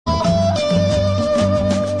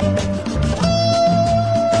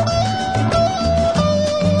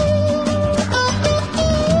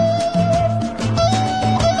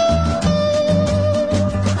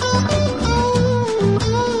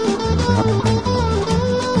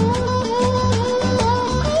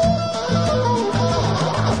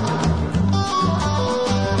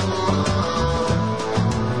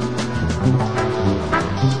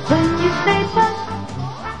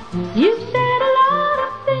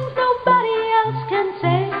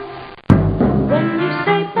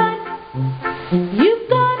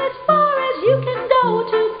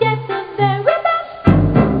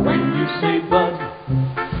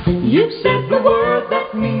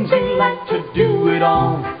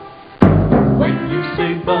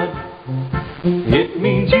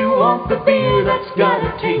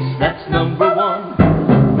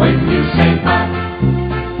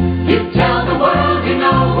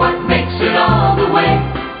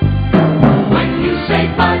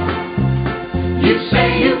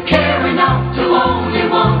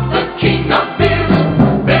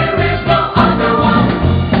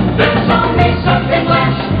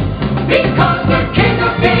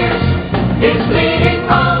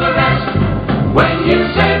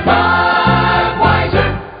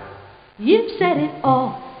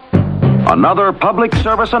Another public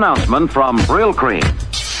service announcement from Brill Cream.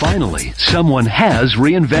 Finally, someone has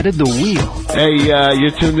reinvented the wheel. Hey,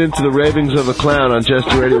 you're tuned into the Ravings of a Clown on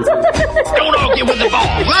Jester Radio. Don't argue with the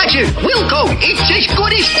ball. Roger, we'll go. It's as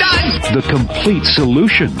good as done. The complete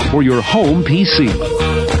solution for your home PC.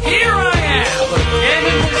 Here I am, again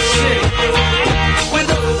in the city, with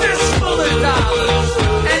a fistful of dollars.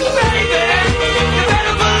 And baby, you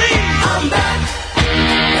better believe I'm back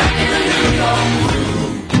in the New York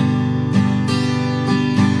groove.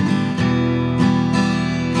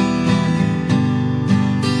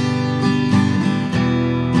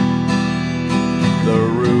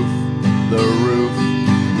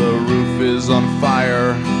 The roof is on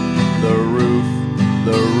fire. The roof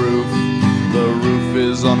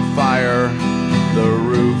is on fire. The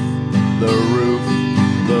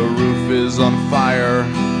roof is on fire.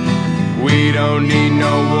 We don't need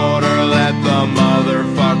no water, let the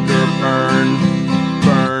motherfucker burn.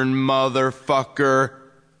 Burn, motherfucker,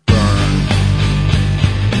 burn.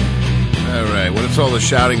 Alright, what is all the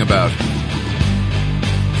shouting about?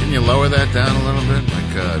 Can you lower that down a little bit? My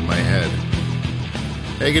God, my head.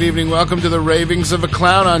 Hey, good evening. Welcome to the Ravings of a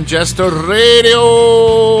Clown on Jester Radio.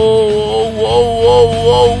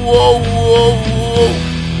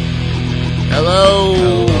 Hello.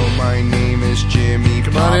 Hello, my name is Jimmy.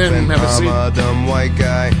 Come on in, have a seat. I'm a dumb white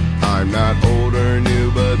guy. I'm not old or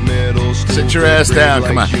new, but middle school. Sit your ass down,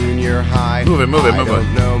 come on. Junior high. Move it. I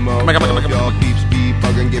don't know most of y'all peeps be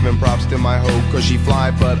bugging, giving props to my hoe, cause she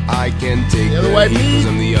fly, but I can take The other the white heat, meat? cause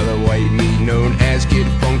I'm the other white meat, known as Kid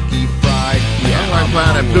Funky Fried. Yeah, Like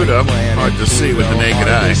Planet Pluto, hard to see with the naked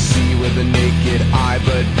eye. Hard to see with the naked eye,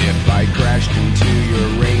 but if I crashed into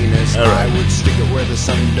Uranus, All right. I would stick it where the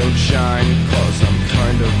sun don't shine, cause I'm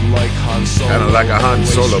kind of like Han Solo. Kinda like a Han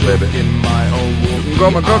Solo, baby. In my own wolf. Go,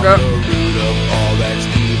 Macoca. I'm the root of all that's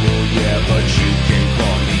evil, yeah, but you can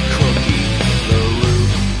call me Cookie.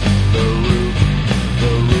 The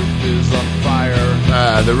roof is on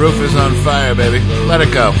fire. The roof is on fire, baby. Let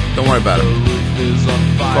it go. Don't worry about it. The roof is on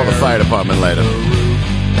fire. Call the fire department later. The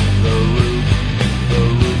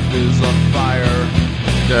roof is on fire.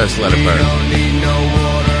 Just let it We burn. don't need no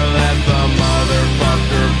water, let the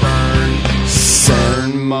motherfucker burn.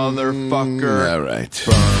 Burn, motherfucker. All right.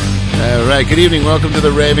 Burn. All right. Good evening. Welcome to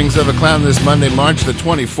the Ravings of a Clown this Monday, March the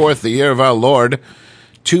 24th, the year of our Lord,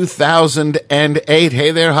 2008.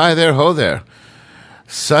 Hey there, hi there, ho there.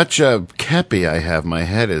 Such a kepi I have. My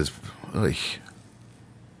head is, oy,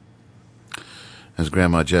 as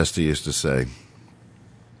Grandma Jester used to say.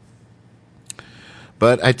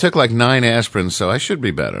 But I took like 9 aspirins, so I should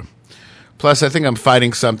be better. Plus, I think I'm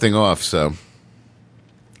fighting something off, so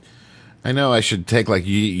I know I should take like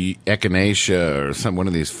echinacea or one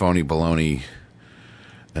of these phony baloney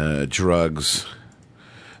drugs.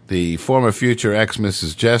 The former future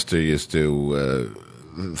ex-Mrs. Jester used to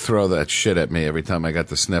throw that shit at me every time I got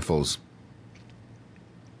the sniffles.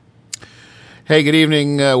 Hey, good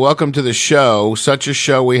evening. Welcome to the show. Such a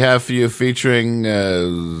show we have for you, featuring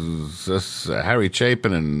Harry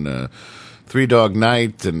Chapin and Three Dog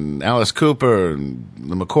Night and Alice Cooper and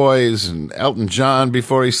the McCoys and Elton John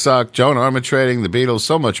before he sucked, Joan Armatrading, the Beatles,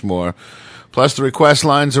 so much more. Plus, the request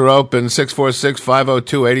lines are open.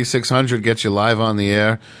 646-502-8600 gets you live on the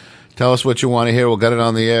air. Tell us what you want to hear. We'll get it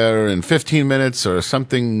on the air in 15 minutes, or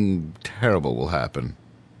something terrible will happen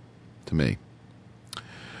to me.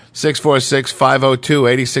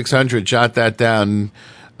 646-502-8600. Jot that down.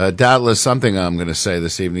 Doubtless something I'm going to say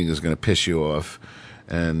this evening is going to piss you off.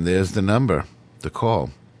 And there's the number to call.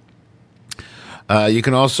 You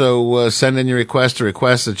can also send in your request to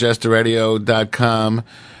request@jesterradio.com.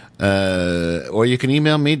 Or you can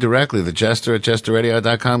email me directly. The Jester at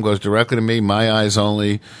jesterradio.com goes directly to me. My eyes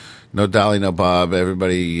only. No Dolly, no Bob.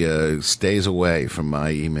 Everybody stays away from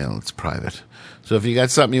my email. It's private. So if you got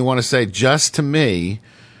something you want to say just to me,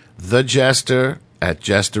 the Jester at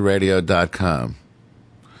jesterradio.com.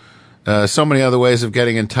 So many other ways of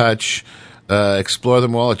getting in touch. Explore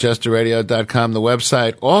them all at jesterradio.com, the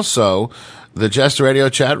website. Also, the Jester Radio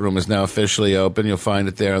chat room is now officially open. You'll find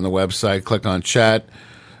it there on the website. Click on chat.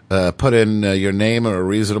 Put in your name or a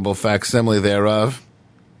reasonable facsimile thereof.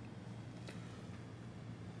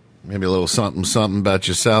 Maybe a little something about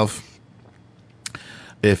yourself,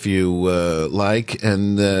 if you like.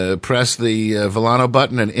 And press the Volano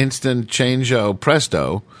button and instant change-o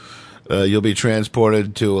presto. You'll be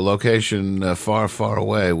transported to a location far, far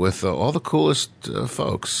away with all the coolest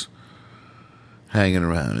folks hanging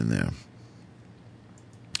around in there.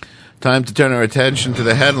 Time to turn our attention to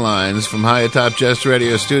the headlines from high atop Jester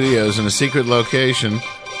Radio Studios in a secret location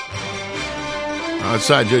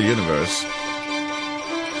outside your universe.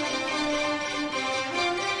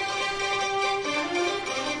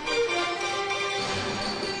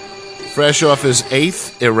 Fresh off his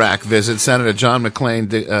 8th Iraq visit, Senator John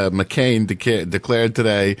McCain declared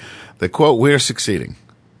today that, quote, we're succeeding,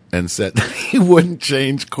 and said he wouldn't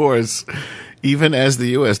change course even as the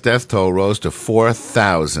U.S. death toll rose to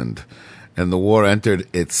 4,000 and the war entered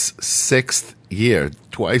its 6th year,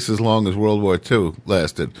 twice as long as World War II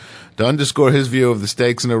lasted. To underscore his view of the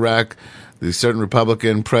stakes in Iraq, the certain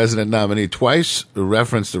Republican president nominee twice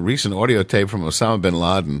referenced a recent audio tape from Osama bin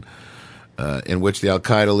Laden in which the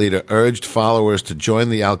al-Qaeda leader urged followers to join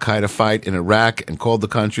the al-Qaeda fight in Iraq and called the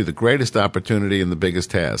country the greatest opportunity and the biggest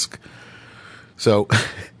task. So,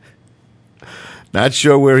 not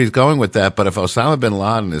sure where he's going with that, but if Osama bin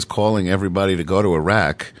Laden is calling everybody to go to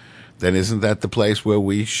Iraq, then isn't that the place where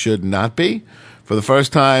we should not be? For the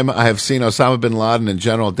first time, I have seen Osama bin Laden and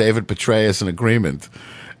General David Petraeus in agreement,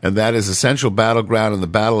 and that is a central battleground in the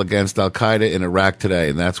battle against al-Qaeda in Iraq today,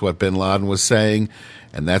 and that's what bin Laden was saying,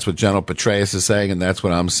 and that's what General Petraeus is saying, and that's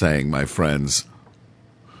what I'm saying, my friends.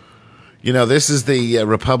 You know, this is the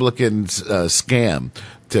Republicans' scam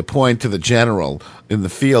to point to the general in the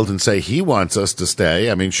field and say he wants us to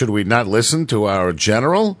stay. I mean, should we not listen to our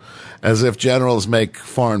general? As if generals make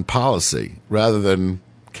foreign policy rather than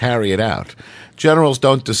carry it out. Generals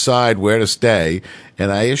don't decide where to stay,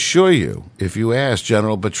 and I assure you, if you ask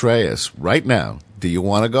General Petraeus right now, do you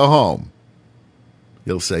want to go home?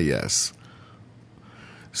 He'll say yes.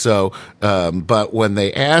 So, but when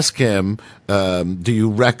they ask him, do you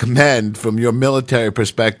recommend from your military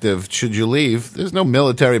perspective, should you leave? There's no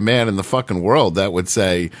military man in the fucking world that would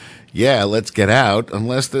say, yeah, let's get out,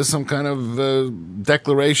 unless there's some kind of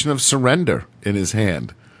declaration of surrender in his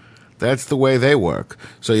hand. That's the way they work.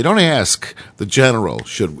 So you don't ask the general,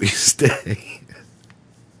 should we stay?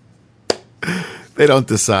 They don't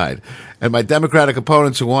decide. And my Democratic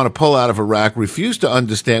opponents who want to pull out of Iraq refuse to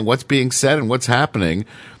understand what's being said and what's happening,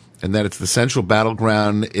 and that it's the central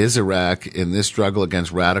battleground is Iraq in this struggle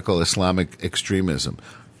against radical Islamic extremism.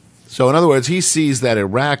 So in other words, he sees that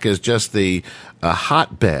Iraq is just the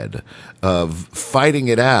hotbed of fighting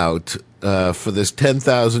it out for this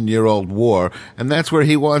 10,000-year-old war, and that's where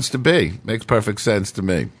he wants to be. Makes perfect sense to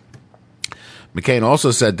me. McCain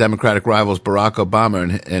also said Democratic rivals Barack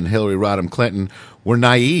Obama and Hillary Rodham Clinton were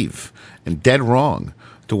naive and dead wrong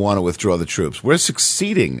to want to withdraw the troops. We're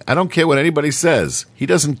succeeding. I don't care what anybody says. He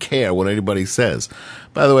doesn't care what anybody says.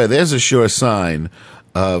 By the way, there's a sure sign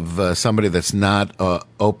of somebody that's not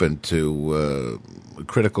open to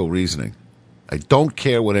critical reasoning. I don't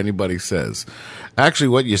care what anybody says. Actually,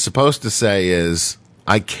 what you're supposed to say is,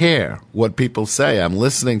 I care what people say. I'm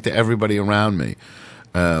listening to everybody around me.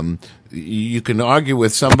 You can argue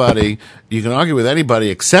with somebody, you can argue with anybody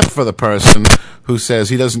except for the person who says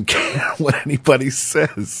he doesn't care what anybody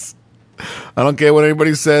says. I don't care what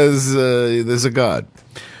anybody says, there's a God.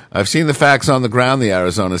 I've seen the facts on the ground, the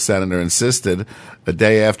Arizona senator insisted, a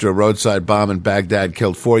day after a roadside bomb in Baghdad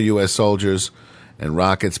killed 4 U.S. soldiers and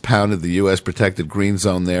rockets pounded the U.S. protected green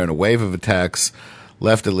zone there, and a wave of attacks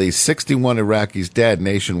left at least 61 Iraqis dead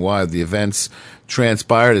nationwide. The events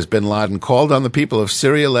transpired as bin Laden called on the people of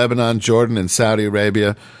Syria, Lebanon, Jordan, and Saudi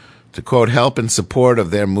Arabia to, quote, help in support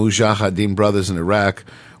of their mujahideen brothers in Iraq,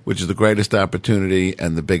 which is the greatest opportunity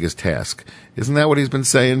and the biggest task. Isn't that what he's been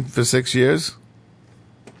saying for 6 years?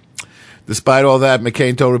 Despite all that,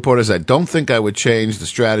 McCain told reporters, I don't think I would change the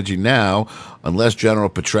strategy now unless General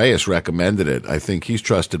Petraeus recommended it. I think he's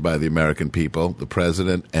trusted by the American people, the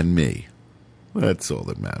president, and me. That's all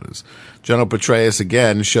that matters. General Petraeus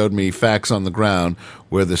again showed me facts on the ground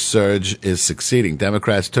where the surge is succeeding.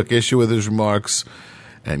 Democrats took issue with his remarks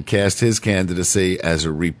and cast his candidacy as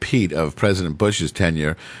a repeat of President Bush's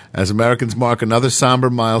tenure. As Americans mark another somber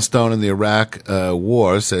milestone in the Iraq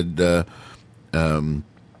war, said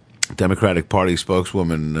Democratic Party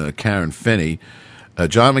spokeswoman Karen Finney,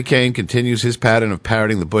 John McCain continues his pattern of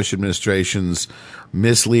parroting the Bush administration's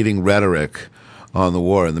misleading rhetoric on the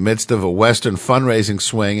war. In the midst of a Western fundraising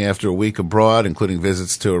swing after a week abroad, including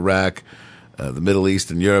visits to Iraq, the Middle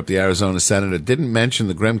East, and Europe, the Arizona senator didn't mention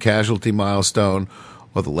the grim casualty milestone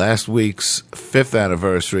or the last week's 5th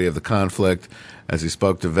anniversary of the conflict as he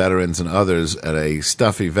spoke to veterans and others at a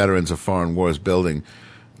stuffy Veterans of Foreign Wars building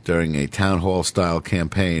during a town hall-style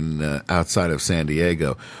campaign outside of San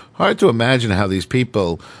Diego. Hard to imagine how these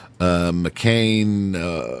people, McCain,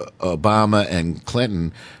 Obama, and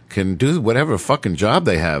Clinton, can do whatever fucking job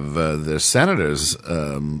they have. They're senators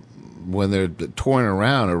when they're touring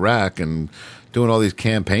around Iraq and doing all these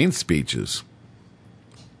campaign speeches.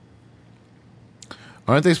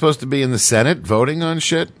 Aren't they supposed to be in the Senate voting on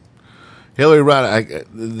shit? Hillary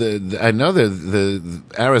Rodham, I know the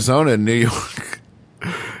Arizona and New York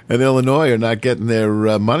and Illinois are not getting their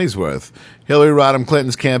money's worth. Hillary Rodham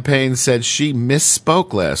Clinton's campaign said she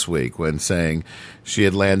misspoke last week when saying she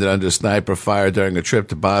had landed under sniper fire during a trip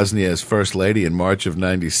to Bosnia as First Lady in March of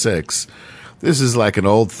 '96. This is like an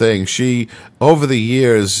old thing. She, over the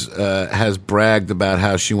years, has bragged about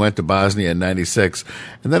how she went to Bosnia in '96.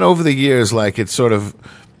 And then over the years, like it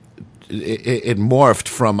morphed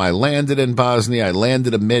from I landed in Bosnia, I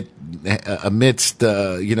landed amidst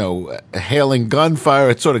hailing gunfire.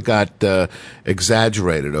 It sort of got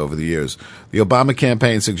exaggerated over the years. The Obama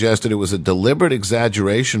campaign suggested it was a deliberate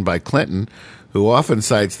exaggeration by Clinton, who often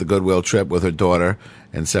cites the goodwill trip with her daughter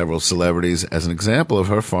and several celebrities as an example of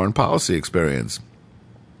her foreign policy experience.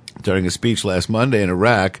 During a speech last Monday in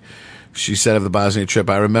Iraq, she said of the Bosnia trip,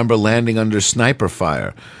 "I remember landing under sniper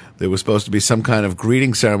fire. There was supposed to be some kind of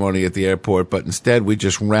greeting ceremony at the airport, but instead we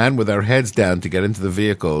just ran with our heads down to get into the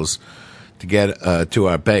vehicles to get to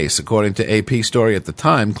our base." According to AP story at the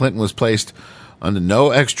time, Clinton was placed under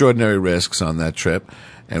no extraordinary risks on that trip,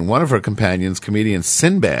 and one of her companions, comedian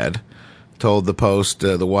Sinbad, told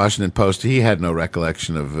the Washington Post, he had no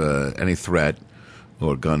recollection of any threat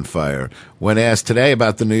or gunfire. When asked today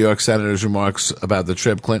about the New York senator's remarks about the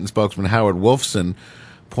trip, Clinton spokesman Howard Wolfson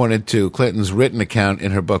pointed to Clinton's written account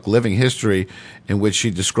in her book Living History, in which she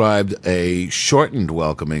described a shortened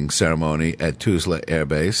welcoming ceremony at Tuzla Air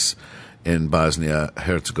Base in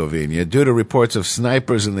Bosnia-Herzegovina. Due to reports of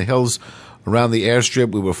snipers in the hills around the airstrip,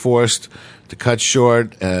 we were forced to cut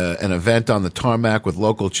short an event on the tarmac with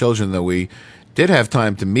local children, though we did have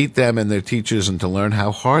time to meet them and their teachers and to learn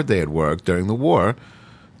how hard they had worked during the war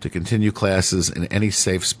to continue classes in any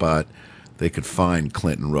safe spot they could find,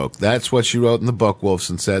 Clinton wrote. That's what she wrote in the book,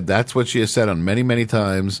 Wolfson said. That's what she has said on many, many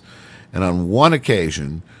times. And on one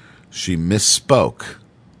occasion, she misspoke.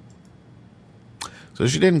 So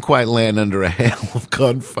she didn't quite land under a hail of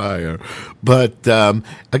gunfire. But,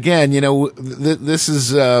 again, this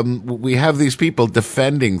is, we have these people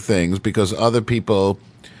defending things because other people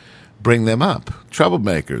bring them up.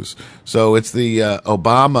 Troublemakers. So it's the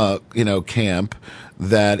Obama, camp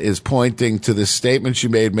that is pointing to this statement she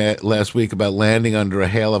made last week about landing under a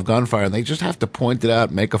hail of gunfire. And they just have to point it out,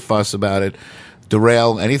 make a fuss about it,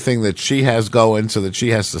 derail anything that she has going so that she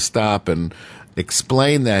has to stop and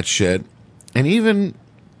explain that shit. And even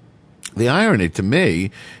the irony to me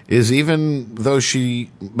is, even though she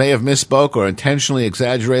may have misspoke or intentionally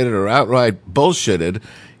exaggerated or outright bullshitted,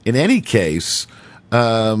 in any case,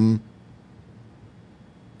 in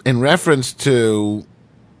reference to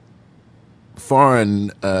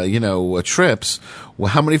foreign, trips, well,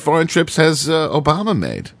 how many foreign trips has Obama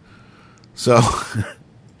made? So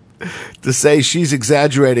to say she's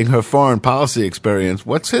exaggerating her foreign policy experience,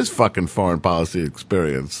 what's his fucking foreign policy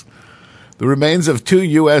experience? The remains of 2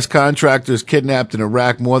 U.S. contractors kidnapped in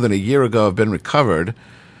Iraq more than a year ago have been recovered,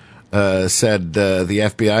 said the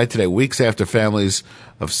FBI today, weeks after families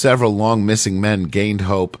of several long-missing men gained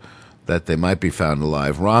hope that they might be found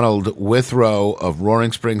alive. Ronald Withrow of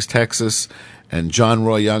Roaring Springs, Texas, and John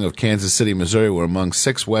Roy Young of Kansas City, Missouri, were among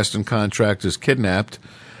 6 Western contractors kidnapped,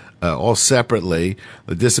 all separately.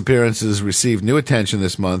 The disappearances received new attention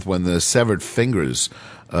this month when the severed fingers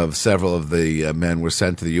of several of the men were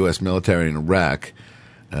sent to the U.S. military in Iraq.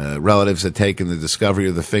 Relatives had taken the discovery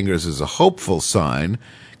of the fingers as a hopeful sign,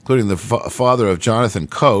 including the father of Jonathan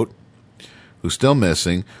Coate, who's still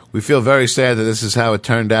missing. "We feel very sad that this is how it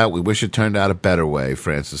turned out. We wish it turned out a better way,"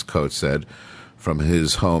 Francis Coate said from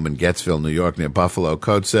his home in Gettsville, New York, near Buffalo.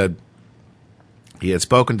 Coate said he had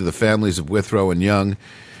spoken to the families of Withrow and Young.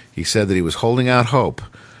 He said that he was holding out hope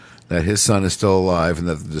that his son is still alive and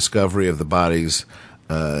that the discovery of the bodies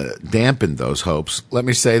dampened those hopes. Let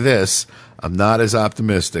me say this, I'm not as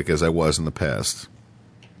optimistic as I was in the past.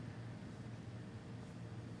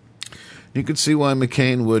 You could see why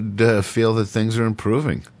McCain would feel that things are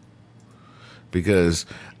improving, because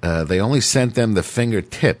they only sent them the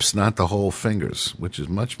fingertips, not the whole fingers, which is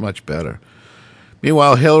much, much better.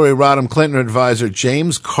 Meanwhile, Hillary Rodham Clinton advisor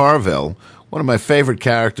James Carville, one of my favorite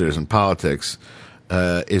characters in politics,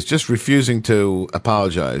 is just refusing to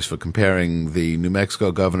apologize for comparing the New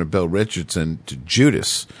Mexico Governor Bill Richardson to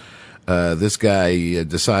Judas. This guy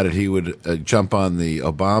decided he would jump on the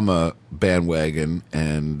Obama bandwagon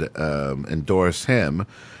and endorse him.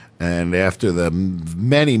 And after the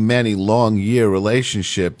many, many long-year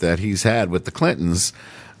relationship that he's had with the Clintons,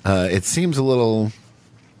 it seems a little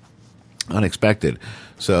unexpected.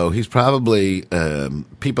 So he's probably,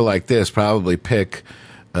 people like this probably pick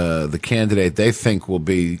the candidate they think will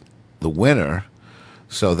be the winner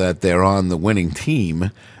so that they're on the winning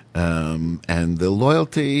team. And the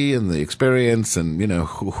loyalty and the experience and,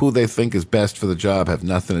 who they think is best for the job have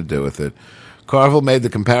nothing to do with it. Carville made the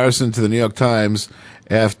comparison to the New York Times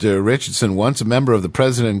after Richardson, once a member of the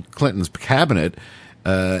President Clinton's cabinet,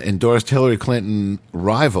 endorsed Hillary Clinton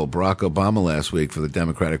rival Barack Obama last week for the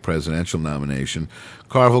Democratic presidential nomination.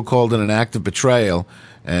 Carville called it an act of betrayal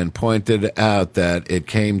and pointed out that it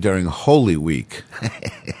came during Holy Week.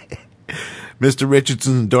 Mr.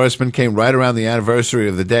 Richardson's endorsement came right around the anniversary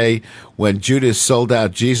of the day when Judas sold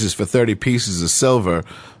out Jesus for 30 pieces of silver,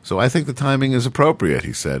 so I think the timing is appropriate,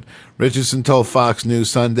 he said. Richardson told Fox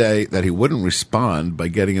News Sunday that he wouldn't respond by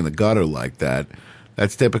getting in the gutter like that.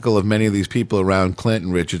 That's typical of many of these people around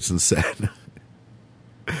Clinton, Richardson said.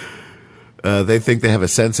 They think they have a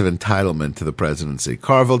sense of entitlement to the presidency.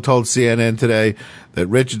 Carville told CNN today that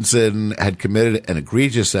Richardson had committed an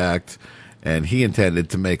egregious act, and he intended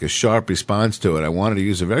to make a sharp response to it. I wanted to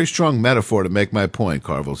use a very strong metaphor to make my point,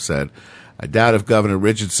 Carville said. I doubt if Governor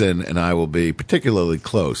Richardson and I will be particularly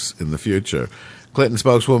close in the future. Clinton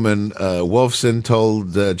spokeswoman Wolfson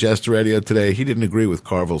told Jester Radio today he didn't agree with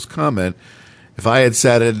Carville's comment. If I had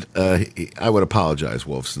said it, I would apologize,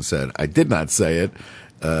 Wolfson said. I did not say it,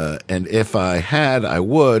 and if I had, I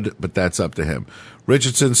would, but that's up to him.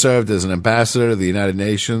 Richardson served as an ambassador to the United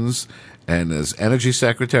Nations and as energy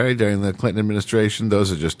secretary during the Clinton administration.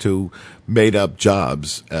 Those are just two made-up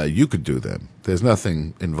jobs. You could do them. There's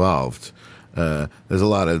nothing involved. There's a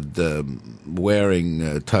lot of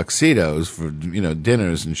wearing tuxedos for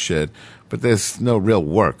dinners and shit, but there's no real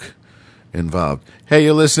work involved. Hey,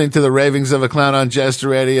 you're listening to the Ravings of a Clown on Jester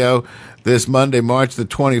Radio this Monday, March the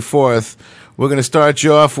 24th. We're going to start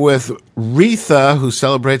you off with Retha, who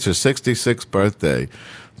celebrates her 66th birthday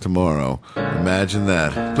tomorrow. Imagine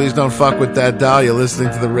that. Please don't fuck with that doll. You're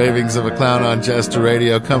listening to the Ravings of a Clown on Jester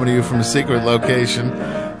Radio, coming to you from a secret location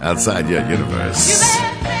outside your universe.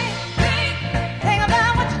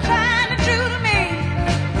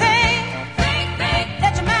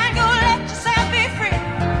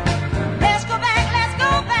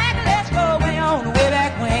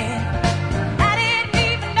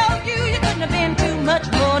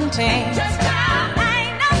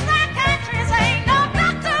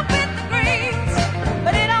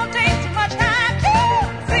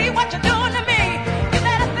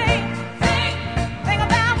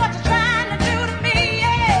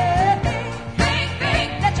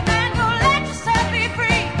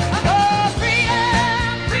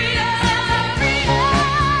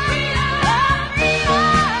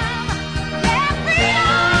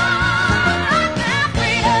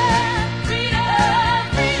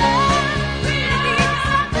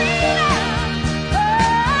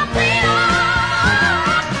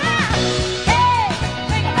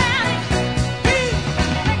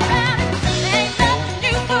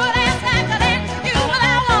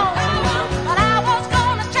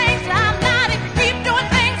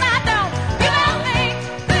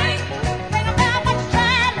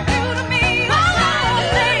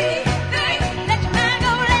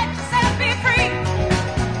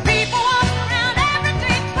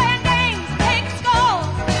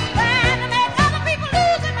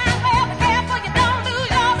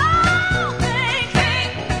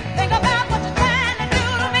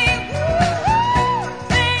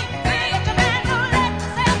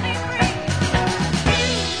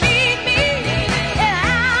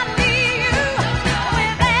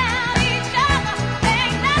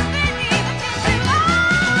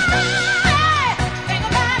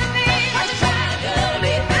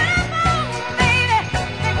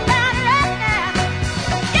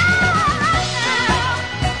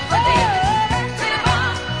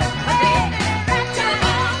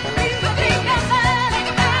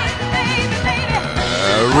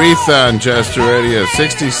 Aretha on Jester Radio,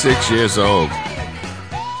 66 years old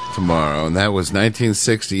tomorrow, and that was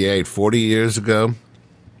 1968, 40 years ago.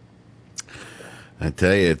 I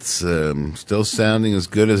tell you, it's still sounding as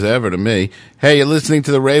good as ever to me. Hey, you're listening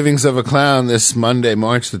to the Ravings of a Clown this Monday,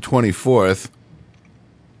 March the 24th.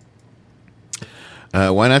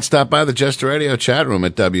 Why not stop by the Jester Radio chat room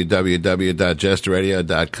at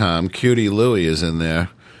www.jesterradio.com. Cutie Louie is in there,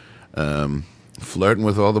 flirting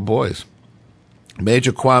with all the boys.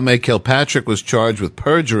 Major Kwame Kilpatrick was charged with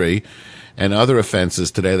perjury and other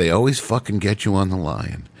offenses today. They always fucking get you on the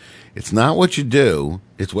line. It's not what you do,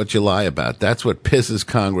 it's what you lie about. That's what pisses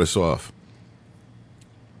Congress off.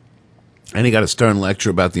 And he got a stern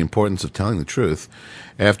lecture about the importance of telling the truth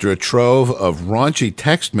after a trove of raunchy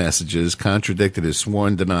text messages contradicted his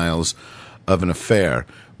sworn denials of an affair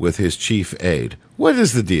with his chief aide. What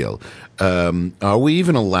is the deal? Are we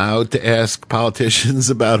even allowed to ask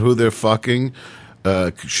politicians about who they're fucking?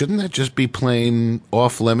 Shouldn't that just be plain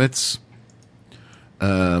off limits?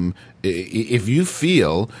 if you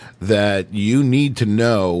feel that you need to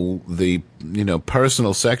know the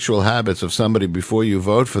personal sexual habits of somebody before you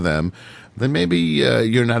vote for them, then maybe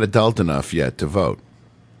you're not adult enough yet to vote.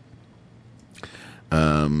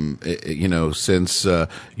 Since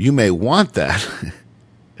you may want that,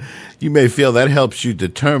 you may feel that helps you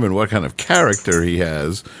determine what kind of character he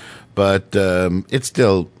has, but it's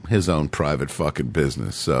still his own private fucking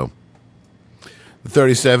business. So the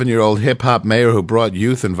 37-year-old hip-hop mayor who brought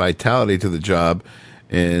youth and vitality to the job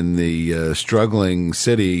in the struggling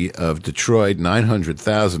city of Detroit,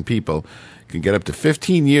 900,000 people, can get up to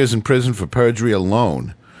 15 years in prison for perjury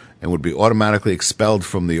alone and would be automatically expelled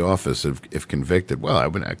from the office if convicted. Well,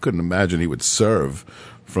 I couldn't imagine he would serve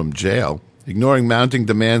from jail. Ignoring mounting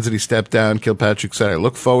demands that he step down, Kilpatrick said, "I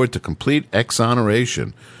look forward to complete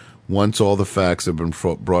exoneration once all the facts have been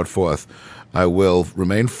brought forth. I will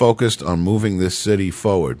remain focused on moving this city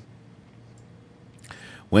forward."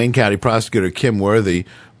 Wayne County prosecutor Kim Worthy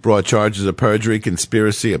brought charges of perjury,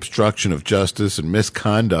 conspiracy, obstruction of justice, and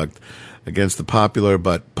misconduct against the popular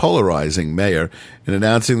but polarizing mayor. In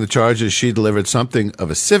announcing the charges, she delivered something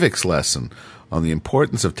of a civics lesson on the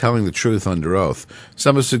importance of telling the truth under oath.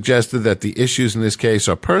 Some have suggested that the issues in this case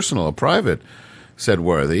are personal or private, said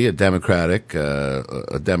Worthy, a Democrat like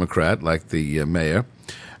the mayor.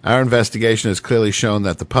 Our investigation has clearly shown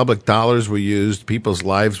that the public dollars were used, people's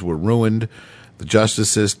lives were ruined, the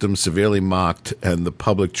justice system severely mocked, and the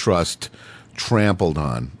public trust trampled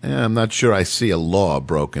on. I'm not sure I see a law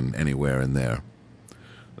broken anywhere in there.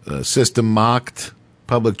 System mocked,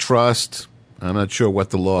 public trust, I'm not sure what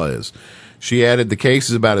the law is. She added, the case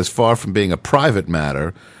is about as far from being a private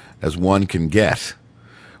matter as one can get.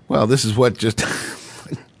 Well, this is what just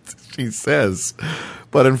she says.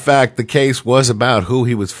 But in fact, the case was about who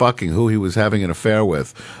he was fucking, who he was having an affair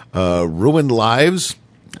with. Ruined lives?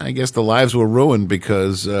 I guess the lives were ruined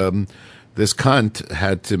because this cunt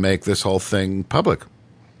had to make this whole thing public.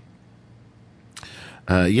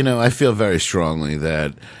 I feel very strongly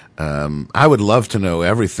that I would love to know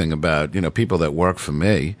everything about, people that work for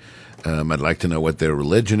me. I'd like to know what their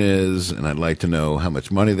religion is, and I'd like to know how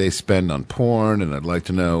much money they spend on porn, and I'd like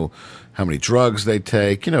to know how many drugs they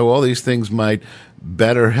take. All these things might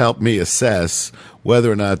better help me assess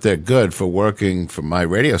whether or not they're good for working for my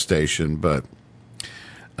radio station. But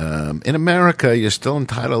in America, you're still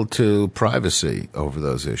entitled to privacy over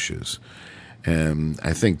those issues. And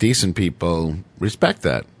I think decent people respect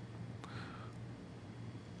that.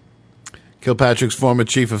 Kilpatrick's former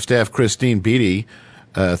chief of staff, Christine Beattie,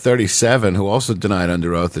 37, who also denied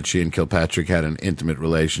under oath that she and Kilpatrick had an intimate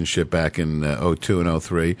relationship back in 02 and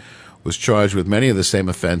 03, was charged with many of the same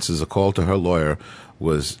offenses. A call to her lawyer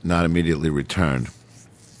was not immediately returned.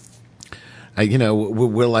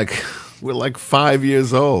 We're like 5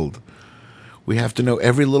 years old. We have to know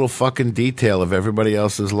every little fucking detail of everybody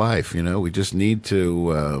else's life. We just need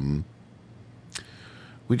to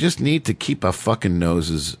keep our fucking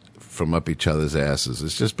noses from up each other's asses.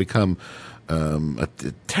 It's just become a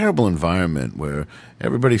terrible environment where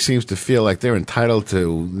everybody seems to feel like they're entitled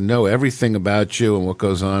to know everything about you and what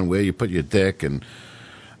goes on, where you put your dick, and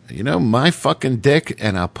my fucking dick,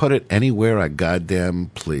 and I'll put it anywhere I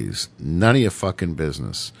goddamn please. None of your fucking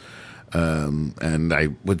business. And I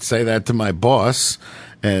would say that to my boss.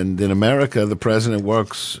 And in America, the president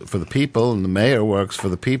works for the people, and the mayor works for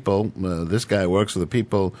the people. This guy works for the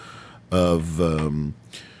people of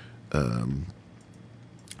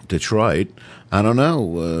Detroit. I don't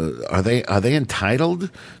know. Are they entitled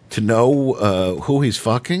to know who he's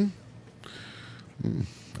fucking?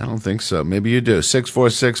 I don't think so. Maybe you do.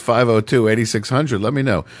 646-502-8600. Let me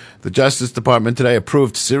know. The Justice Department today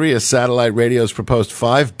approved Sirius Satellite Radio's proposed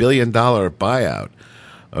 $5 billion buyout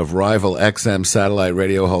of rival XM Satellite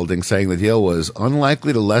Radio Holdings, saying the deal was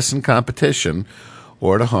unlikely to lessen competition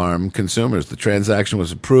or to harm consumers. The transaction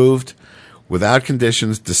was approved without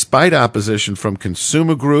conditions, despite opposition from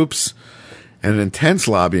consumer groups and an intense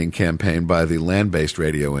lobbying campaign by the land-based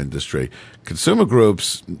radio industry. Consumer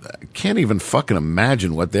groups can't even fucking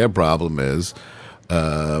imagine what their problem is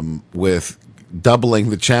with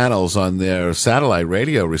doubling the channels on their satellite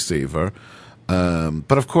radio receiver.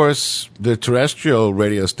 But, of course, the terrestrial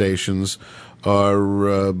radio stations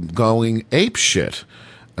are going apeshit.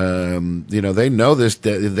 They know this.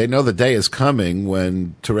 They know the day is coming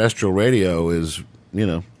when terrestrial radio is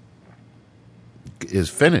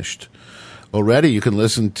finished. Already, you can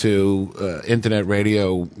listen to internet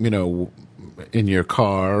radio, in your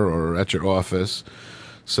car or at your office.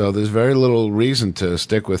 So there's very little reason to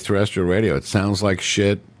stick with terrestrial radio. It sounds like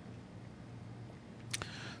shit.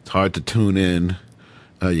 It's hard to tune in.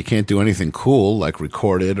 You can't do anything cool like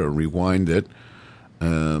record it or rewind it.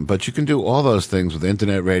 But you can do all those things with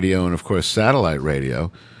internet radio and, of course, satellite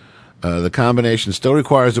radio. The combination still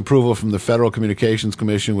requires approval from the Federal Communications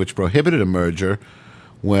Commission, which prohibited a merger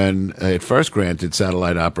when it first granted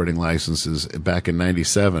satellite operating licenses back in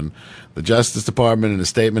 1997. The Justice Department, in a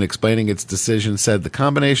statement explaining its decision, said the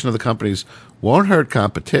combination of the companies won't hurt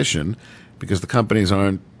competition because the companies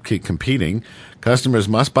aren't competing. Customers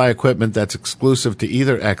must buy equipment that's exclusive to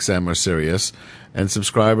either XM or Sirius, and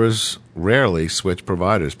subscribers rarely switch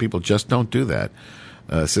providers. People just don't do that.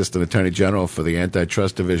 Assistant Attorney General for the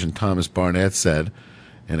Antitrust Division, Thomas Barnett, said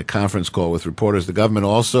in a conference call with reporters the government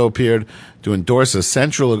also appeared to endorse a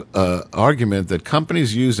central argument that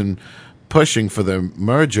companies use in pushing for the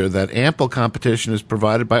merger, that ample competition is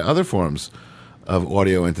provided by other forms of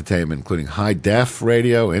audio entertainment, including high-def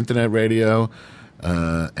radio, internet radio,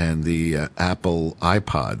 and the Apple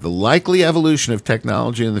iPod. The likely evolution of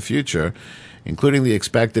technology in the future, including the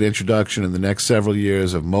expected introduction in the next several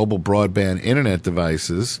years of mobile broadband internet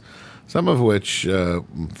devices, some of which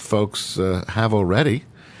folks have already,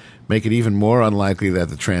 make it even more unlikely that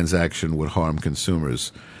the transaction would harm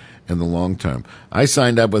consumers in the long term. I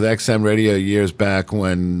signed up with XM Radio years back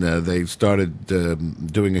when they started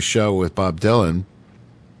doing a show with Bob Dylan.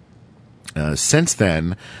 Since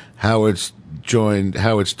then, Howard Stern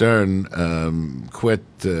quit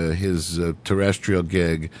his terrestrial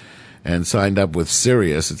gig and signed up with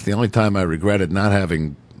Sirius. It's the only time I regretted not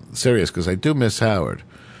having Sirius because I do miss Howard.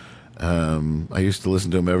 I used to listen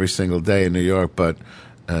to him every single day in New York, but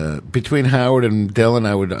between Howard and Dylan,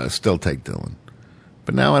 I would still take Dylan.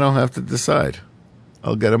 But now I don't have to decide.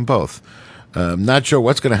 I'll get them both. Not sure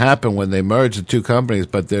what's going to happen when they merge the two companies,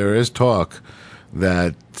 but there is talk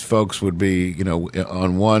that folks would be,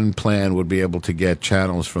 on one plan would be able to get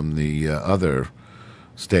channels from the other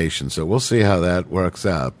station. So we'll see how that works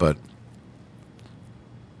out. But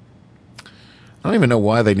I don't even know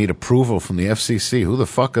why they need approval from the FCC. Who the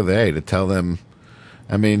fuck are they to tell them?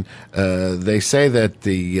 I mean, they say that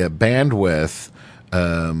the bandwidth,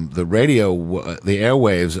 the radio, the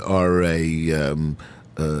airwaves are a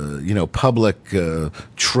public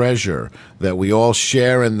treasure, that we all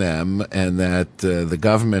share in them, and that the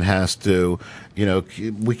government has to,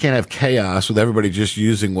 we can't have chaos with everybody just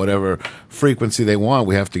using whatever frequency they want.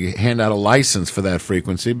 We have to hand out a license for that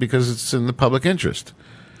frequency because it's in the public interest.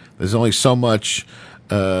 There's only so much,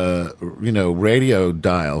 radio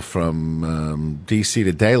dial from DC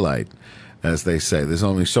to daylight, as they say. There's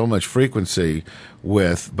only so much frequency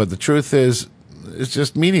but the truth is, it's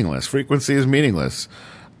just meaningless. Frequency is meaningless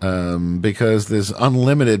because there's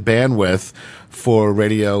unlimited bandwidth for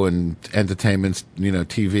radio and entertainment,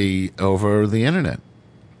 TV over the internet,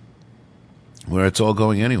 where it's all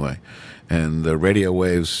going anyway. And the radio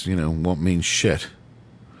waves, won't mean shit.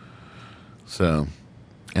 So,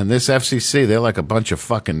 and this FCC, they're like a bunch of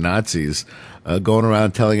fucking Nazis going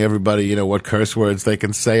around telling everybody, what curse words they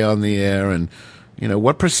can say on the air, and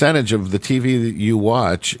what percentage of the TV that you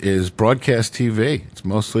watch is broadcast TV? It's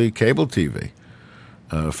mostly cable TV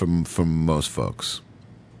from most folks.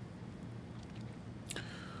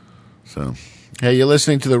 So, hey, you're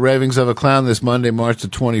listening to the Ravings of a Clown this Monday, March the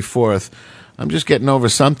 24th. I'm just getting over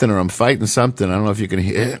something, or I'm fighting something. I don't know if you can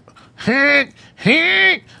hear it. I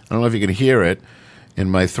don't know if you can hear it in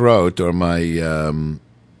my throat or my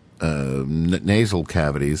nasal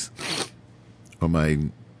cavities or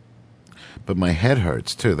but my head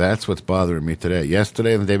hurts, too. That's what's bothering me today.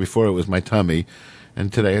 Yesterday and the day before, it was my tummy,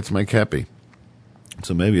 and today it's my kepi.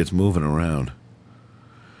 So maybe it's moving around.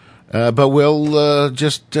 But we'll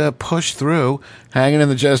just push through. Hanging in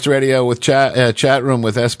the Just Radio with chat room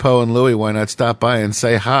with Espo and Louie. Why not stop by and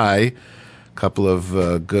say hi? A couple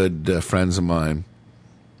of good friends of mine.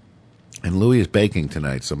 And Louie is baking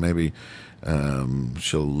tonight, so maybe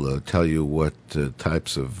she'll tell you what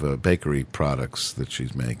types of bakery products that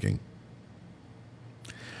she's making.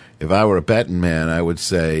 If I were a betting man, I would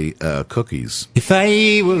say cookies. If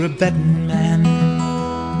I were a betting man,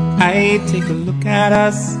 I'd take a look at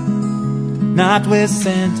us, not with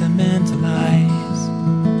sentimental eyes,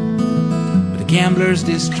 but a gambler's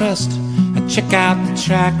distrust. I'd check out the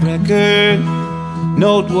track record,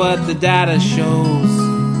 note what the data shows,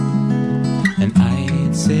 and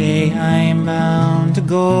I'd say I'm bound to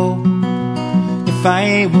go if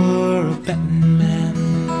I were a betting man.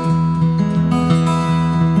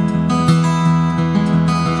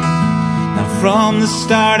 From the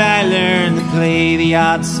start I learned to play the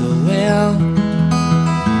odds so well,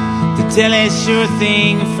 to tell a sure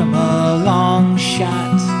thing from a long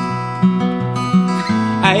shot.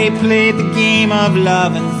 I played the game of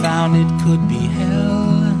love and found it could be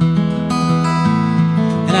hell,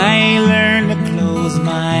 and I learned to close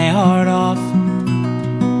my heart off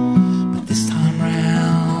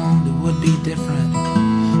be different,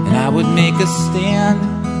 and I would make a stand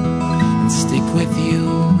and stick with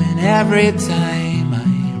you in every time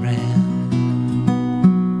I ran.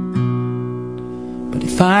 But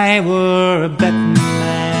if I were a betting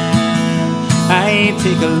man, I'd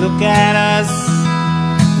take a look at us,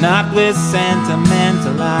 not with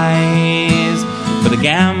sentimental eyes. For the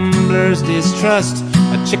gambler's distrust,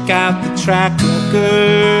 I check out the track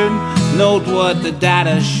record, note what the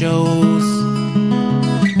data shows,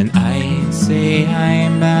 and I'd say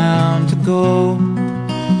I'm bound to go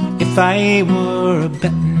if I were a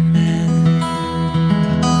betting man.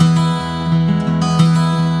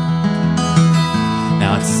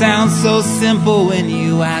 Now it sounds so simple when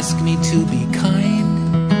you ask me to be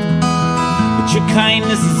kind, but your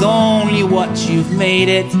kindness is only what you've made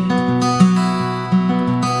it.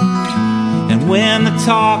 And when the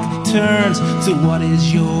talk turns to what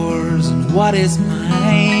is yours and what is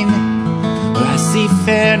mine, well, I see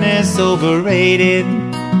fairness overrated.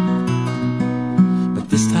 But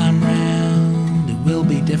this time round it will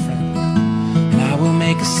be different, and I will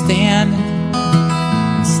make a stand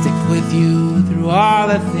and stick with you through all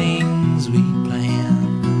the things we plan.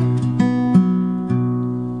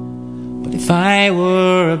 But if I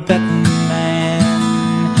were a betting man,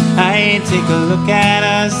 I'd take a look at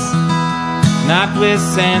us, not with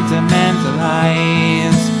sentimental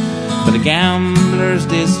eyes, but a gambler's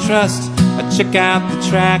distrust. I check out the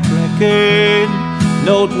track record,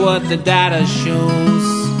 note what the data shows,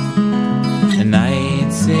 and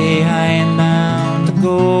I'd say I'm bound to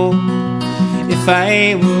go if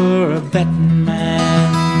I were a betting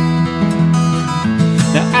man.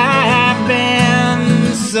 Now I have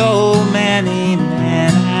been so many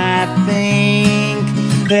men, I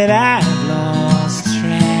think that I've lost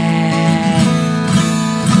track.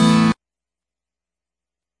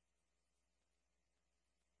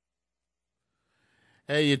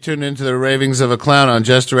 Hey, you tuned into the Ravings of a Clown on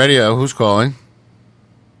Jester Radio. Who's calling?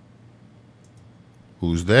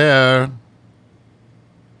 Who's there?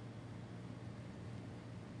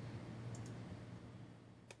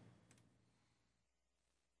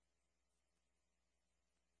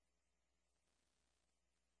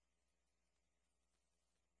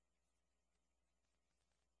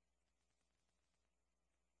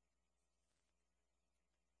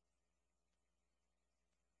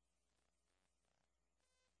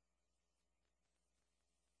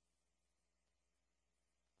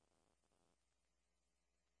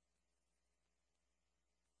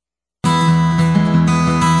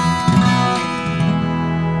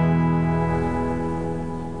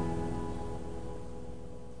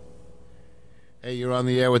 Hey, you're on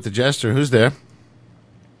the air with the Jester. Who's there?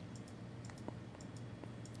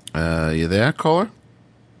 You there, caller?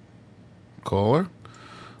 Caller?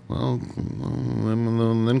 Well,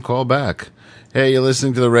 then call back. Hey, you're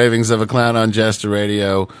listening to the Ravings of a Clown on Jester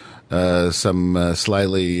Radio. Some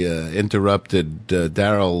slightly interrupted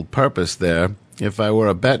Darryl Purpose there. If I were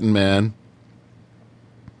a betting man,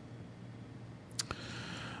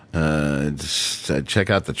 just check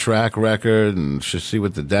out the track record and just see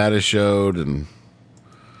what the data showed, and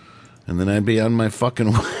then I'd be on my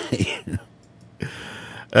fucking way.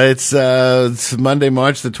 It's Monday,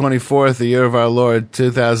 March the 24th, the year of our Lord,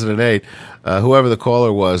 2008. Whoever the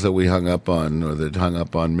caller was that we hung up on, or that hung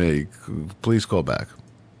up on me, please call back.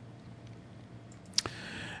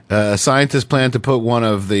 Scientists plan to put one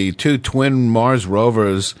of the two twin Mars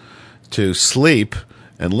rovers to sleep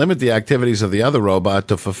and limit the activities of the other robot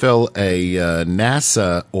to fulfill a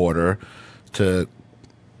NASA order to...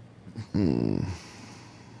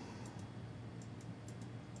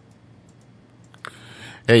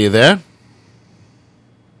 Hey, you there?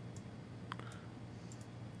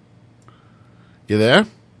 You there?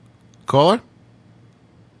 Caller?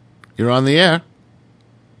 You're on the air.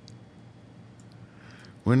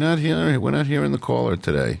 We're not hearing the caller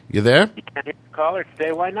today. You there? You can't hear the caller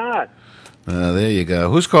today. Why not? There you go.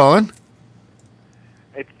 Who's calling?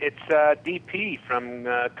 It's DP from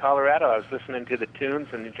Colorado. I was listening to the tunes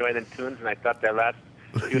and enjoying the tunes, and I thought that last...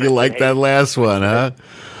 You like that last one, huh?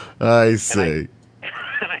 I see.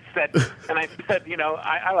 And I said, you know,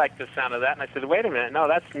 I like the sound of that. And I said, wait a minute, no,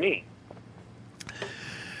 that's me.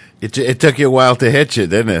 It took you a while to hit you,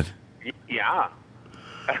 didn't it? Yeah.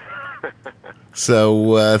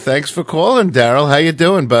 So thanks for calling, Darryl. How you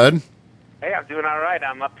doing, bud? Hey, I'm doing all right.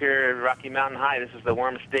 I'm up here at Rocky Mountain High. This is the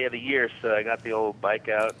warmest day of the year, so I got the old bike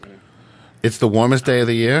out. And It's the warmest day of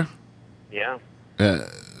the year? yeah.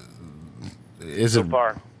 Is So it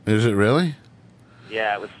far. Is it really?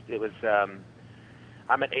 Yeah, it was.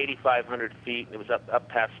 I'm at 8,500 feet. It was up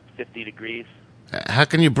past 50 degrees. How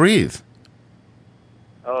can you breathe?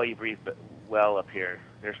 Oh, you breathe well up here.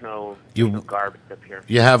 There's no garbage up here.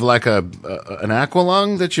 You have like an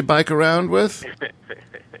aqualung that you bike around with?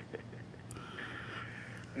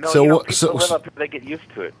 No, So people live up here, they get used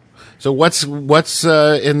to it. So what's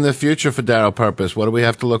in the future for Darryl Purpose? What do we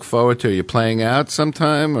have to look forward to? Are you playing out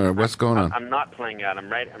sometime, or what's going on? I'm not playing out. I'm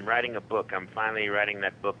writing a book. I'm finally writing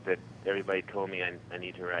that book that everybody told me I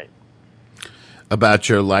need to write. About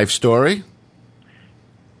your life story?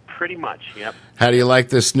 Pretty much, yep. How do you like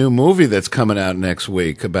this new movie that's coming out next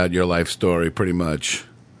week about your life story, pretty much?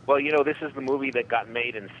 Well, this is the movie that got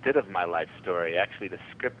made instead of my life story. Actually, the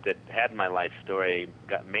script that had my life story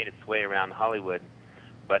made its way around Hollywood,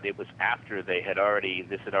 but it was after this had already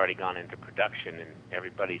gone into production, and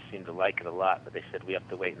everybody seemed to like it a lot, but they said we have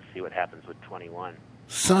to wait and see what happens with 21.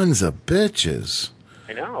 Sons of bitches.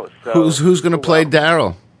 I know. So Who's going to play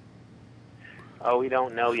Darryl? Oh, we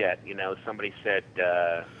don't know yet. Somebody said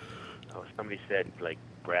like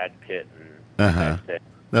Brad Pitt, and I said,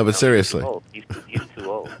 no, but seriously, he's too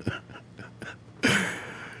old.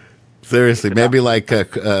 Seriously, maybe like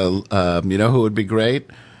who would be great?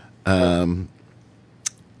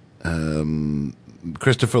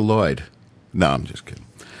 Christopher Lloyd. No, I'm just kidding.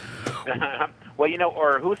 Well,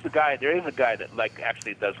 or who's the guy? There is a guy that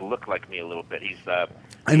actually does look like me a little bit. He's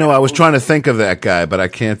I know. I was trying to think of that guy, but I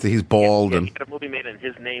can't. He's bald and he had a movie made, and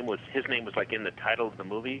his name was like in the title of the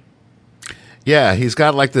movie. Yeah, he's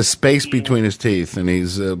got like the space between his teeth, and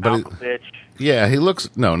he's Malkovich. Yeah, he looks.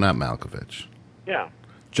 No, not Malkovich. Yeah.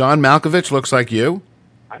 John Malkovich looks like you?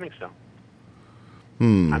 I think so.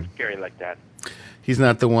 I'm scary like that. He's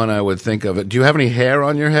not the one I would think of. Do you have any hair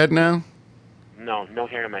on your head now? No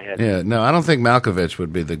hair in my head. Yeah, no, I don't think Malkovich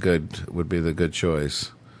would be the good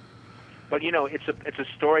choice. But it's a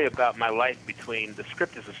story about my life the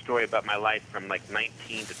script is a story about my life from like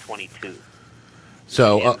 19 to 22.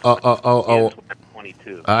 So,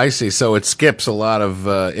 22. I see. So it skips a lot of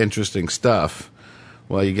interesting stuff.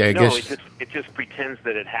 Well, I guess it just pretends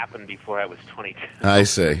that it happened before I was 22. I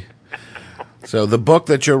see. So the book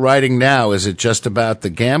that you're writing now, is it just about the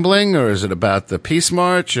gambling, or is it about the Peace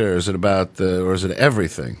March, or is it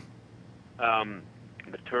everything? The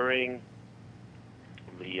touring,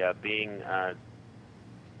 the being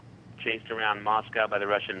chased around Moscow by the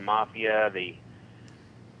Russian mafia, the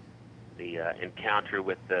encounter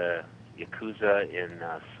with the Yakuza in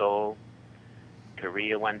Seoul,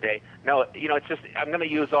 Korea one day. No, it's just I'm going to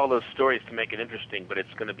use all those stories to make it interesting, but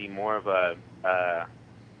it's going to be more of a I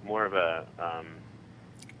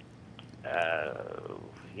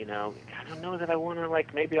don't know that I want to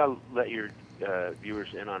maybe I'll let your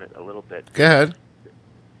viewers in on it a little bit. Go ahead.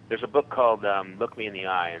 There's a book called Look Me in the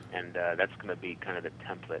Eye, and that's going to be kind of the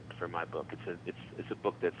template for my book. It's a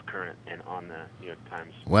book that's current and on the New York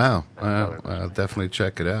Times. Wow, I'll definitely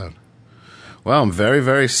check it out. Well, I'm very,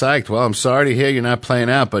 very psyched. Well, I'm sorry to hear you're not playing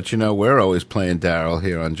out, but we're always playing Darryl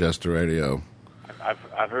here on Jester Radio.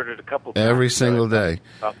 I've heard it a couple times. Every single day.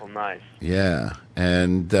 Awful nice. Yeah,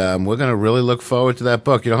 and we're going to really look forward to that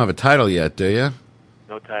book. You don't have a title yet, do you?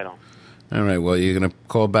 No title. All right. Well, you're going to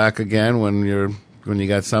call back again when you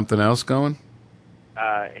got something else going?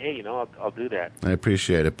 Hey, I'll do that. I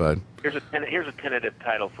appreciate it, bud. Here's a tentative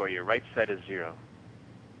title for you. Right Side is Zero.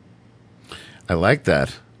 I like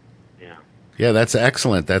that. Yeah. Yeah, that's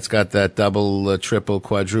excellent. That's got that double, triple,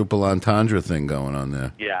 quadruple entendre thing going on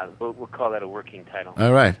there. Yeah, we'll call that a working title.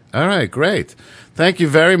 All right, great. Thank you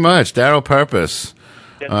very much, Darryl Purpose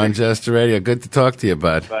on Jester Radio. Good to talk to you,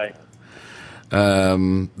 bud. Bye.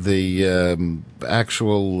 The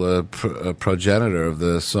actual progenitor of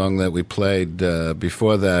the song that we played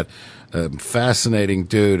before that, fascinating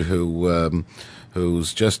dude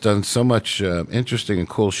who's just done so much interesting and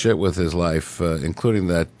cool shit with his life, including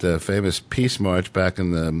that famous Peace March back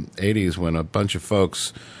in the 80s when a bunch of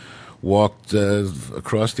folks walked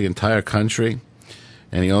across the entire country.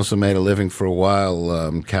 And he also made a living for a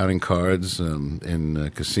while counting cards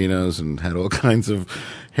in casinos and had all kinds of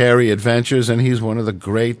hairy adventures. And he's one of the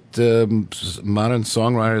great modern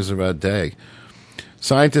songwriters of our day.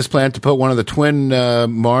 Scientists plan to put one of the twin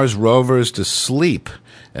Mars rovers to sleep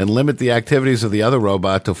and limit the activities of the other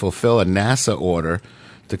robot to fulfill a NASA order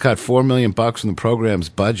to cut $4 million from the program's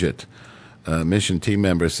budget. Mission team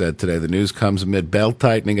members said today the news comes amid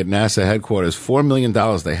belt-tightening at NASA headquarters. $4 million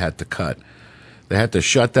they had to cut. They had to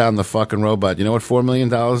shut down the fucking robot. You know what $4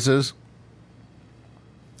 million is?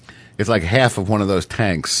 It's like half of one of those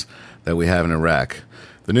tanks that we have in Iraq.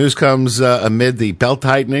 The news comes amid the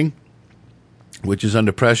belt-tightening, which is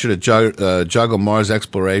under pressure to juggle Mars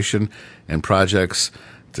exploration and projects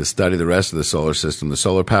to study the rest of the solar system. The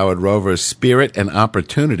solar-powered rovers Spirit and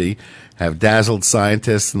Opportunity have dazzled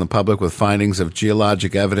scientists and the public with findings of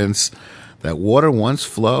geologic evidence that water once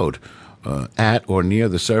flowed at or near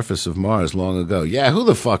the surface of Mars long ago. Yeah, who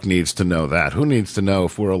the fuck needs to know that? Who needs to know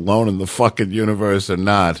if we're alone in the fucking universe or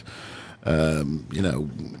not? You know,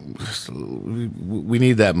 we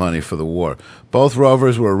need that money for the war. Both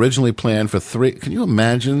rovers were originally planned for 3. Can you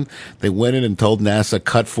imagine? They went in and told NASA,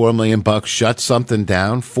 cut $4 million, shut something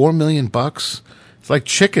down. $4 million? It's like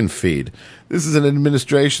chicken feed. This is an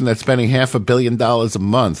administration that's spending $500 million a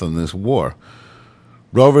month on this war.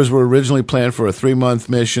 Rovers were originally planned for a 3-month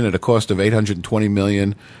mission at a cost of $820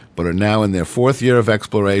 million, but are now in their 4th year of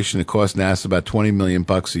exploration. It cost NASA about $20 million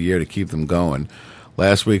a year to keep them going.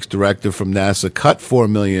 Last week's directive from NASA cut $4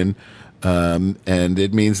 million, and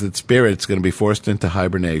it means that Spirit's going to be forced into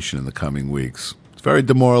hibernation in the coming weeks. It's very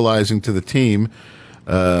demoralizing to the team,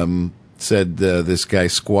 said this guy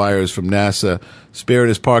Squires from NASA. Spirit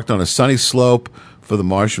is parked on a sunny slope for the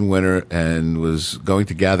Martian winter and was going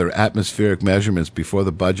to gather atmospheric measurements before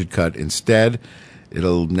the budget cut. Instead,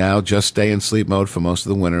 it'll now just stay in sleep mode for most of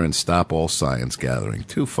the winter and stop all science gathering.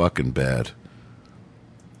 Too fucking bad.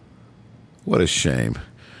 What a shame.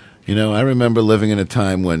 You know, I remember living in a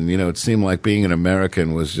time when, you know, it seemed like being an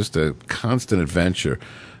American was just a constant adventure.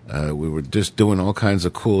 We were just doing all kinds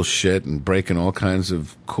of cool shit and breaking all kinds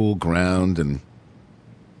of cool ground, and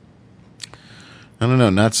I don't know,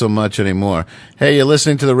 not so much anymore. Hey, you're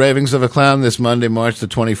listening to the Ravings of a Clown this Monday, March the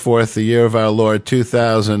 24th, the year of our Lord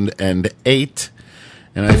 2008.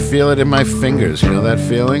 And I feel it in my fingers. You know that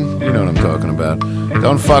feeling? You know what I'm talking about.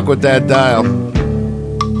 Don't fuck with that dial.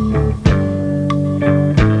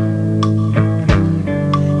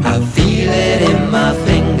 In my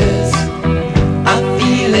fingers, I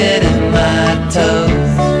feel it in my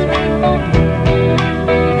toes.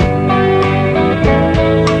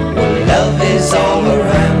 Well, love is all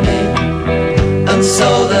around me, and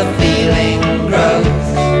so the feeling grows.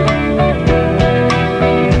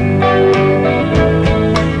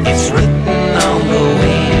 It's written on the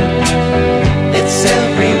wind, it's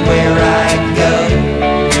everywhere I go.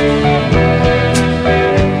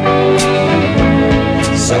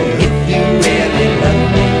 So if you really love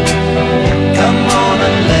me, come on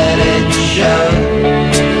and let it show.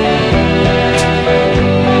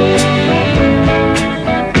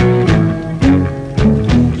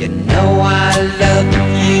 You know I love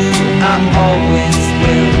you, I always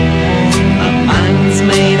will. My mind's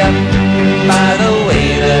made up by the way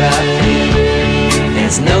that I feel.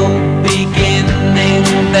 There's no beginning,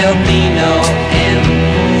 there'll be no end.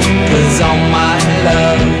 'Cause on my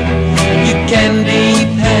love you can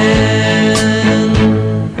depend.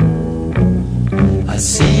 I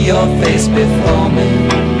see your face before me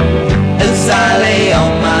as I lay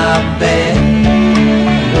on my bed.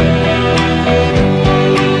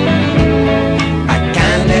 I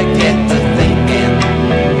kinda get to thinking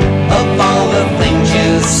of all the things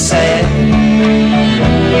you said.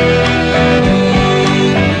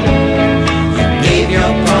 You gave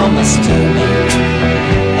your promise to me,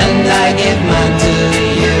 and I gave mine to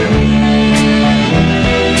you.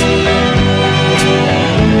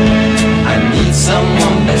 I need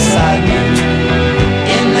someone beside me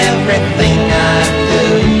in everything I do.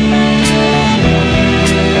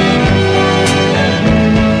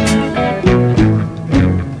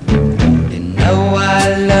 You know I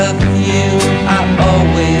love you, I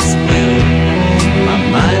always will. My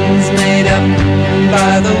mind's made up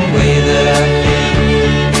by the way that I feel.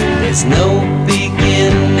 There's no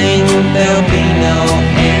beginning, there'll be no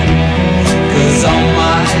end. 'Cause on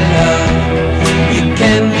my love you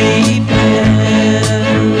can depend.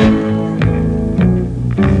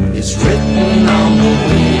 It's written on the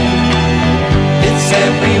wind, it's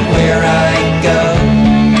everywhere I go.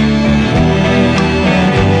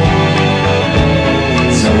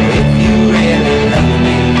 So if you really love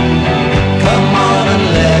me, come on and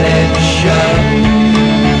let it show.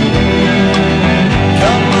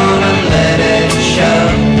 Come on and let it show.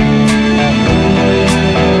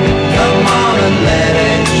 Come on and let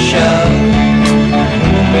it show.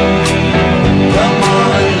 Come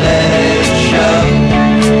on and let it show.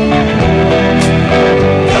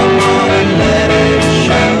 Come on and let it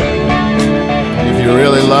show. If you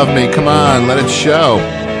really love me, come on, let it show.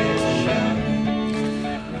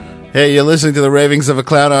 Hey, you're listening to the Ravings of a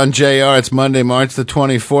Clown on JR. It's Monday, March the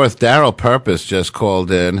 24th. Darryl Purpose just called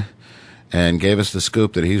in and gave us the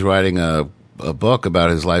scoop that he's writing a book about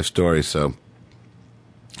his life story. So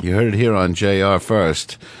you heard it here on JR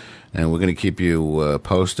first, and we're going to keep you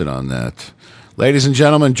posted on that. Ladies and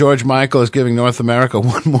gentlemen, George Michael is giving North America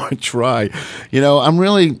one more try. You know,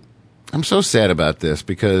 I'm so sad about this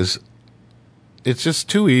because it's just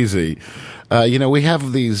too easy. You know, we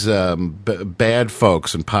have these bad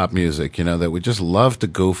folks in pop music, you know, that we just love to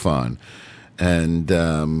goof on. And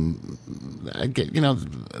I get,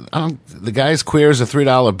 the guy's queer as a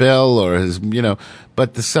 $3 bill, or his,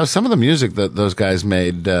 but some of the music that those guys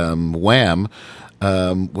made, Wham,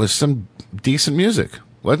 was some decent music,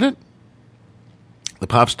 wasn't it? The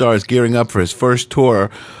pop star is gearing up for his first tour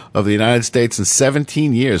of the United States in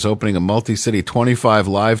 17 years, opening a multi-city 25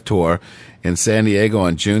 live tour in San Diego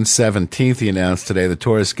on June 17th. He announced today the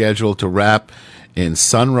tour is scheduled to wrap in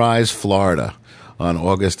Sunrise, Florida on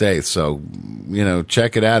August 8th. So,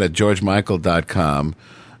 check it out at georgemichael.com.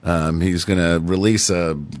 He's going to release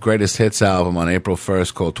a greatest hits album on April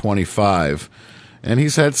 1st called 25. And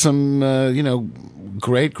he's had some,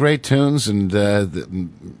 great tunes, and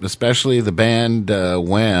especially the band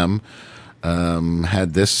Wham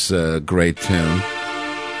had this great tune.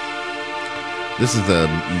 This is the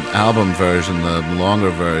album version, the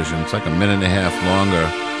longer version. It's like a minute and a half longer,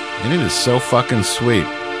 and it is so fucking sweet.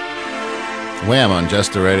 Wham on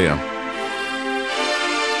Just the Radio.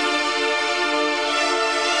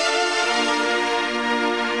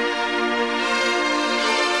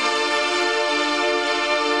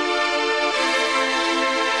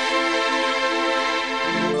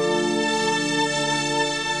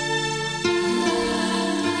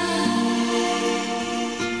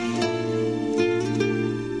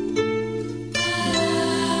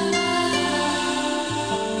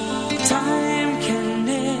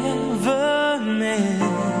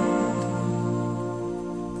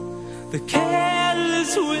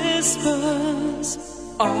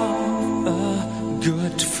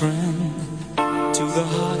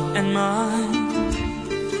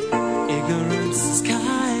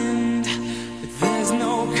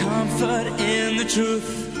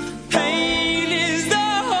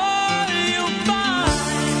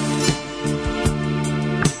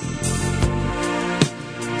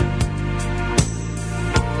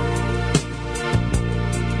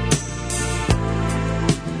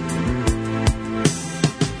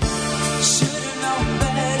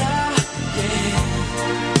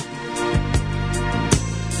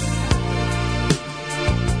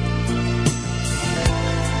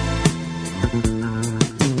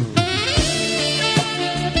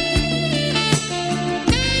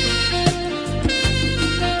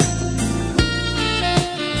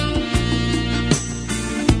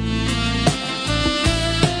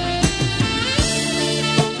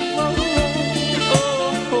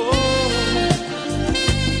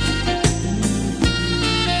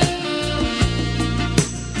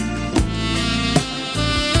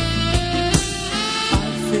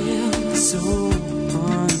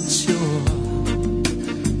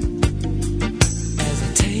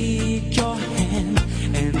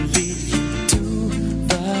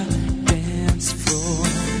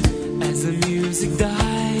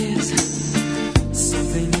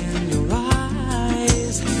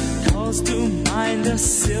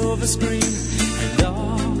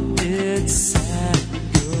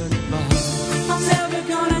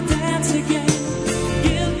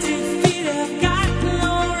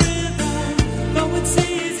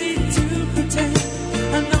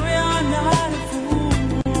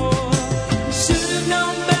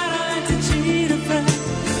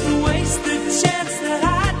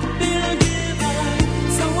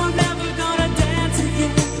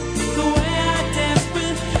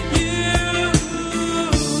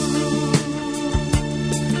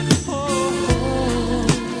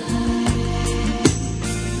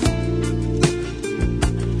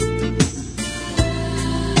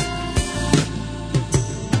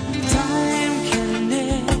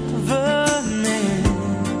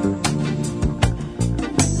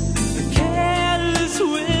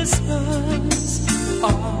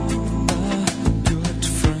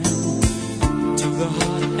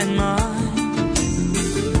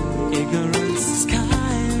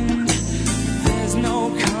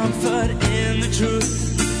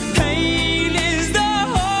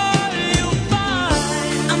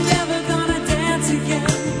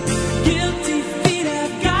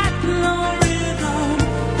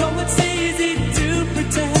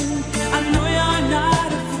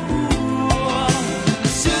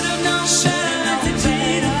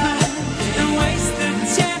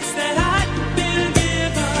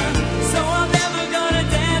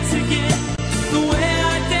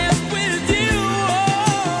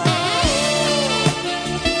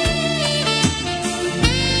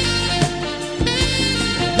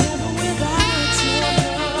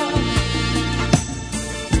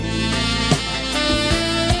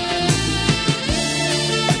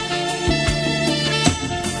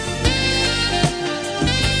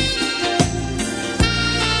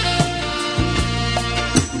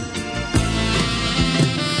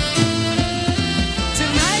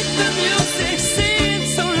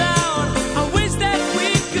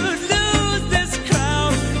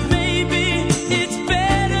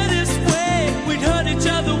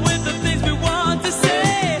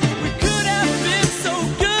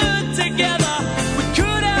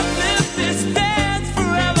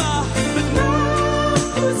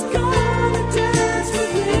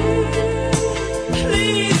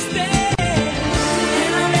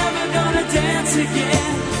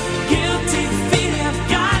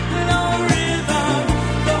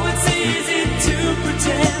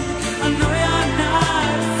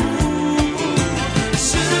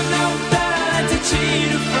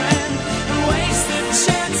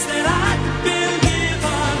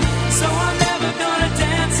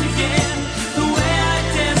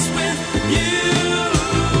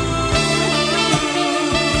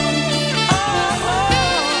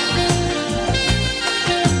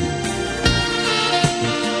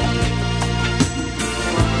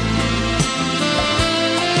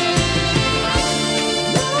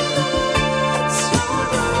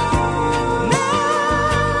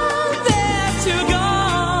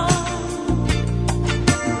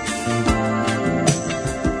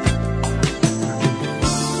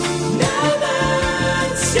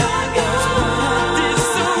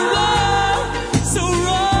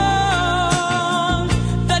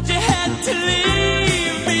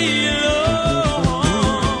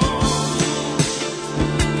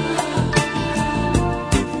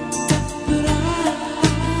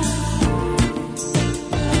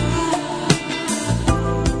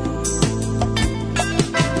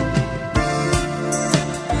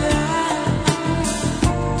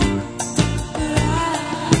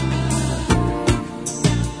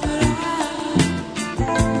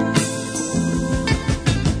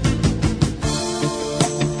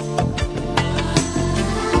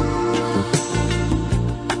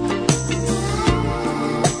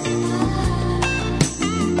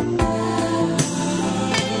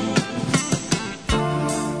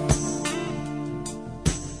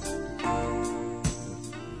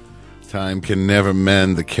 Time can never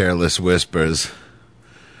mend the careless whispers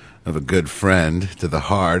of a good friend. To the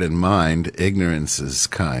heart and mind, ignorance is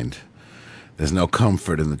kind. There's no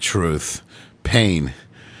comfort in the truth. Pain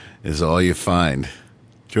is all you find.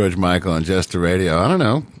 George Michael on Jester Radio. I don't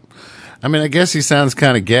know. I mean, I guess he sounds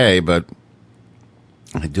kind of gay, but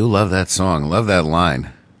I do love that song. Love that line.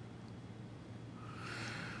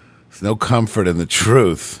 There's no comfort in the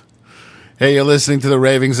truth. Hey, you're listening to the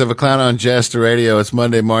Ravings of a Clown on Jester Radio. It's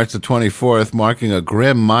Monday, March the 24th, marking a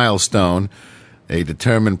grim milestone. A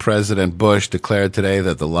determined President Bush declared today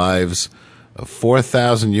that the lives of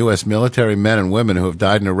 4,000 U.S. military men and women who have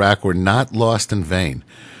died in Iraq were not lost in vain.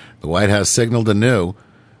 The White House signaled anew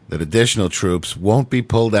that additional troops won't be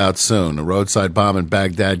pulled out soon. A roadside bomb in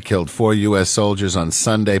Baghdad killed 4 U.S. soldiers on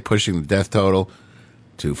Sunday, pushing the death total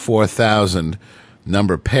to 4,000.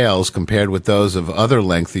 Number pales compared with those of other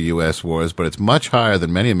lengthy U.S. wars, but it's much higher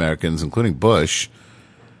than many Americans, including Bush,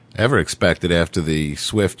 ever expected after the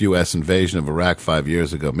swift U.S. invasion of Iraq 5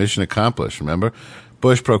 years ago. Mission accomplished, remember?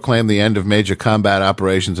 Bush proclaimed the end of major combat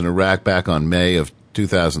operations in Iraq back on May of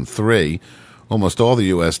 2003. Almost all the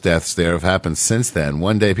U.S. deaths there have happened since then.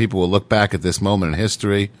 One day people will look back at this moment in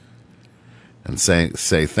history and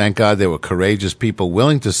say, thank God there were courageous people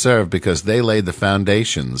willing to serve because they laid the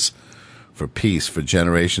foundations for peace for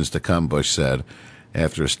generations to come, Bush said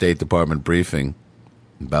after a State Department briefing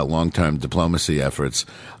about long-term diplomacy efforts.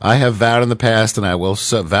 I have vowed in the past, and I will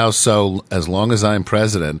vow so as long as I am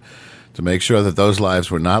president, to make sure that those lives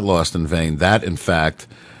were not lost in vain, that, in fact,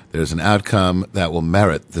 there's an outcome that will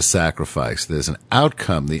merit the sacrifice. There's an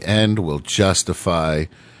outcome. The end will justify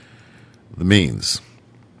the means.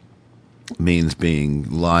 Means being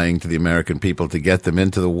lying to the American people to get them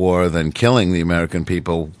into the war, then killing the American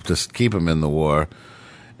people to keep them in the war,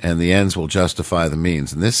 and the ends will justify the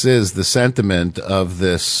means. And this is the sentiment of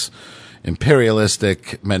this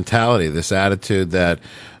imperialistic mentality, this attitude that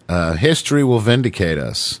history will vindicate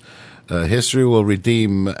us. History will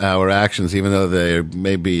redeem our actions, even though they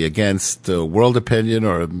may be against world opinion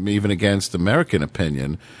or even against American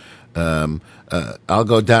opinion. I'll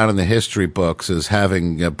go down in the history books as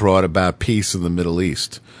having brought about peace in the Middle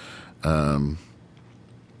East. It's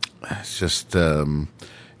just,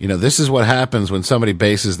 this is what happens when somebody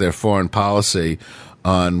bases their foreign policy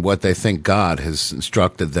on what they think God has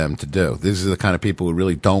instructed them to do. These are the kind of people who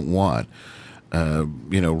really don't want,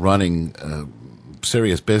 running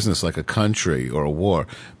serious business like a country or a war.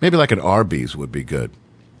 Maybe like an Arby's would be good.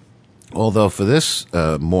 Although for this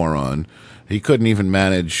moron, he couldn't even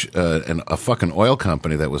manage a fucking oil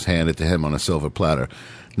company that was handed to him on a silver platter.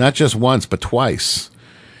 Not just once, but twice.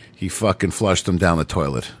 He fucking flushed them down the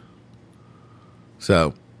toilet.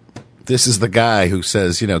 So this is the guy who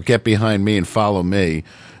says, get behind me and follow me.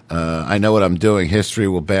 I know what I'm doing. History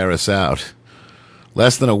will bear us out.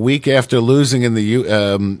 Less than a week after losing in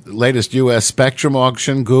the latest U.S. Spectrum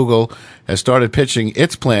auction, Google has started pitching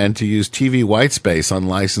its plan to use TV white space,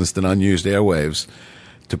 unlicensed and unused airwaves,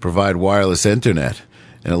 to provide wireless internet.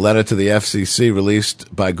 In a letter to the FCC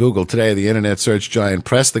released by Google today, the internet search giant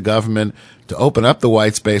pressed the government to open up the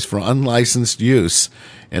white space for unlicensed use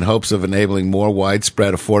in hopes of enabling more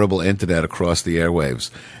widespread, affordable internet across the airwaves.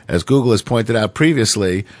 As Google has pointed out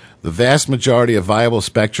previously, the vast majority of viable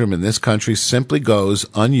spectrum in this country simply goes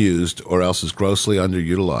unused or else is grossly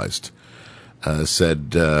underutilized,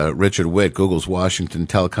 said Richard Witt, Google's Washington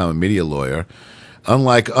telecom and media lawyer.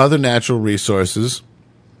 Unlike other natural resources,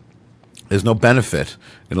 there's no benefit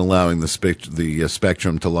in allowing the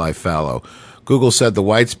spectrum to lie fallow. Google said the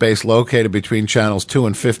white space located between channels 2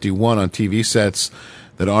 and 51 on TV sets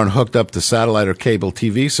that aren't hooked up to satellite or cable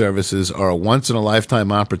TV services are a once-in-a-lifetime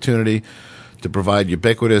opportunity to provide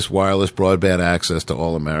ubiquitous wireless broadband access to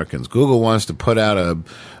all Americans. Google wants to put out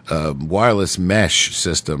a wireless mesh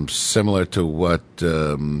system similar to what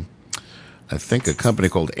I think a company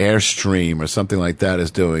called Airstream or something like that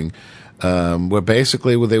is doing, where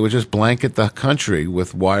basically they would just blanket the country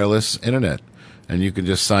with wireless internet. And you can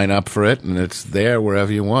just sign up for it, and it's there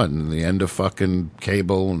wherever you want. And the end of fucking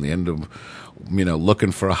cable and the end of,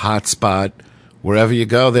 looking for a hotspot. Wherever you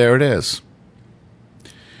go, there it is.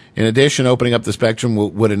 In addition, opening up the spectrum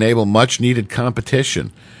would enable much-needed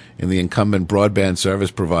competition in the incumbent broadband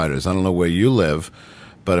service providers. I don't know where you live,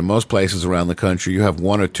 but in most places around the country, you have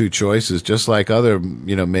one or two choices, just like other,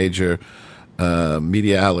 major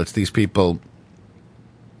media outlets. These people,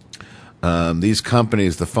 these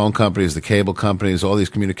companies, the phone companies, the cable companies, all these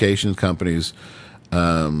communications companies,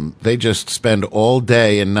 they just spend all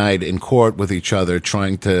day and night in court with each other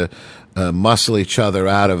trying to muscle each other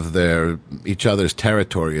out of each other's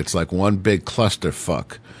territory. It's like one big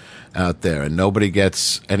clusterfuck out there, and nobody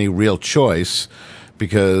gets any real choice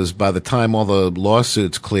because by the time all the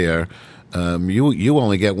lawsuits clear, you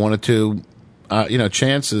only get one or two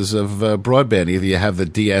chances of broadband. Either you have the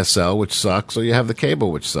DSL, which sucks, or you have the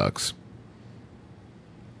cable, which sucks.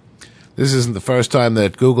 This isn't the first time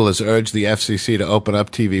that Google has urged the FCC to open up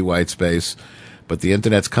TV white space, but the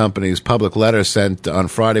Internet company's public letter sent on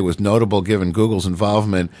Friday was notable given Google's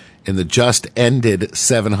involvement in the just-ended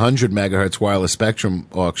 700 megahertz wireless spectrum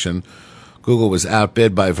auction. Google was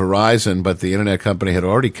outbid by Verizon, but the Internet company had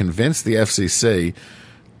already convinced the FCC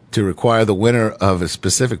to require the winner of a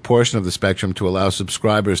specific portion of the spectrum to allow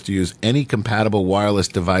subscribers to use any compatible wireless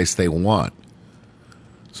device they want.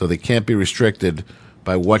 So they can't be restricted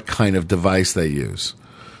by what kind of device they use.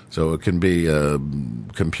 So it can be a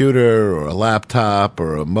computer or a laptop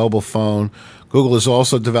or a mobile phone. Google is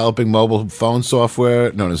also developing mobile phone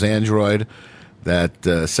software known as Android that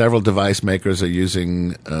several device makers are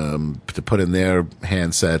using to put in their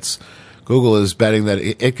handsets. Google is betting that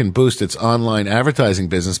it can boost its online advertising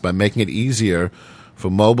business by making it easier for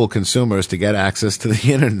mobile consumers to get access to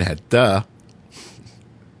the Internet. Duh.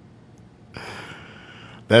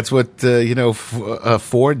 That's what,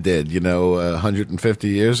 Ford did, 150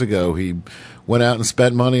 years ago. He went out and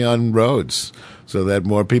spent money on roads so that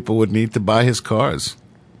more people would need to buy his cars.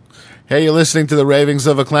 Hey, you're listening to the Ravings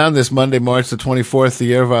of a Clown this Monday, March the 24th, the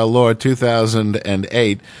year of our Lord,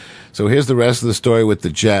 2008. So here's the rest of the story with the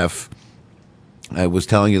Jeff. I was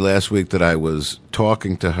telling you last week that I was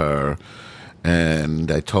talking to her,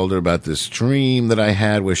 and I told her about this dream that I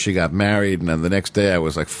had where she got married, and then the next day I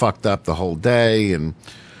was like fucked up the whole day, and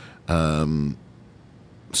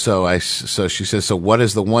so she says, so what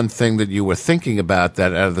is the one thing that you were thinking about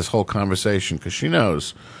that out of this whole conversation? Because she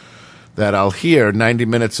knows that I'll hear 90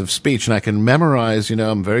 minutes of speech, and I can memorize,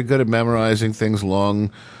 I'm very good at memorizing things,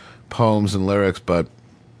 long poems and lyrics, but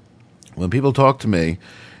when people talk to me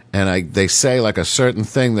and they say like a certain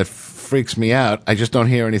thing that freaks me out, I just don't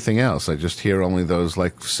hear anything else. I just hear only those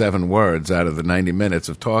like 7 words out of the 90 minutes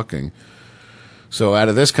of talking. So out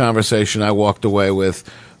of this conversation, I walked away with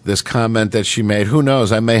this comment that she made. Who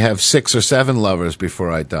knows? I may have 6 or 7 lovers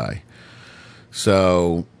before I die.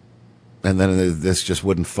 So, and then this just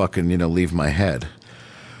wouldn't fucking, leave my head.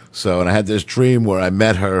 So, and I had this dream where I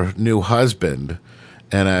met her new husband,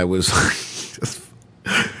 and I was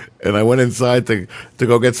and I went inside to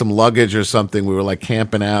go get some luggage or something. We were like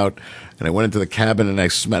camping out, and I went into the cabin, and I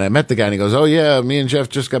met the guy, and he goes, oh yeah, me and Jeff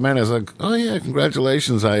just got married. I was like, oh yeah,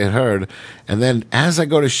 congratulations, I had heard. And then as I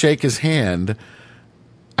go to shake his hand,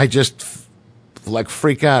 I just like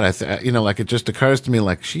freak out. Like it just occurs to me,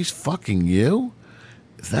 like, she's fucking you?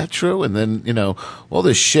 Is that true? And then, all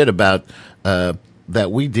this shit about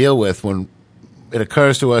that we deal with when it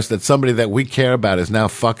occurs to us that somebody that we care about is now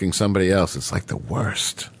fucking somebody else. It's like the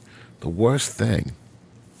worst thing.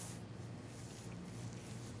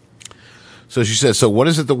 So she says, so what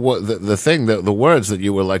is it, the thing, the words that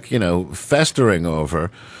you were like, festering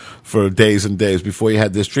over for days and days before you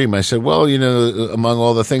had this dream? I said, well, among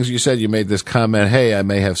all the things you said, you made this comment, hey, I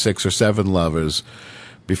may have 6 or 7 lovers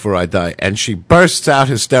before I die. And she bursts out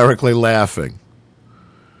hysterically laughing.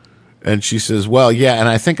 And she says, well, yeah, and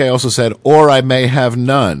I think I also said, or I may have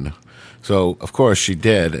none. So, of course, she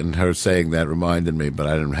did, and her saying that reminded me, but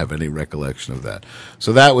I didn't have any recollection of that.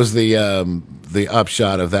 So that was the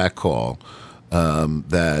upshot of that call.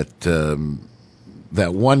 That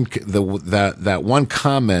one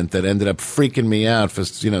comment that ended up freaking me out for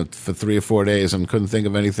 3 or 4 days and couldn't think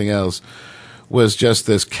of anything else was just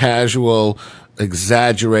this casual,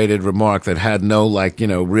 exaggerated remark that had no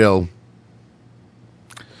real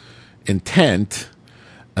intent,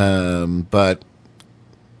 but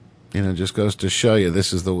just goes to show you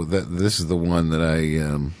this is the one that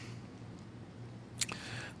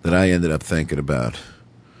I ended up thinking about.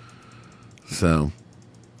 So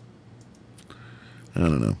I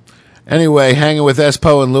don't know. Anyway, hanging with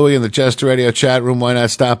Espo and Louie in the Jester Radio chat room. Why not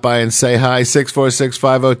stop by and say hi?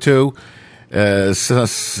 646-502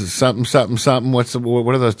 something.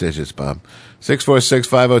 What are those digits, Bob?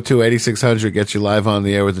 646-502-8600 gets you live on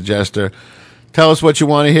the air with the Jester. Tell us what you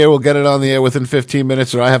want to hear. We'll get it on the air within 15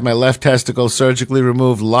 minutes, or I have my left testicle surgically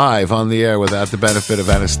removed live on the air without the benefit of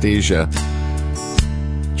anesthesia.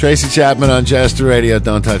 Tracy Chapman on Jester Radio.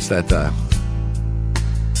 Don't touch that dial.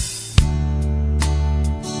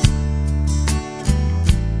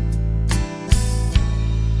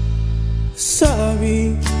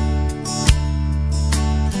 Sorry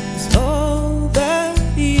is all that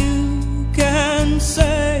you can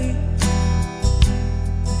say.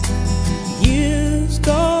 Years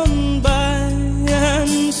gone by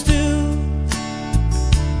and still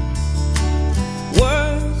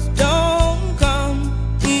words don't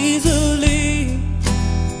come easily.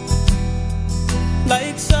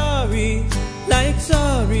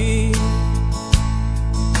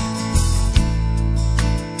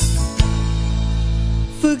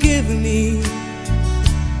 forgive me.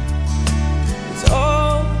 It's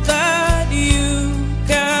all that you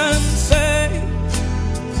can say.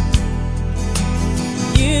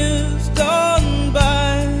 Years gone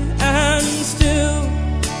by and still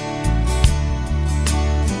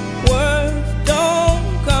words don't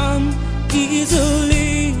come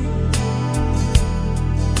easily.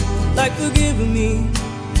 Like forgive me,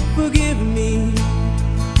 forgive me.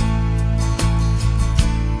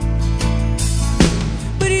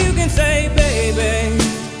 But you can say, baby,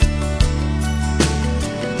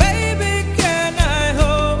 baby, can I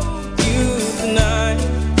hold you tonight?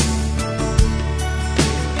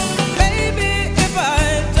 Baby, if I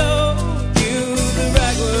told you the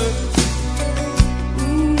right words,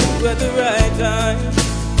 ooh, at the right time,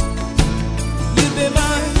 you'd be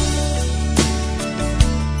mine.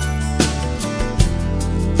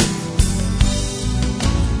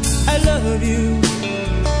 I love you.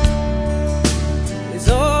 It's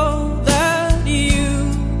all that you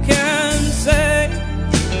can say.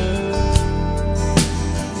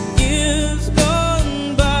 Years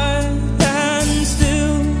gone by and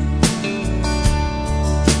still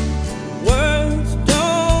words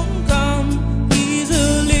don't come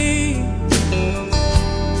easily.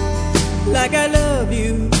 Like I love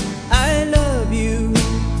you, I love you.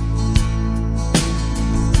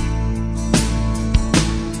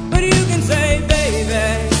 But you can say, baby,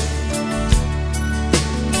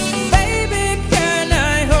 baby, can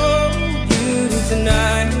I hold you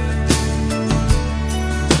tonight?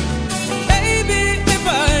 Baby, if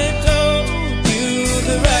I told you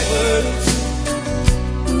the right words,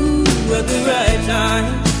 ooh, at the right time,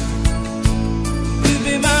 you'd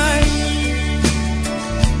be mine.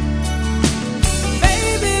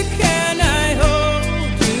 Baby, can I hold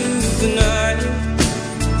you tonight?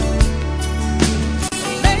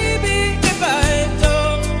 Baby, if I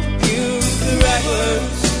told you the right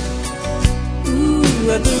words,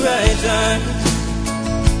 ooh, at the right time,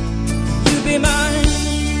 you'd be mine.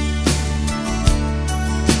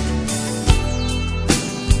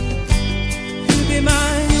 You'd be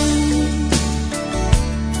mine.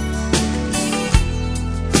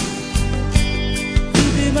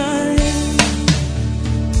 You'd be mine.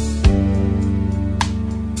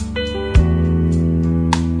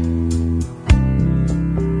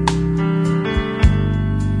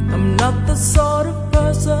 I'm not the sort of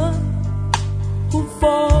person who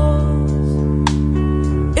falls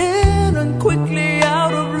in and quickly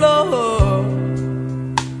out of love.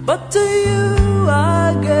 But to you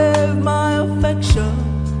I gave my affection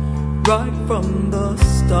right from the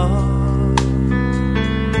start.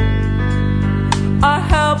 I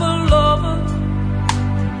have a lover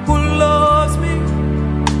who loves me.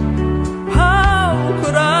 How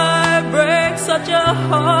could I break such a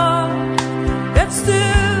heart? Yet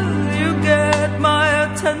still you get my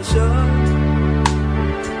attention.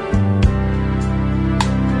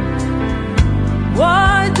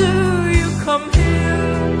 Why do you come here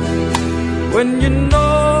when you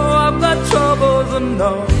know I've got troubles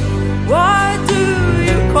enough? Why do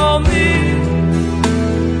you call me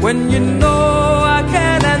when you know I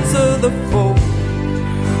can't answer the phone?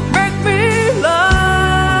 Make me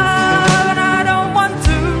love and I don't want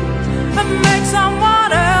to, and make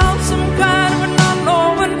someone else some kind of an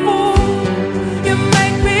unknown fool. You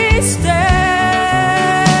make me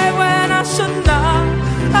stay when I should not.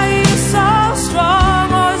 Are you so strong,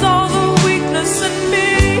 or is all the weakness in me?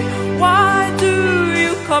 Why do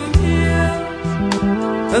you come here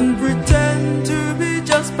and pretend to be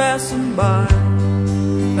just passing by?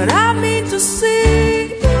 But I mean to see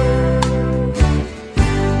you,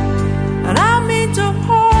 and I mean to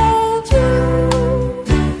hold you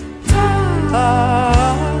tightly.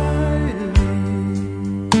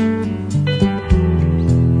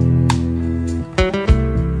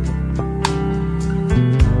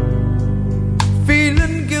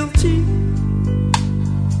 Feeling guilty,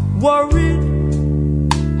 worried,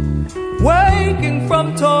 waking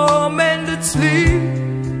from tormented sleep.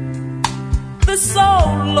 This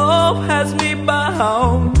old love has me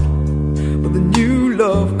bound, but the new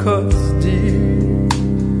love cuts deep.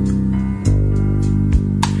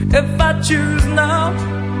 If I choose now,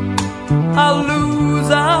 I'll lose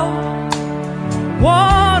out.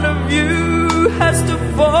 One of you has to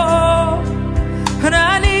fall, and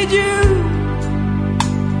I need you,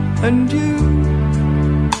 and you.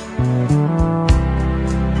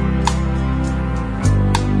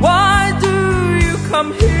 Why do you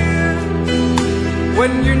come here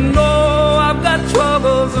when you know I've got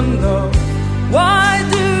troubles enough? Why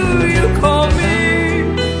do you call me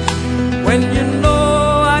when you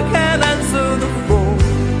know I can't answer the phone?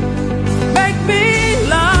 Make me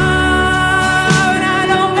lie, and I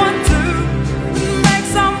don't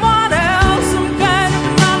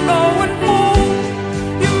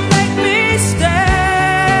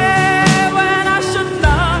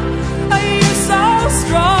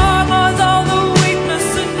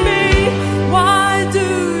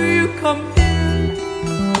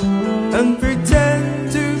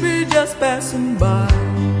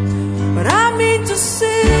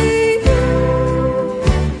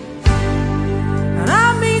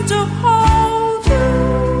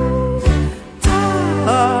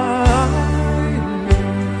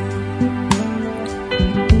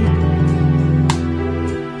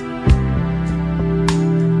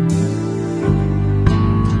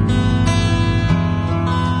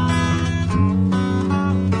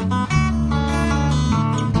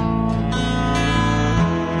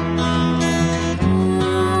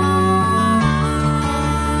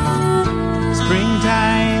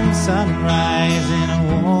sunrise in a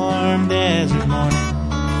warm desert morning.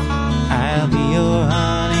 I'll be your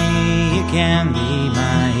honey, you can be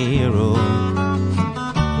my hero.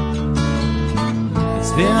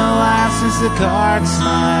 It's been a while since the card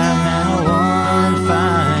smiled. Now one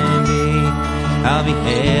fine day I'll be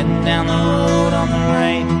heading down the road on the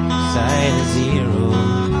right side of zero.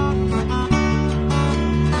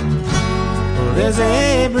 Well, there's a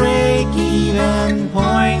break-even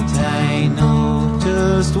point, I know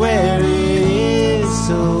just where it is,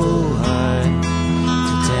 so hard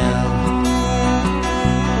to tell.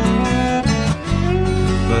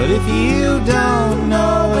 But if you don't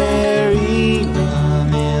know where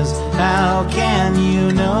even is, how can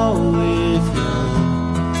you know if you're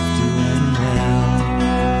doing well?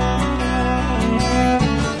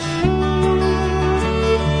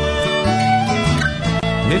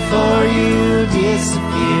 Before you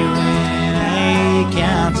disappear when I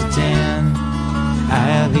count to 10,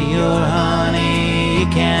 I'll be your honey, you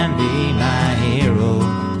can be my hero.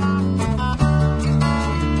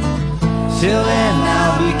 Till then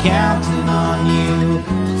I'll be counting on you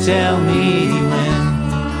to tell me when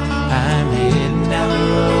I'm heading down the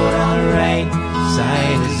road on the right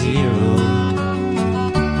side of zero.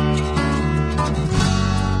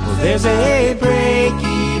 Well, there's a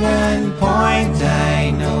break-even point,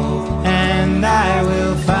 I know, and I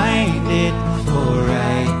will find it before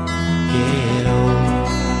I get old.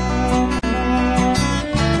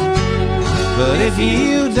 But if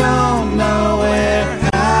you don't know where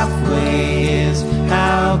halfway is,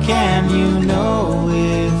 how can you know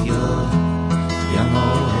if you're young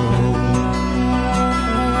or old?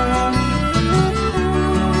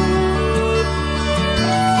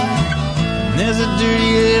 And there's a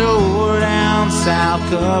dirty little war down south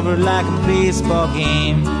covered like a baseball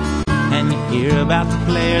game, and you hear about the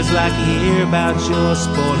players like you hear about your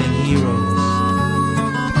sporting heroes.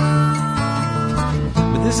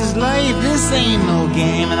 But this is life, this ain't no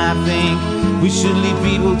game, and I think we should leave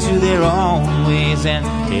people to their own ways and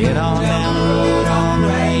head on down the road on the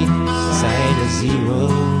right side of zero.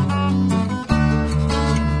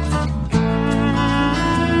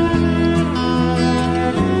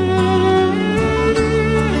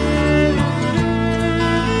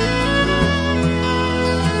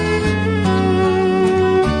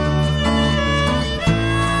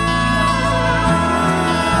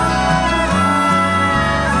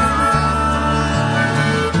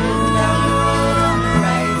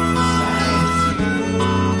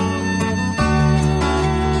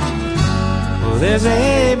 There's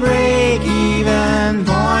a break-even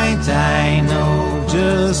point, I know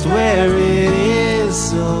just where it is,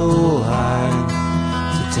 so hard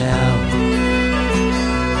to tell.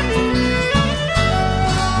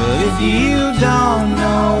 But if you don't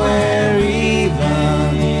know where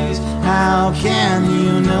even is, how can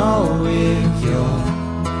you know if you're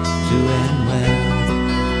doing well?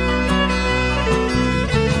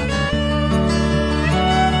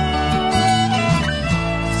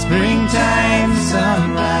 Springtime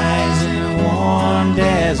sunrise in a warm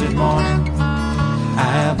desert morning.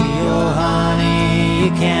 I'll be your honey,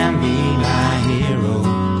 you can be my hero.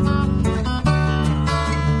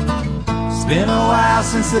 It's been a while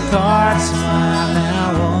since the cards smiled.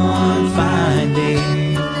 Now one fine day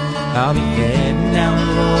I'll be heading down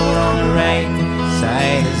the road on the right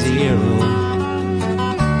side of zero.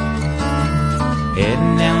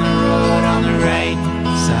 Heading down the road on the right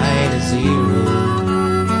side of zero.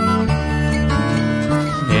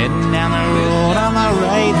 Heading down the road on the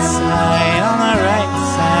right side, on the right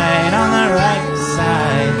side, on the right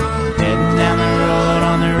side. Heading down the road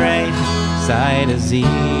on the right side of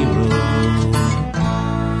zero.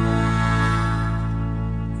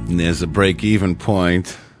 And there's a break-even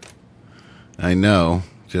point. I know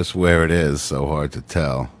just where it is, so hard to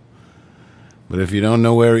tell. But if you don't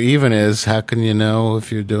know where even is, how can you know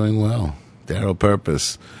if you're doing well? Darryl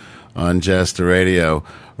Purpose on Jester Radio.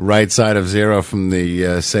 Right Side of Zero from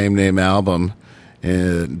the same name album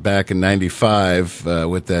back in 95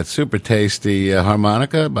 with that super tasty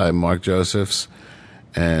harmonica by Mark Josephs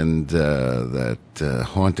and that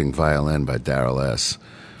haunting violin by Darryl S.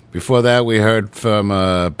 Before that, we heard from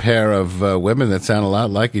a pair of women that sound a lot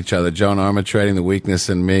like each other. Joan Armatrading, The Weakness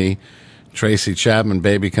in Me. Tracy Chapman,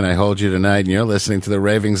 Baby Can I Hold You Tonight. And you're listening to the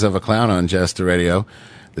Ravings of a Clown on Jester Radio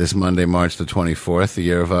this Monday, March the 24th, the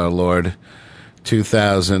year of our Lord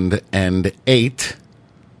 2008.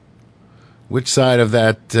 Which side of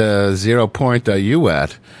that 0 point are you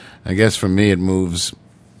at? I guess for me it moves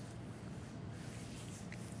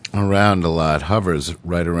around a lot, hovers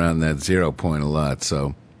right around that 0 point a lot.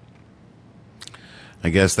 So I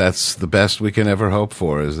guess that's the best we can ever hope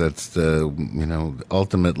for, is that,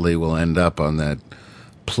 ultimately we'll end up on that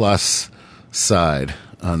plus side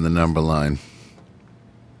on the number line.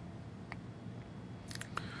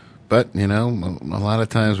 But, a lot of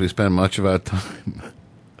times we spend much of our time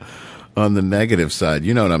on the negative side.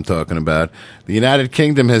 You know what I'm talking about. The United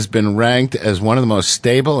Kingdom has been ranked as one of the most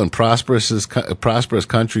stable and prosperous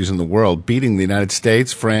countries in the world, beating the United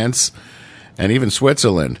States, France, and even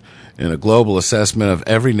Switzerland in a global assessment of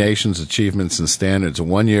every nation's achievements and standards. A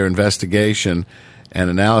one-year investigation and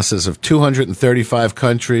analysis of 235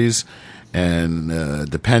 countries and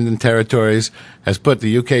dependent territories has put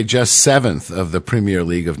the UK just 7th of the Premier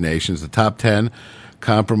League of Nations. The top 10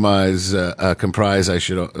 comprise, I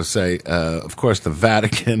should say, of course, the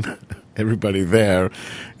Vatican. Everybody there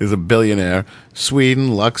is a billionaire.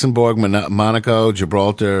 Sweden, Luxembourg, Monaco,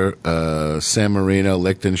 Gibraltar, San Marino,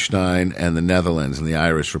 Liechtenstein, and the Netherlands and the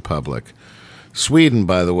Irish Republic. Sweden,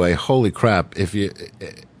 by the way, holy crap! If you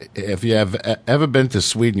have ever been to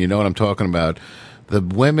Sweden, you know what I'm talking about. The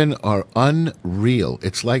women are unreal.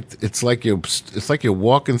 It's like you're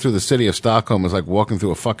walking through the city of Stockholm. It's like walking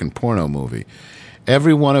through a fucking porno movie.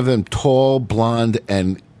 Every one of them tall, blonde,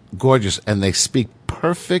 and gorgeous, and they speak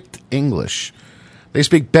perfect English. They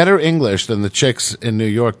speak better English than the chicks in New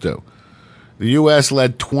York do. The U.S.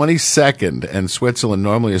 led 22nd, and Switzerland,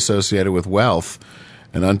 normally associated with wealth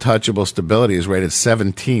and untouchable stability, is rated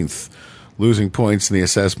 17th, losing points in the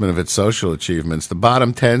assessment of its social achievements. The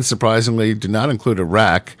bottom 10, surprisingly, do not include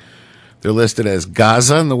Iraq. They're listed as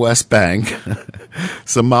Gaza and the West Bank,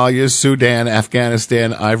 Somalia, Sudan,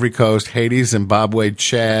 Afghanistan, Ivory Coast, Haiti, Zimbabwe,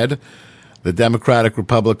 Chad, the Democratic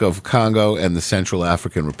Republic of Congo, and the Central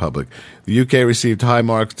African Republic. The UK received high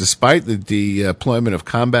marks despite the deployment of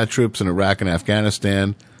combat troops in Iraq and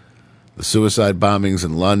Afghanistan, the suicide bombings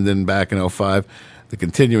in London back in 2005, the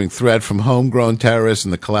continuing threat from homegrown terrorists,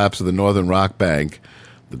 and the collapse of the Northern Rock Bank.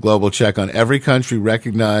 The global check on every country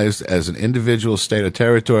recognized as an individual state or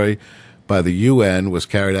territory by the UN was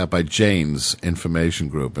carried out by Jane's Information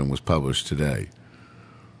Group and was published today.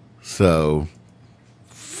 So,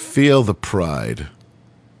 feel the pride.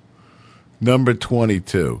 Number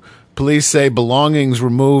 22. Police say belongings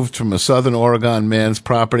removed from a southern Oregon man's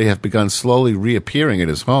property have begun slowly reappearing at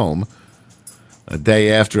his home, a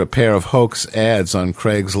day after a pair of hoax ads on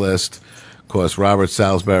Craigslist cost Robert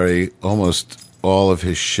Salisbury almost all of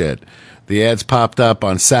his shit. The ads popped up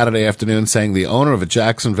on Saturday afternoon saying the owner of a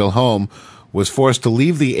Jacksonville home was forced to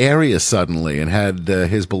leave the area suddenly and had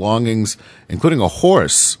his belongings, including a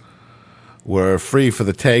horse, were free for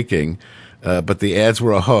the taking, but the ads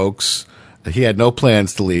were a hoax. He had no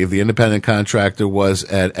plans to leave. The independent contractor was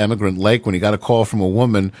at Emigrant Lake when he got a call from a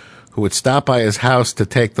woman who would stop by his house to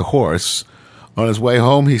take the horse. On his way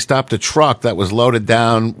home, he stopped a truck that was loaded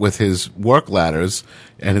down with his work ladders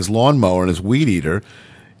and his lawnmower and his weed eater.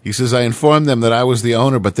 He says, I informed them that I was the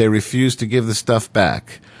owner, but they refused to give the stuff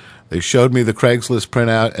back. They showed me the Craigslist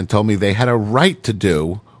printout and told me they had a right to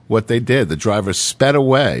do what they did. The driver sped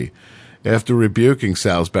away. After rebuking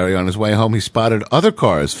Salisbury on his way home, he spotted other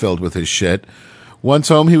cars filled with his shit. Once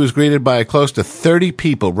home, he was greeted by close to 30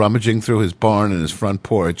 people rummaging through his barn and his front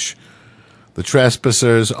porch. The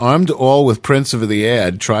trespassers, armed all with prints of the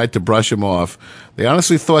ad, tried to brush him off. They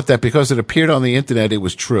honestly thought that because it appeared on the internet, it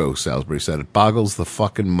was true, Salisbury said. It boggles the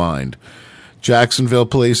fucking mind. Jacksonville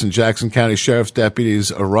police and Jackson County Sheriff's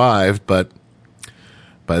deputies arrived, but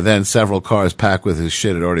by then several cars packed with his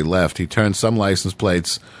shit had already left. He turned some license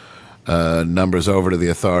plates numbers over to the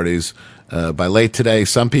authorities. By late today,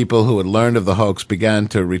 some people who had learned of the hoax began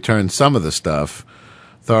to return some of the stuff.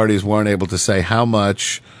 Authorities weren't able to say how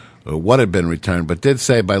much or what had been returned, but did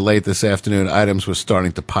say by late this afternoon items were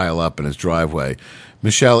starting to pile up in his driveway.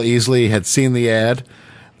 Michelle Easley had seen the ad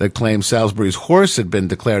that claimed Salisbury's horse had been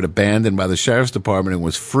declared abandoned by the sheriff's department and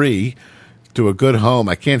was free to a good home.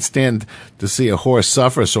 I can't stand to see a horse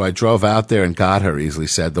suffer, so I drove out there and got her, Easley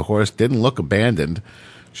said. The horse didn't look abandoned.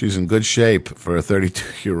 She's in good shape for a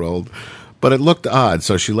 32-year-old, but it looked odd,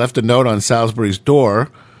 so she left a note on Salisbury's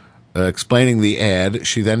door explaining the ad.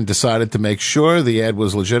 She then decided to make sure the ad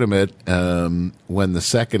was legitimate when the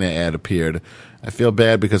second ad appeared. I feel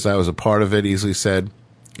bad because I was a part of it, Easley said.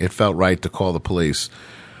 It felt right to call the police.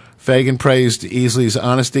 Fagan praised Easley's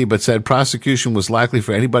honesty, but said prosecution was likely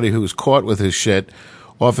for anybody who was caught with his shit.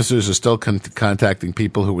 Officers are still contacting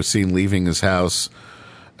people who were seen leaving his house.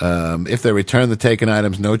 If they return the taken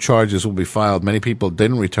items, no charges will be filed. Many people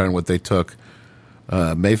didn't return what they took,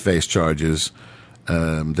 may face charges.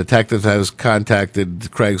 Detectives has contacted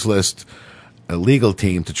Craigslist, a legal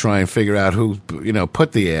team, to try and figure out who,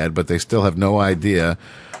 put the ad, but they still have no idea.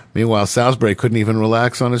 Meanwhile, Salisbury couldn't even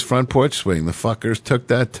relax on his front porch swing. The fuckers took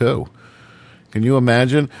that too. Can you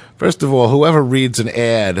imagine? First of all, whoever reads an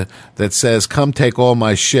ad that says, come take all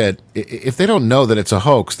my shit, if they don't know that it's a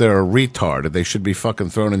hoax, they're a retard. They should be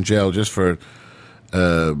fucking thrown in jail just for,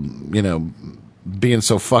 being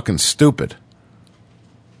so fucking stupid.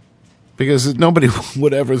 Because nobody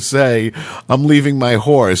would ever say, I'm leaving my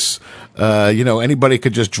horse. Anybody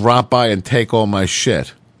could just drop by and take all my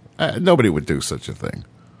shit. Nobody would do such a thing.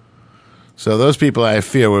 So those people, I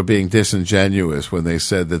fear, were being disingenuous when they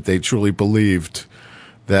said that they truly believed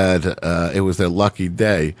that it was their lucky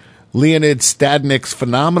day. Leonid Stadnik's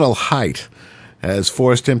phenomenal height has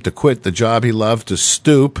forced him to quit the job he loved to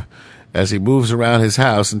stoop as he moves around his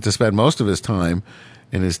house and to spend most of his time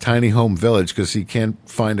in his tiny home village because he can't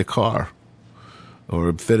find a car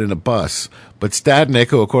or fit in a bus. But Stadnik,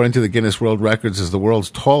 who according to the Guinness World Records is the world's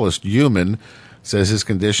tallest human, says his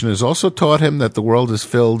condition has also taught him that the world is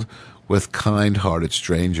filled with kind-hearted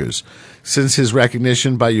strangers. Since his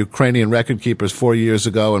recognition by Ukrainian record keepers 4 years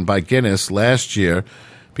ago and by Guinness last year,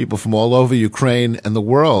 people from all over Ukraine and the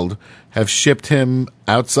world have shipped him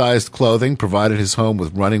outsized clothing, provided his home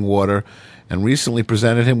with running water, and recently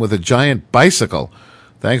presented him with a giant bicycle.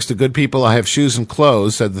 Thanks to good people, I have shoes and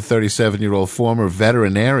clothes, said the 37-year-old former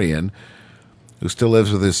veterinarian, who still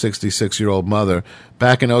lives with his 66-year-old mother.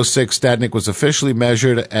 Back in 2006, Stadnik was officially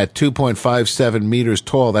measured at 2.57 meters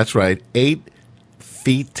tall. That's right, 8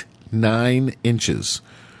 feet 9 inches,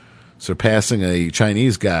 surpassing a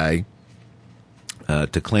Chinese guy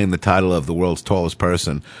to claim the title of the world's tallest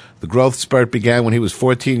person. The growth spurt began when he was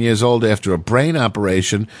 14 years old after a brain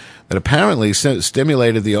operation that apparently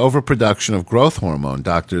stimulated the overproduction of growth hormone.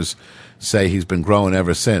 Doctors say he's been growing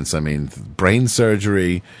ever since. I mean, brain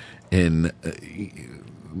surgery in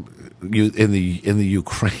the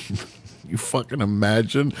Ukraine. You fucking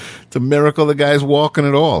imagine? It's a miracle the guy's walking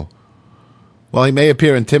at all. While he may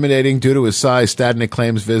appear intimidating due to his size, Stadnik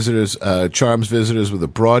claims charms visitors with a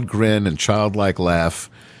broad grin and childlike laugh.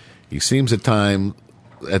 He seems at times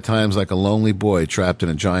like a lonely boy trapped in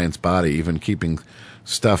a giant's body, even keeping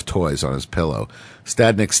stuffed toys on his pillow.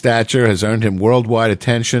 Stadnik's stature has earned him worldwide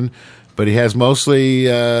attention, but he has mostly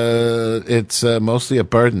a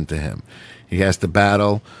burden to him. He has to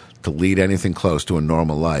battle to lead anything close to a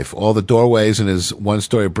normal life. All the doorways in his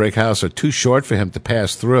one-story brick house are too short for him to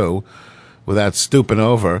pass through without stooping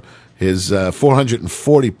over. His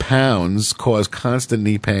 440 pounds cause constant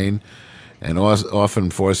knee pain and often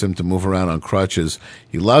force him to move around on crutches.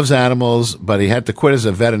 He loves animals, but he had to quit as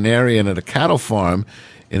a veterinarian at a cattle farm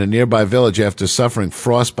in a nearby village after suffering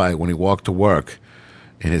frostbite when he walked to work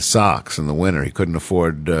in his socks in the winter. He couldn't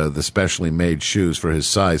afford the specially made shoes for his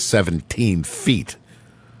size, 17 feet.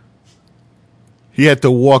 He had to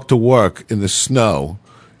walk to work in the snow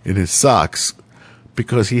in his socks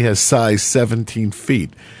because he has size 17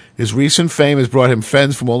 feet. His recent fame has brought him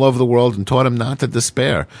friends from all over the world and taught him not to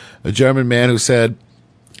despair. A German man who said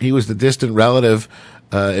he was the distant relative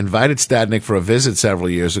invited Stadnik for a visit several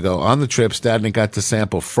years ago. On the trip, Stadnik got to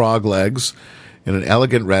sample frog legs in an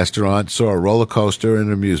elegant restaurant, saw a roller coaster in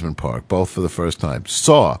an amusement park, both for the first time.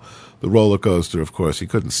 Saw the roller coaster, of course. He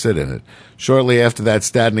couldn't sit in it. Shortly after that,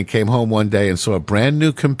 Stadnik came home one day and saw a brand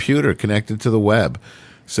new computer connected to the web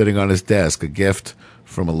sitting on his desk, a gift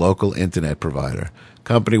from a local internet provider.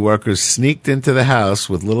 Company workers sneaked into the house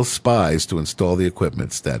with little spies to install the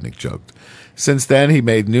equipment, Stadnik joked. Since then, he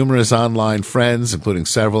made numerous online friends, including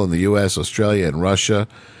several in the U.S., Australia, and Russia.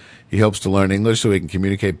 He hopes to learn English so he can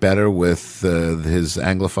communicate better with his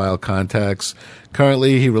Anglophile contacts.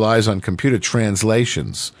 Currently, he relies on computer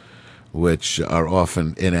translations, which are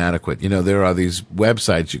often inadequate. You know, there are these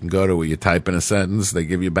websites you can go to where you type in a sentence, they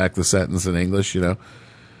give you back the sentence in English,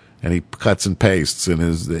 and he cuts and pastes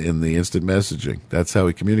in the instant messaging. That's how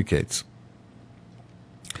he communicates.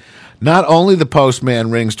 Not only the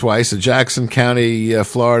postman rings twice, a Jackson County,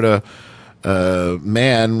 Florida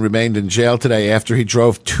man remained in jail today after he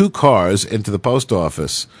drove 2 cars into the post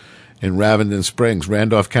office in Ravenden Springs.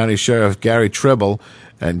 Randolph County Sheriff Gary Tribble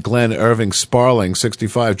and Glenn Irving Sparling,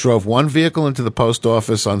 65, drove 1 vehicle into the post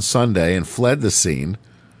office on Sunday and fled the scene.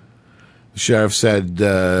 The sheriff said,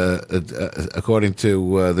 according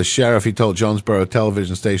to the sheriff, he told Jonesboro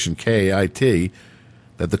television station KIT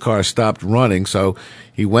that the car stopped running, so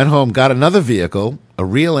he went home, got another vehicle, a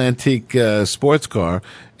real antique sports car,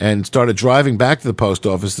 and started driving back to the post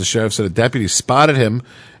office. The sheriff said a deputy spotted him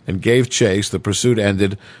and gave chase. The pursuit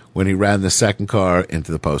ended when he ran the second car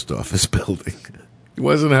into the post office building. He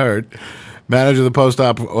wasn't hurt. Manager of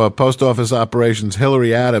the post office operations,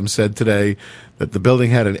 Hillary Adams, said today that the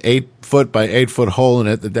building had an 8-foot by 8-foot hole in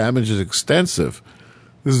it. The damage is extensive.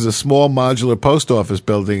 This is a small modular post office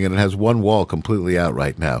building, and it has one wall completely out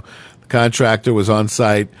right now. The contractor was on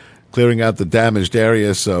site clearing out the damaged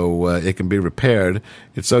area so it can be repaired.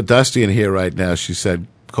 It's so dusty in here right now, she said,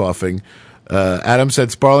 coughing. Adam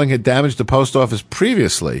said Sparling had damaged the post office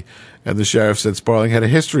previously, and the sheriff said Sparling had a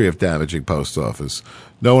history of damaging post office.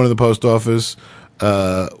 No one in the post office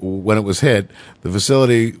when it was hit. The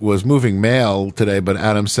facility was moving mail today, but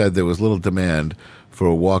Adam said there was little demand for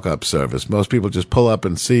a walk-up service. Most people just pull up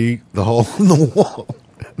and see the hole in the wall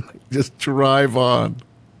and just drive on.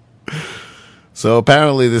 So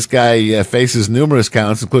apparently this guy faces numerous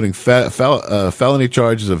counts, including felony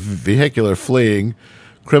charges of vehicular fleeing,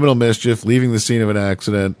 criminal mischief, leaving the scene of an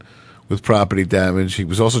accident with property damage. He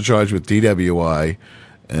was also charged with DWI,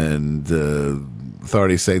 and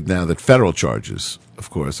authorities say now that federal charges, of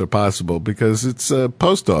course, are possible because it's a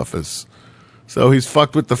post office. So he's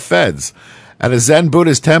fucked with the feds. At a Zen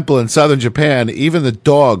Buddhist temple in southern Japan, even the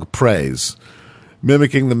dog prays.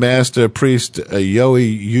 Mimicking the master priest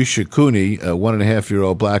Yoi Yushikuni, a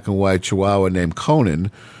 1.5-year-old black and white chihuahua named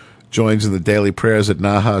Conan, joins in the daily prayers at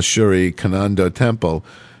Naha Shuri Kanando Temple,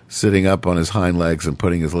 sitting up on his hind legs and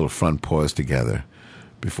putting his little front paws together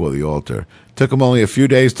before the altar. Took him only a few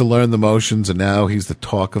days to learn the motions, and now he's the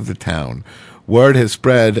talk of the town. Word has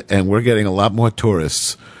spread, and we're getting a lot more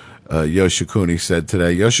tourists, Yoshikuni said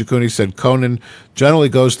today. Yoshikuni said Conan generally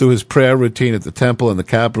goes through his prayer routine at the temple in the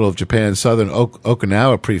capital of Japan's southern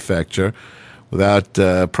Okinawa prefecture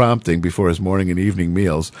without prompting before his morning and evening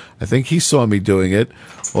meals. I think he saw me doing it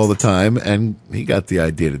all the time, and he got the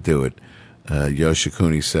idea to do it,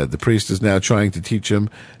 Yoshikuni said. The priest is now trying to teach him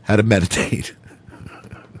how to meditate.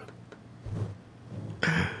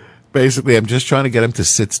 Basically, I'm just trying to get him to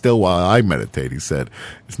sit still while I meditate, he said.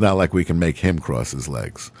 It's not like we can make him cross his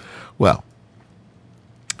legs. Well,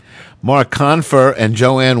 Mark Confer and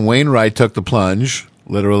Joanne Wainwright took the plunge,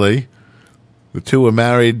 literally. The two were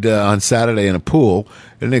married on Saturday in a pool.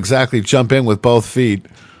 They didn't exactly jump in with both feet.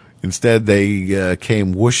 Instead, they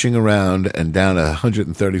came whooshing around and down a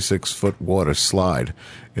 136-foot water slide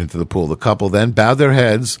into the pool. The couple then bowed their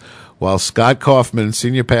heads while Scott Kaufman,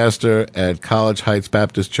 senior pastor at College Heights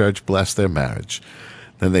Baptist Church, blessed their marriage.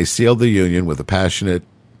 Then they sealed the union with a passionate,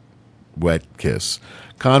 wet kiss.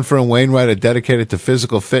 Confer and Wainwright are dedicated to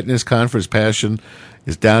physical fitness. Confer's passion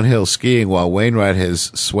is downhill skiing, while Wainwright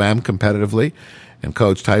has swam competitively and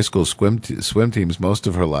coached high school swim teams most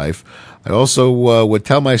of her life. I also would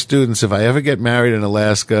tell my students if I ever get married in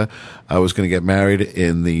Alaska, I was going to get married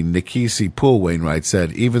in the Nikisi pool, Wainwright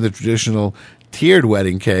said. Even the traditional tiered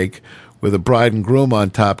wedding cake with a bride and groom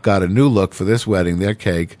on top got a new look for this wedding. Their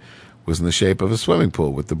cake was in the shape of a swimming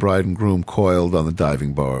pool with the bride and groom coiled on the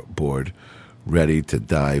diving board, ready to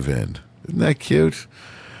dive in. Isn't that cute?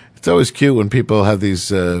 It's always cute when people have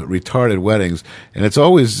these retarded weddings, and it's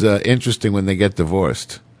always interesting when they get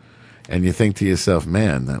divorced. And you think to yourself,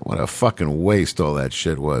 man, what a fucking waste all that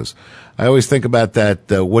shit was. I always think about that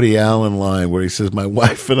Woody Allen line where he says, my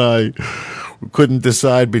wife and I couldn't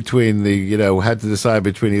decide between had to decide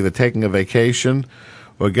between either taking a vacation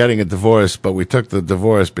or getting a divorce, but we took the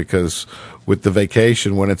divorce because with the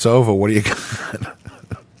vacation, when it's over, what do you got?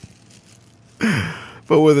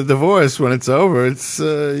 But with a divorce, when it's over, it's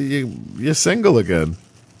you're single again.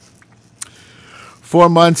 4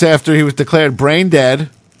 months after he was declared brain dead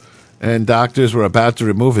and doctors were about to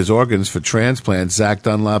remove his organs for transplant, Zach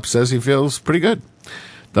Dunlap says he feels pretty good.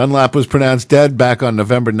 Dunlap was pronounced dead back on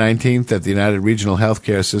November 19th at the United Regional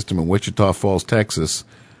Healthcare System in Wichita Falls, Texas,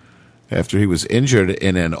 after he was injured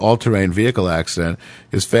in an all-terrain vehicle accident.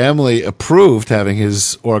 His family approved having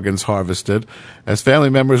his organs harvested. As family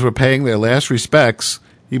members were paying their last respects,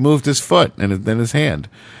 he moved his foot and then his hand.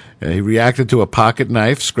 He reacted to a pocket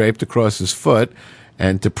knife scraped across his foot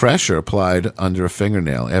and to pressure applied under a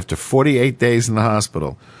fingernail. After 48 days in the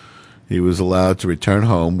hospital, he was allowed to return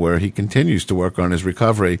home, where he continues to work on his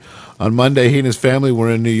recovery. On Monday, he and his family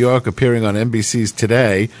were in New York, appearing on NBC's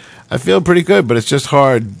Today. I feel pretty good, but it's just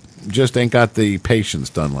hard. Just ain't got the patience,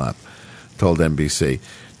 Dunlap told NBC.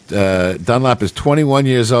 Dunlap is 21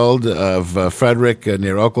 years old, of Frederick,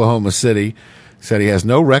 near Oklahoma City. Said he has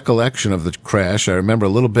no recollection of the crash. I remember a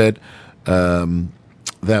little bit.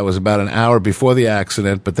 That was about an hour before the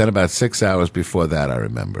accident, but then about 6 hours before that, I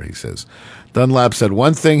remember, he says. Dunlap said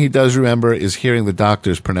one thing he does remember is hearing the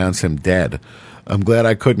doctors pronounce him dead. I'm glad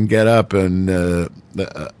I couldn't get up and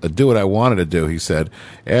do what I wanted to do, he said.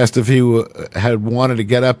 Asked if he had wanted to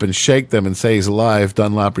get up and shake them and say he's alive,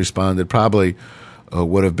 Dunlap responded probably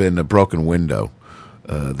would have been a broken window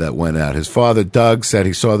that went out. His father, Doug, said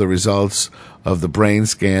he saw the results of the brain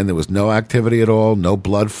scan. There was no activity at all, no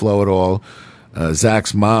blood flow at all.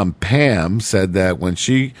 Zach's mom, Pam, said that when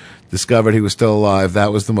she discovered he was still alive,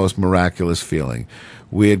 that was the most miraculous feeling.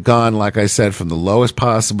 We had gone, like I said, from the lowest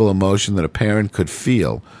possible emotion that a parent could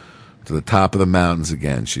feel to the top of the mountains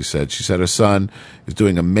again, she said. She said her son is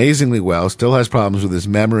doing amazingly well, still has problems with his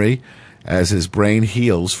memory as his brain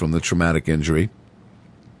heals from the traumatic injury.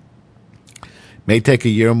 May take a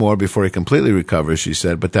year or more before he completely recovers, she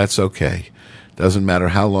said, but that's okay. Doesn't matter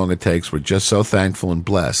how long it takes. We're just so thankful and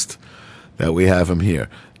blessed that we have him here.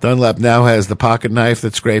 Dunlap now has the pocket knife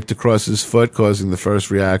that scraped across his foot, causing the first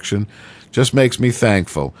reaction. Just makes me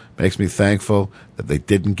thankful. Makes me thankful that they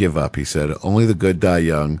didn't give up, he said. Only the good die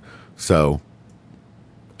young, so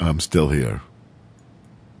I'm still here.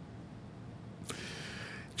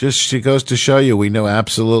 Just, she goes to show you we know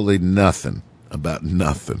absolutely nothing about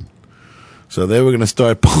nothing. So they were going to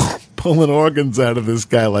start pulling organs out of this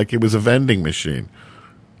guy like he was a vending machine.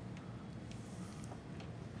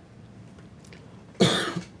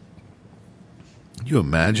 Can you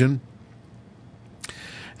imagine?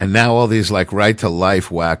 And now all these like right to life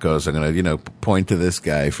wackos are going to, point to this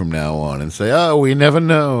guy from now on and say, "Oh, we never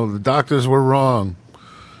know. The doctors were wrong."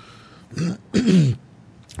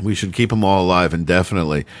 We should keep them all alive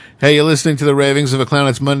indefinitely. Hey, you're listening to the Ravings of a Clown.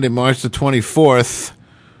 It's Monday, March the 24th.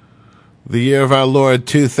 The year of our Lord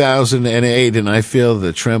 2008, and I feel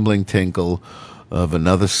the trembling tinkle of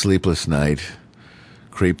another sleepless night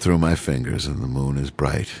creep through my fingers, and the moon is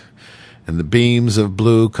bright. And the beams of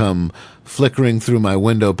blue come flickering through my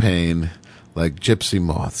window pane like gypsy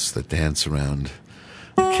moths that dance around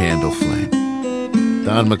a candle flame.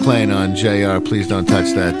 Don McLean on JR, please don't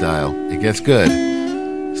touch that dial. It gets good,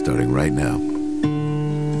 starting right now.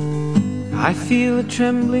 I feel a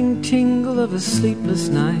trembling tingle of a sleepless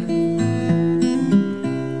night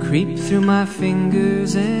creep through my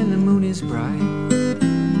fingers, and the moon is bright.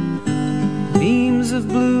 Beams of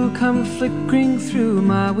blue come flickering through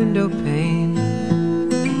my window pane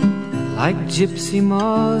like gypsy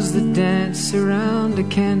moths that dance around a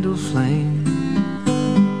candle flame.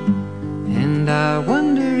 And I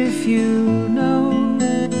wonder if you know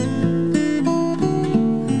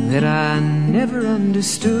that I never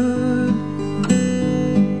understood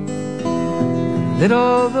that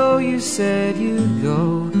although you said you'd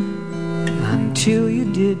go, until you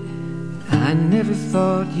did, I never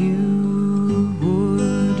thought you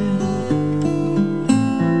would.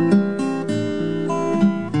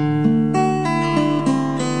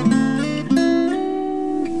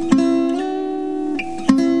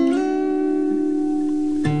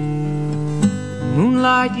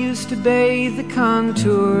 Moonlight used to bathe the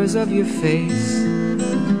contours of your face.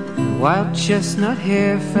 Wild chestnut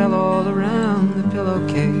hair fell all around the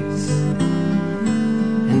pillowcase.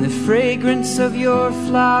 And the fragrance of your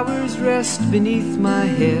flowers rest beneath my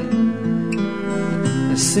head,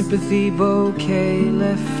 a sympathy bouquet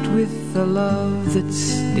left with a love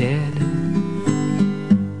that's dead.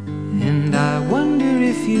 And I wonder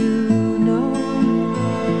if you know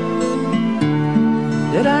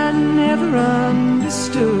that I never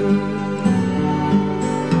understood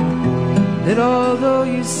that although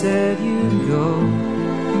you said you'd go,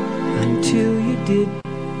 until you did,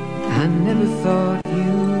 I never thought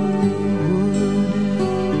you would.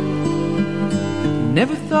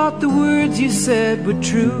 Never thought the words you said were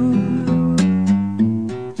true.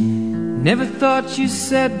 Never thought you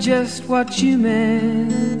said just what you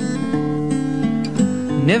meant.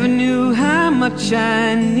 Never knew how much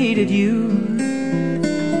I needed you.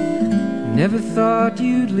 Never thought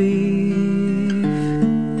you'd leave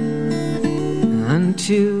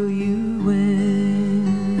until you went.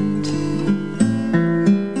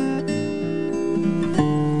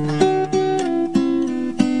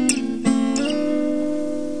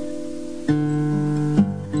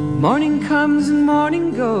 Morning comes and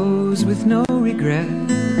morning goes with no regret,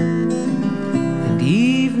 and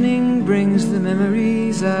evening brings the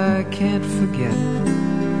memories I can't forget.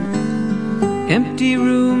 Empty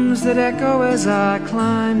rooms that echo as I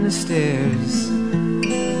climb the stairs,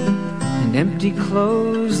 and empty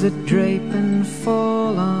clothes that drape and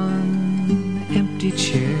fall on empty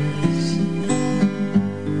chairs.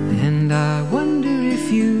 And I wonder if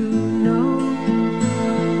you know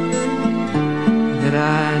that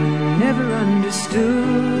I never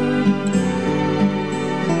understood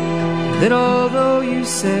that although you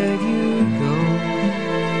said you'd go,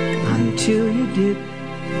 until you did,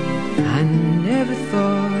 I never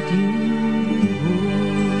thought you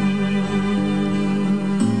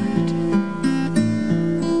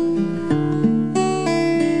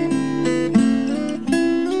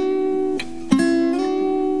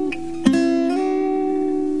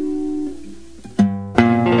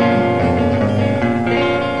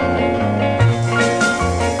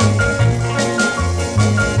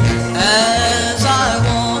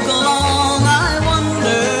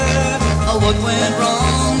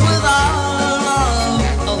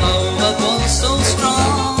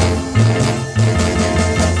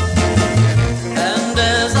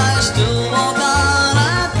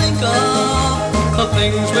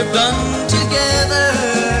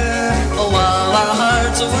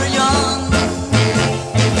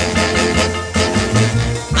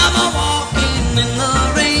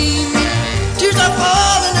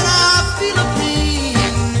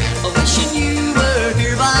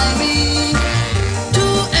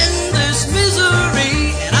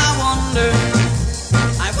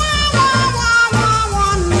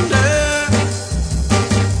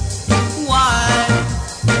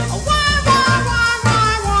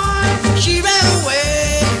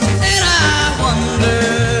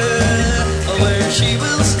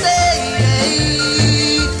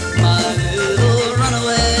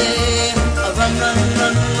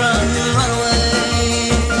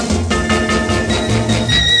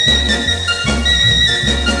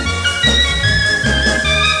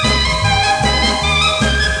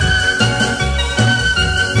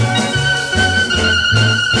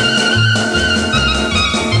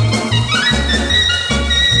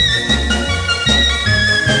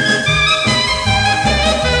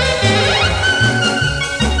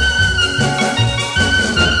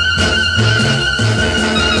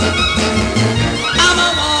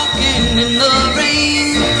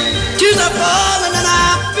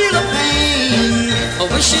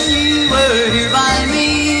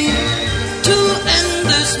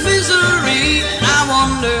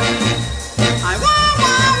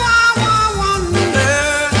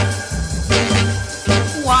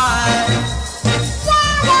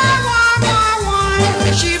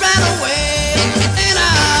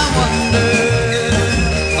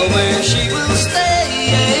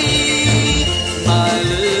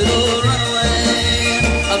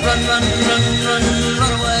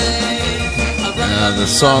The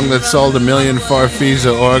song that sold 1 million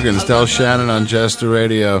Farfisa organs. Del Shannon on Jester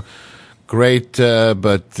Radio. Great,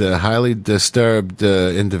 but highly disturbed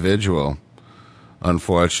individual.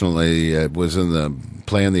 Unfortunately, was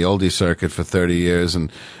playing the oldie circuit for 30 years,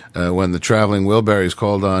 and when the Traveling Wilburys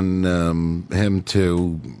called on him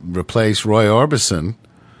to replace Roy Orbison,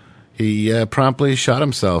 he promptly shot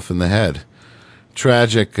himself in the head.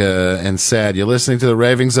 Tragic and sad. You're listening to the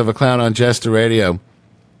Ravings of a Clown on Jester Radio.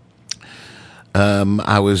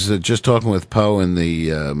 I was just talking with Poe in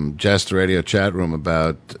the Jester Radio chat room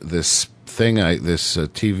about this thing, this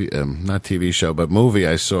TV, not TV show, but movie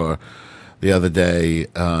I saw the other day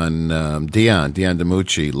on Dion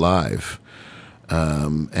DiMucci live.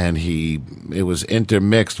 And it was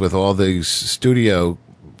intermixed with all these studio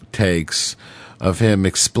takes of him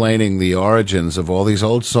explaining the origins of all these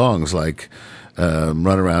old songs like Run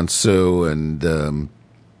Around Sue and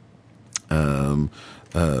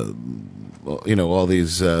all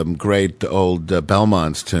these great old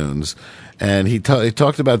Belmonts tunes. And he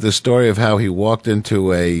talked about this story of how he walked into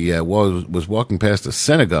was walking past a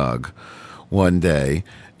synagogue one day,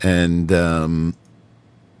 and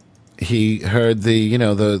he heard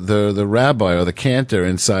the rabbi or the cantor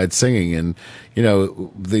inside singing, and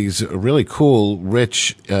these really cool,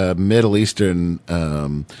 rich Middle Eastern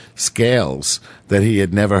scales that he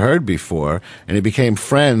had never heard before, and he became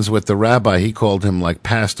friends with the rabbi. He called him like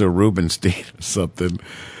Pastor Rubenstein or something,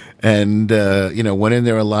 and went in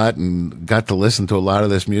there a lot and got to listen to a lot of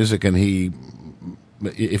this music. And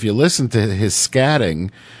if you listen to his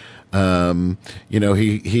scatting,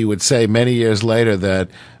 he would say many years later that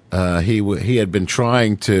he had been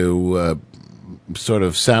trying to sort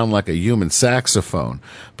of sound like a human saxophone,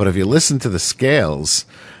 but if you listen to the scales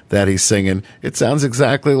that he's singing, it sounds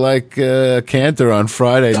exactly like Cantor on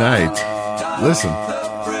Friday night. Listen.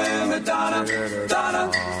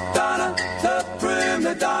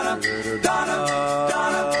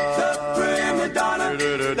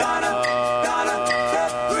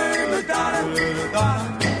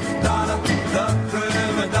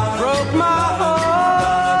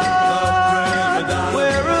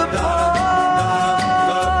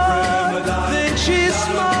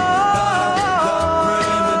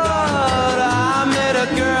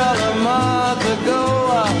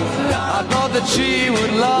 She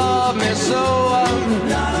would love me so,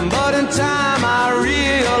 but in time I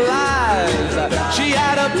realized she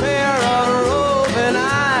had a pair of roving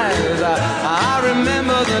eyes. I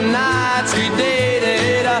remember the nights we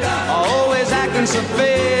dated, always acting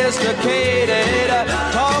sophisticated,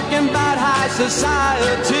 talking about high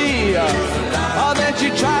society. Oh, then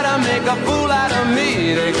she tried to make a fool out of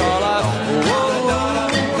me. They call her,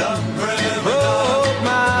 broke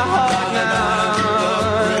my heart now.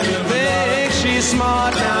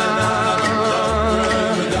 Smart now,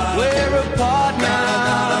 we're apart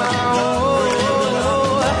now.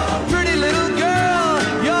 Pretty little girl,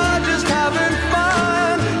 you're just having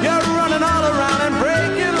fun. You're running all around and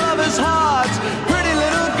breaking lovers' hearts. Pretty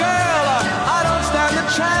little girl, I don't stand a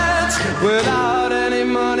chance. Without any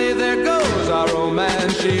money, there goes our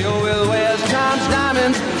romance. She always wears charms,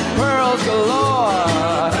 diamonds, pearls galore.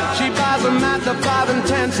 She buys them at the 5 and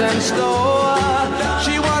 10 cent store.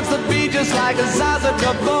 She wants to be just like a Zaza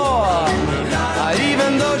Gabor,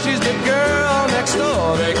 even though she's the girl next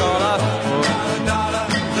door. They call her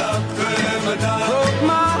broke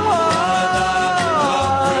my heart.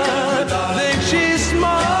 Think she's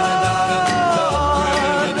smart.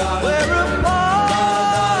 We're apart.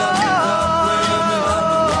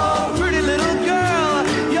 Pretty little girl,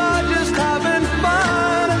 you're just having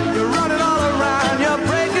fun. You're running all around, you're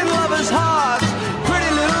breaking lovers' hearts.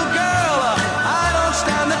 Pretty little girl, I don't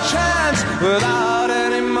stand a chance. Without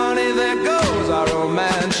any money, there goes our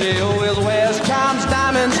romance. She always wears charms,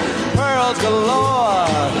 diamonds, pearls galore.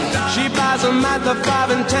 She buys them at the 5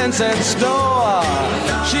 and 10 cent store.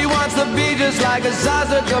 She wants to be just like a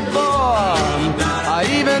Zaza Gabor,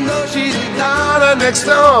 even though she's down next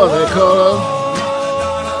door. They call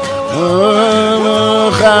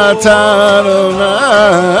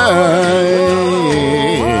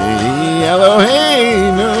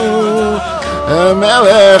Eloheinu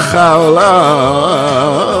Melech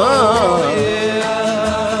Haolam.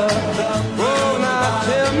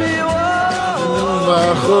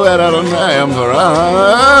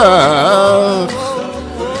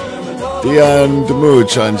 Dion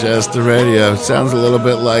DeMooch on Jester Radio. Sounds a little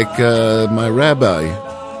bit like my rabbi,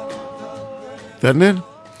 doesn't it?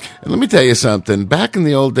 And let me tell you something. Back in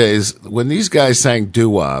the old days, when these guys sang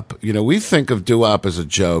doo-wop, we think of doo-wop as a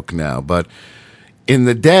joke now, but in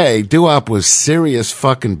the day, doo-wop was serious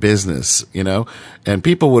fucking business, you know, and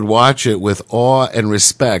people would watch it with awe and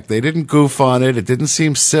respect. They didn't goof on it. It didn't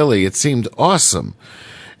seem silly. It seemed awesome.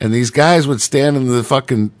 And these guys would stand on the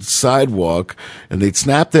fucking sidewalk and they'd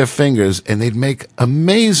snap their fingers and they'd make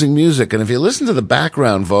amazing music. And if you listen to the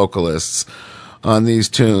background vocalists on these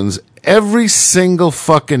tunes, every single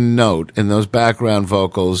fucking note in those background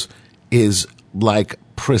vocals is like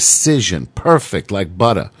precision, perfect, like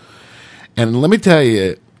butter. And let me tell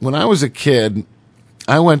you, when I was a kid,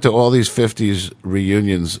 I went to all these 50s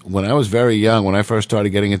reunions when I was very young, when I first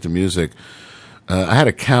started getting into music. I had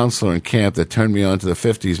a counselor in camp that turned me on to the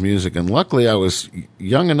 50s music, and luckily I was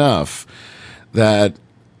young enough that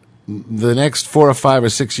the next 4 or 5 or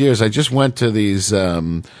 6 years, I just went to these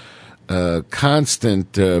constant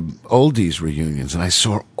oldies reunions, and I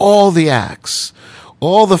saw all the acts,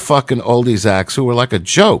 all the fucking oldies acts who were like a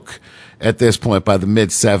joke at this point by the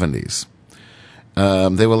mid-70s.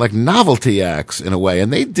 They were like novelty acts in a way,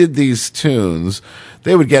 and they did these tunes.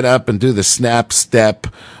 They would get up and do the snap step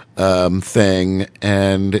thing,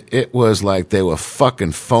 and it was like they were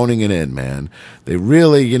fucking phoning it in, man. They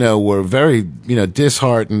really, you know, were very, you know,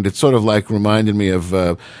 disheartened. It sort of like reminded me of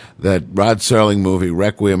that Rod Serling movie,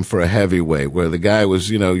 Requiem for a Heavyweight, where the guy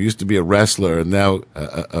was, you know, used to be a wrestler and now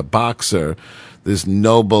a boxer, this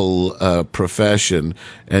noble profession,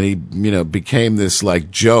 and he, you know, became this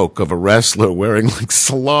like joke of a wrestler wearing like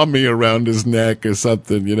salami around his neck or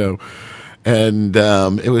something, you know. And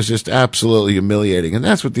it was just absolutely humiliating. And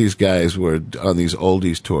that's what these guys were on these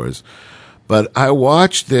oldies tours. But I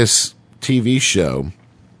watched this TV show,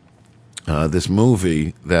 this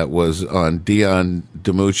movie that was on Dion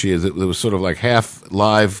DiMucci. It was sort of like half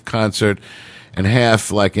live concert and half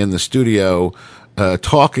like in the studio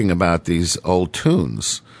talking about these old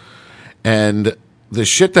tunes. And the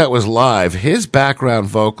shit that was live, his background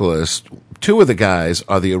vocalist, 2 of the guys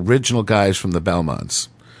are the original guys from the Belmonts.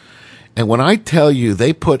 And when I tell you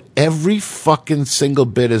they put every fucking single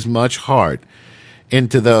bit as much heart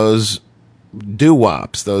into those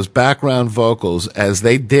doo-wops, those background vocals, as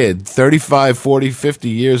they did 35, 40, 50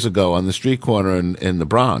 years ago on the street corner in the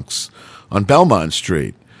Bronx, on Belmont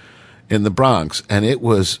Street in the Bronx. And it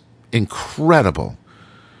was incredible.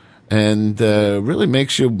 And really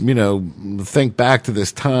makes you, you know, think back to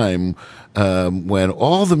this time when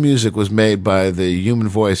all the music was made by the human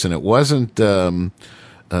voice, and it wasn't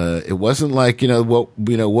like, you know,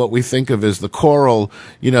 what we think of as the choral,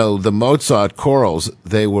 you know, the Mozart chorals.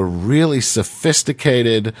 They were really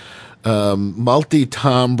sophisticated,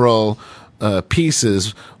 multi-timbral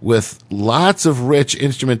pieces with lots of rich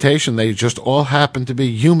instrumentation. They just all happened to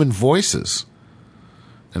be human voices,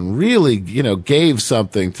 and really, you know, gave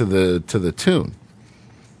something to the tune.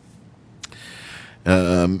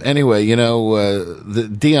 Anyway, you know, the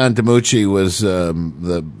Dion DiMucci was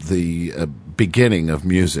the beginning of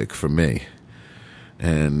music for me,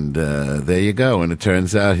 and there you go. And it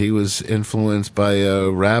turns out he was influenced by a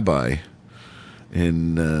rabbi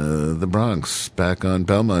in the Bronx, back on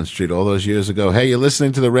Belmont Street all those years ago. Hey, you're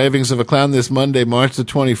listening to the Ravings of a Clown this Monday, March the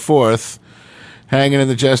 24th. Hanging in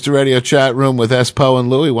the Jester Radio chat room with Espo and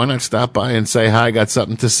Louie. Why not stop by and say hi? Got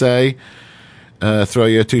something to say? Throw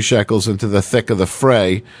your 2 shekels into the thick of the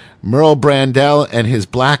fray. Merle Brandell and his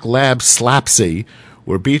black lab Slapsy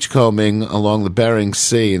were beachcombing along the Bering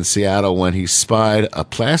Sea in Seattle when he spied a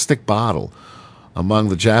plastic bottle among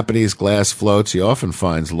the Japanese glass floats he often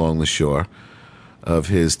finds along the shore of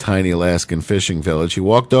his tiny Alaskan fishing village. He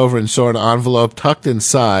walked over and saw an envelope tucked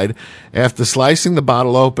inside. After slicing the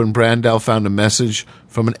bottle open, Brandell found a message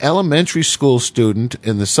from an elementary school student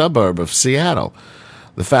in the suburb of Seattle.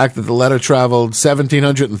 The fact that the letter traveled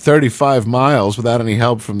 1,735 miles without any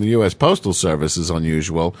help from the U.S. Postal Service is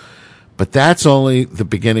unusual, but that's only the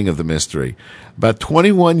beginning of the mystery. About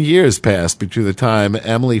 21 years passed between the time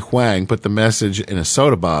Emily Huang put the message in a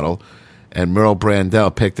soda bottle and Merle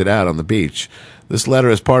Brandell picked it out on the beach. This letter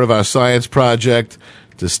is part of our science project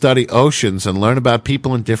to study oceans and learn about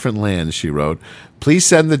people in different lands, she wrote. Please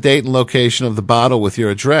send the date and location of the bottle with your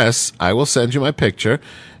address. I will send you my picture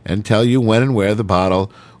and tell you when and where the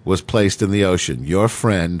bottle was placed in the ocean. Your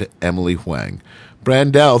friend, Emily Huang.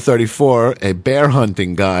 Brandell, 34, a bear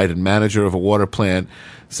hunting guide and manager of a water plant,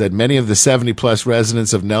 said many of the 70-plus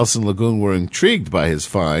residents of Nelson Lagoon were intrigued by his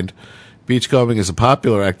find. Beachcombing is a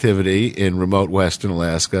popular activity in remote western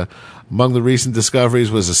Alaska. Among the recent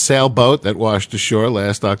discoveries was a sailboat that washed ashore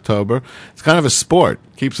last October. It's kind of a sport.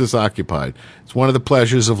 Keeps us occupied. It's one of the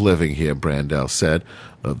pleasures of living here, Brandell said,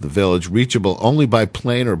 of the village, reachable only by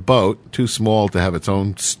plane or boat, too small to have its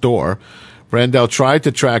own store. Brandel tried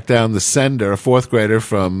to track down the sender, a fourth grader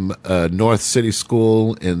from North City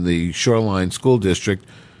School in the Shoreline School District.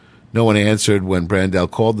 No one answered when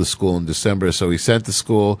Brandel called the school in December, so he sent the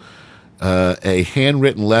school a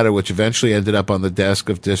handwritten letter, which eventually ended up on the desk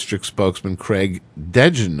of district spokesman Craig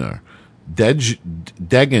Deginger.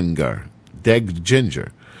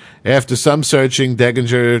 After some searching,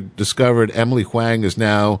 Deginger discovered Emily Huang is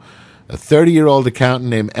now a 30-year-old accountant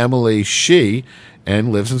named Emily Shi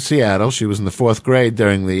and lives in Seattle. She was in the fourth grade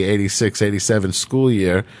during the 86-87 school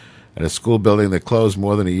year at a school building that closed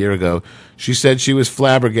more than a year ago. She said she was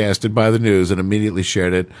flabbergasted by the news and immediately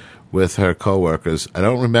shared it with her coworkers. I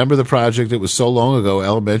don't remember the project. It was so long ago.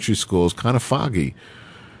 Elementary school is kind of foggy,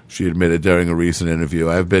 she admitted during a recent interview.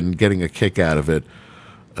 I've been getting a kick out of it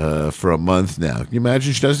for a month now. Can you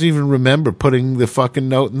imagine? She doesn't even remember putting the fucking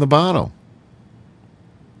note in the bottle.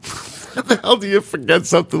 How the hell do you forget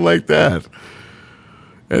something like that?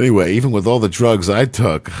 Anyway, even with all the drugs I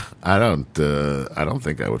took, I don't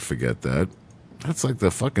think I would forget that. That's like the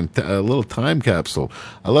fucking little time capsule.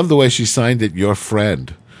 I love the way she signed it, your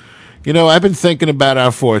friend. You know, I've been thinking about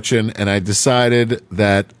our fortune, and I decided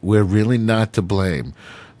that we're really not to blame.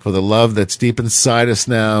 For the love that's deep inside us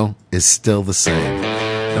now is still the same.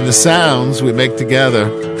 And the sounds we make together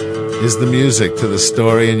is the music to the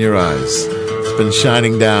story in your eyes. It's been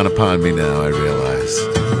shining down upon me now, I realize.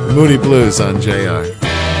 Moody Blues on JR.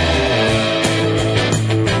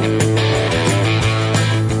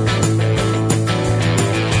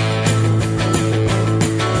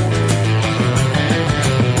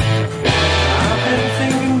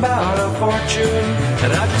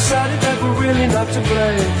 And I've decided that we're really not to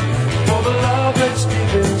blame. For the love that's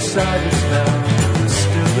deep inside us now is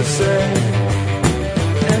still the same.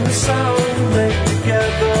 And the sound we make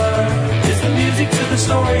together is the music to the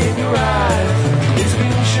story in your eyes. It's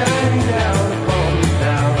been shining down upon me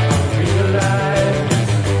now, I realize.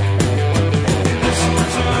 Listen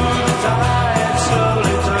to the tide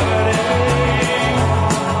slowly turning.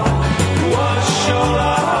 Wash your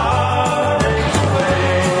heartaches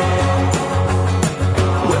away.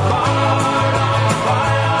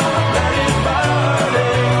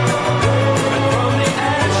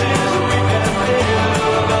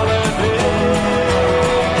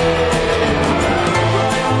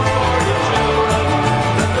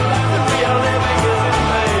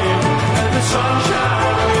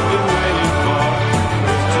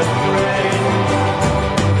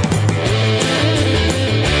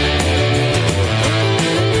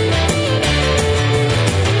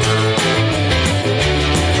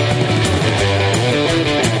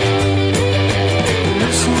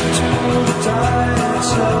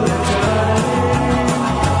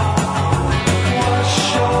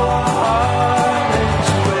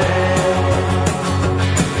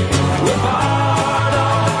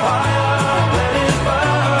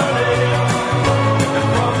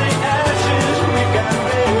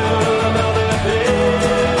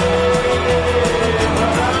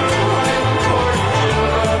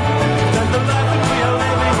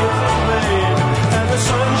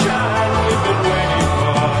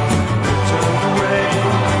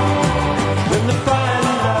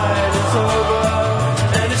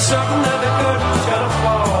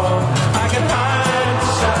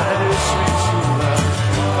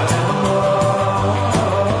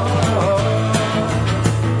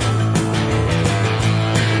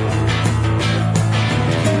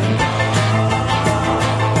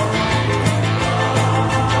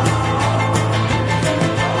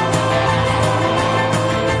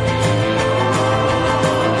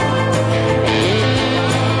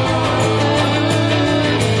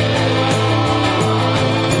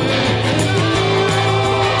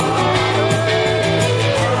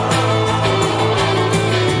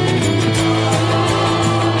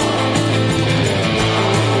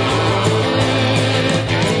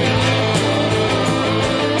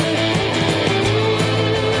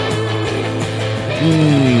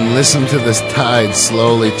 Listen to this tide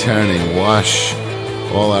slowly turning, wash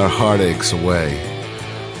all our heartaches away.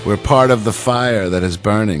 We're part of the fire that is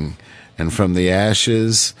burning, and from the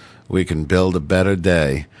ashes we can build a better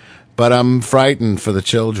day. But I'm frightened for the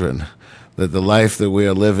children, that the life that we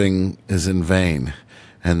are living is in vain,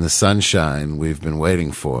 and the sunshine we've been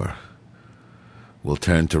waiting for will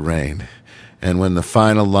turn to rain. And when the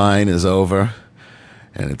final line is over,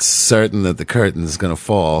 and it's certain that the curtain is going to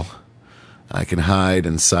fall, I can hide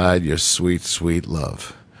inside your sweet, sweet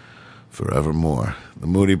love forevermore. The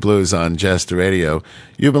Moody Blues on Jester Radio.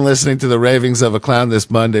 You've been listening to the Ravings of a Clown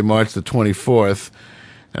this Monday, March the 24th.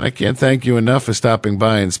 And I can't thank you enough for stopping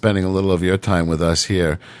by and spending a little of your time with us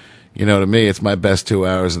here. You know, to me, it's my best 2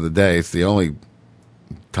 hours of the day. It's the only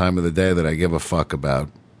time of the day that I give a fuck about.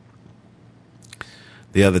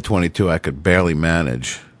 The other 22 I could barely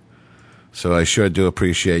manage. So I sure do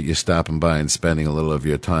appreciate you stopping by and spending a little of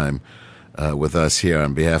your time with us here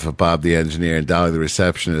on behalf of Bob the engineer and Dolly the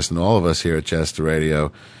receptionist and all of us here at Chester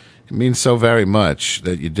Radio. It means so very much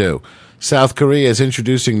that you do. South Korea is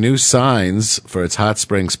introducing new signs for its hot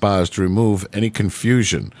spring spas to remove any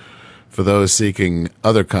confusion for those seeking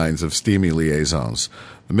other kinds of steamy liaisons.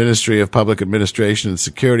 The Ministry of Public Administration and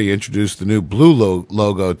Security introduced the new blue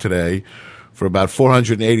logo today for about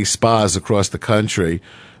 480 spas across the country.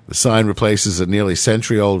 The sign replaces a nearly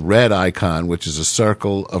century-old red icon, which is a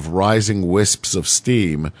circle of rising wisps of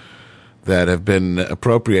steam that have been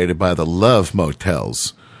appropriated by the love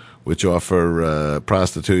motels, which offer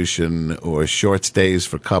prostitution or short stays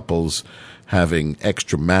for couples having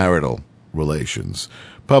extramarital relations.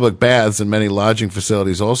 Public baths and many lodging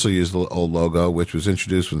facilities also use the old logo, which was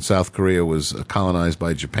introduced when South Korea was colonized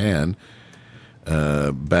by Japan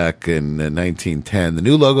back in 1910. The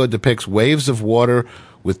new logo depicts waves of water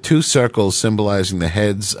with two circles symbolizing the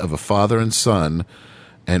heads of a father and son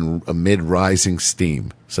and amid rising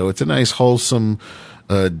steam. So it's a nice, wholesome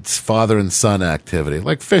father and son activity,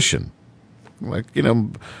 like fishing. Like,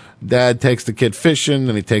 dad takes the kid fishing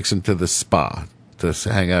and he takes him to the spa to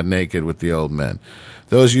hang out naked with the old men.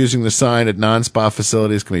 Those using the sign at non-spa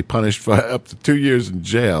facilities can be punished for up to 2 years in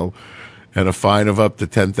jail and a fine of up to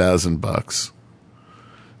 $10,000.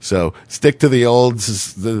 So stick to the old.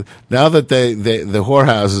 Now that the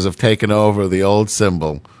whorehouses have taken over the old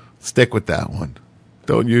symbol, stick with that one.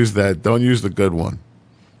 Don't use that. Don't use the good one.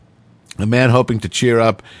 A man hoping to cheer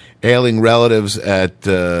up ailing relatives at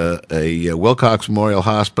a Wilcox Memorial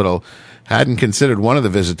Hospital hadn't considered one of the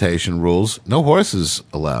visitation rules. No horses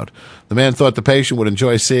allowed. The man thought the patient would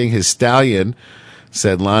enjoy seeing his stallion,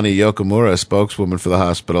 said Lonnie Yokomura, spokeswoman for the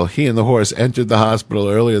hospital. He and the horse entered the hospital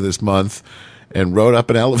earlier this month and rode up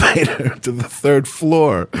an elevator to the third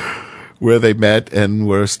floor, where they met and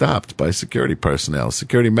were stopped by security personnel.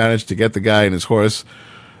 Security managed to get the guy and his horse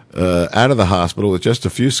out of the hospital with just a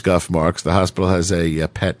few scuff marks. The hospital has a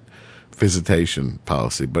pet visitation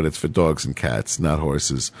policy, but it's for dogs and cats, not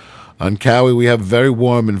horses. On Kauai, we have a very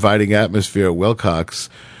warm, inviting atmosphere at Wilcox.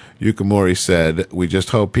 Yukamori said, "We just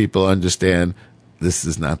hope people understand this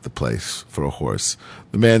is not the place for a horse."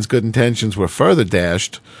 The man's good intentions were further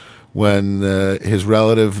dashed when his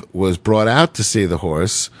relative was brought out to see the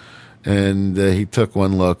horse, and he took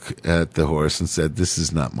one look at the horse and said, "This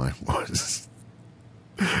is not my horse."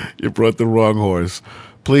 You brought the wrong horse.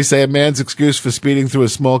 Police say a man's excuse for speeding through a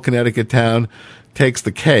small Connecticut town takes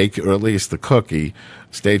the cake, or at least the cookie.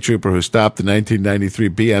 State trooper who stopped the 1993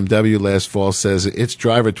 BMW last fall says its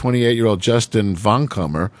driver, 28-year-old Justin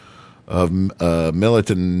Voncomer of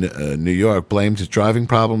Milton, New York, blamed his driving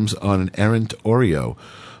problems on an errant Oreo.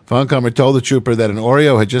 Voncomer told the trooper that an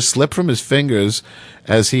Oreo had just slipped from his fingers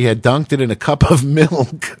as he had dunked it in a cup of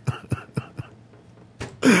milk.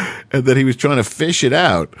 And that he was trying to fish it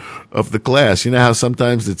out of the glass. You know how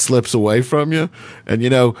sometimes it slips away from you? And,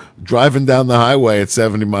 driving down the highway at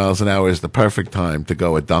 70 miles an hour is the perfect time to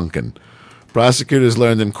go a dunkin'. Prosecutors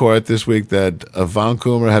learned in court this week that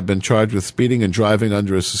Voncomer had been charged with speeding and driving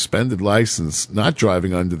under a suspended license, not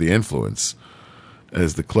driving under the influence,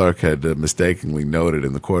 as the clerk had mistakenly noted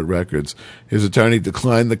in the court records. His attorney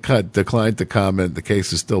declined to comment. The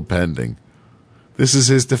case is still pending. This is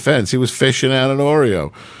his defense. He was fishing out an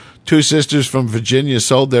Oreo. Two sisters from Virginia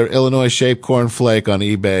sold their Illinois-shaped cornflake on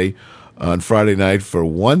eBay on Friday night for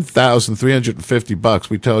 $1,350.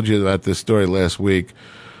 We told you about this story last week.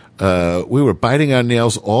 We were biting our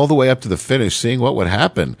nails all the way up to the finish, seeing what would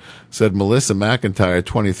happen, said Melissa McIntyre,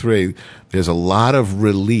 23. There's a lot of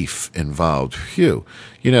relief involved. Phew.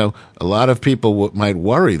 A lot of people might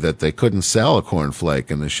worry that they couldn't sell a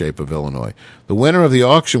cornflake in the shape of Illinois. The winner of the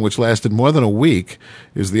auction, which lasted more than a week,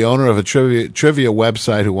 is the owner of a trivia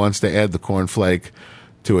website who wants to add the cornflake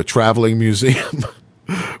to a traveling museum.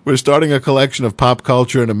 We're starting a collection of pop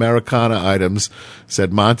culture and Americana items,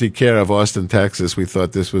 said Monty Kerr of Austin, Texas. We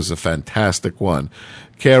thought this was a fantastic one.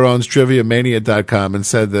 Kerr owns TriviaMania.com and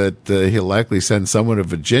said that he'll likely send someone to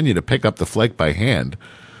Virginia to pick up the flake by hand,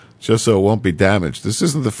 just so it won't be damaged. This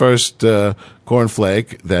isn't the first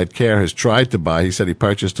cornflake that Kerr has tried to buy. He said he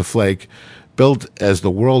purchased a flake built as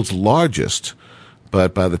the world's largest,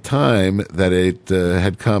 but by the time that it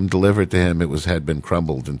had come delivered to him, had been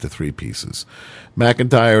crumbled into 3 pieces.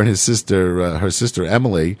 McIntyre and her sister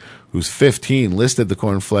Emily, who's 15, listed the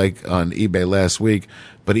cornflake on eBay last week,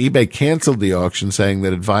 but eBay canceled the auction, saying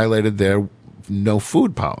that it violated their no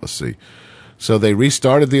food policy. So they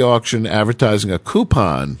restarted the auction, advertising a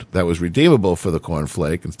coupon that was redeemable for the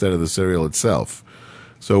cornflake instead of the cereal itself.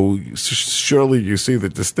 So surely you see the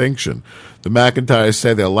distinction. The McIntyres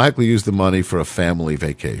say they'll likely use the money for a family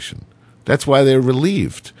vacation. That's why they're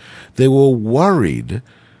relieved. They were worried,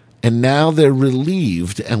 and now they're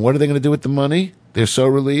relieved. And what are they going to do with the money? They're so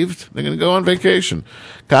relieved, they're going to go on vacation.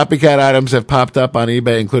 Copycat items have popped up on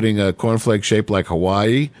eBay, including a cornflake shaped like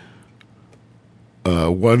Hawaii,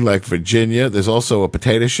 one like Virginia. There's also a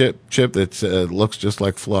potato chip that looks just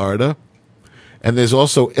like Florida. And there's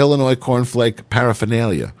also Illinois cornflake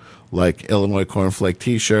paraphernalia, like Illinois cornflake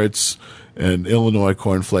T-shirts and Illinois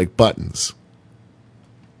cornflake buttons.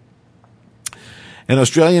 An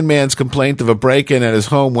Australian man's complaint of a break-in at his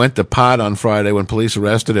home went to pot on Friday when police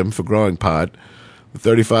arrested him for growing pot. The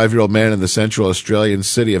 35-year-old man in the central Australian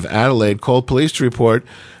city of Adelaide called police to report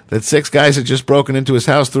that 6 guys had just broken into his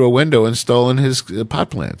house through a window and stolen his pot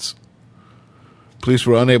plants. Police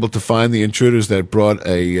were unable to find the intruders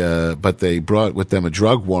but they brought with them a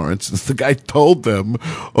drug warrant. Since the guy told them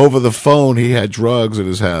over the phone he had drugs at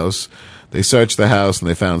his house, they searched the house and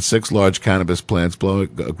they found 6 large cannabis plants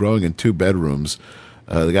growing in 2 bedrooms.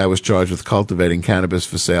 The guy was charged with cultivating cannabis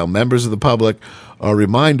for sale. Members of the public are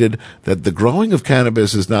reminded that the growing of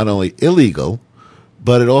cannabis is not only illegal,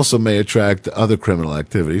 but it also may attract other criminal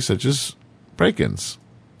activities such as break-ins.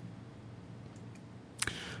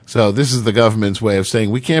 So this is the government's way of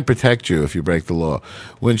saying we can't protect you if you break the law.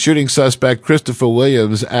 When shooting suspect Christopher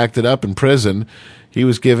Williams acted up in prison, he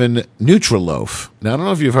was given Nutriloaf. Now, I don't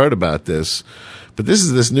know if you've heard about this, but this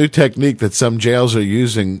is this new technique that some jails are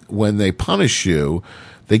using when they punish you.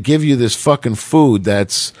 They give you this fucking food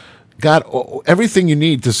that's got everything you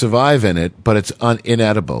need to survive in it, but it's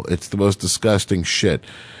inedible. It's the most disgusting shit.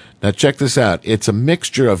 Now, check this out. It's a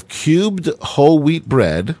mixture of cubed whole wheat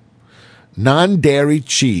bread, non-dairy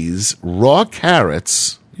cheese, raw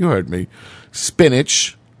carrots, you heard me,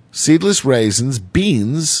 spinach, seedless raisins,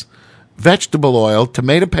 beans, vegetable oil,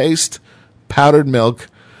 tomato paste, powdered milk,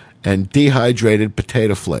 and dehydrated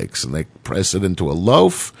potato flakes. And they press it into a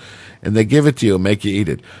loaf, and they give it to you and make you eat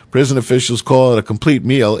it. Prison officials call it a complete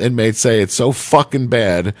meal. Inmates say it's so fucking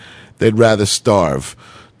bad, they'd rather starve.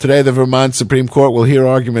 Today, the Vermont Supreme Court will hear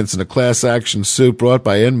arguments in a class action suit brought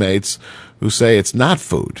by inmates who say it's not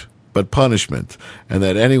food, but punishment, and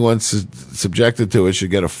that anyone subjected to it should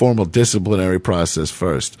get a formal disciplinary process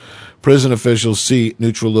first. Prison officials see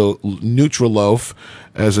Nutriloaf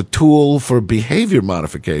as a tool for behavior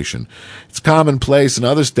modification. It's commonplace in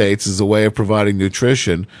other states as a way of providing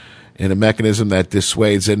nutrition in a mechanism that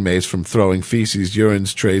dissuades inmates from throwing feces,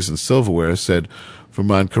 urines, trays, and silverware, said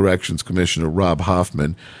Vermont Corrections Commissioner Rob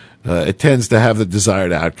Hoffman. It tends to have the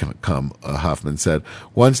desired outcome, Hoffman said.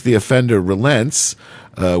 Once the offender relents,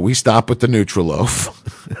 we stop with the Nutriloaf.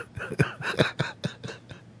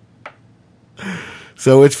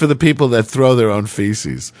 So it's for the people that throw their own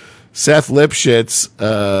feces. Seth Lipschitz,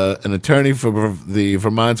 an attorney for the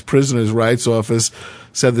Vermont's Prisoners' Rights Office,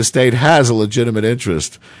 said the state has a legitimate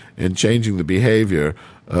interest in changing the behavior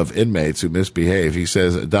of inmates who misbehave. He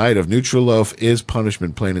says a diet of Nutriloaf is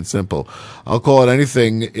punishment, plain and simple. I'll call it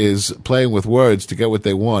anything is playing with words to get what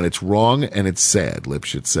they want. It's wrong and it's sad,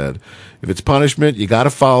 Lipschitz said. If it's punishment, you got to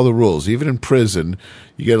follow the rules. Even in prison,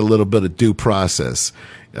 you get a little bit of due process.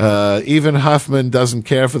 Even Huffman doesn't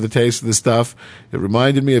care for the taste of the stuff. It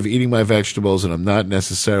reminded me of eating my vegetables, and I'm not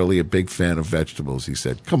necessarily a big fan of vegetables, he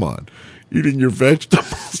said. Come on, eating your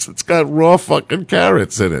vegetables. It's got raw fucking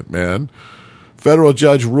carrots in it, man. Federal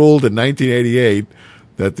judge ruled in 1988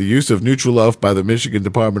 that the use of Nutriloaf by the Michigan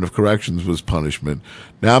Department of Corrections was punishment.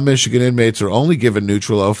 Now Michigan inmates are only given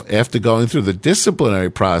Nutriloaf after going through the disciplinary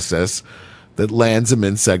process that lands them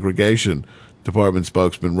in segregation. Department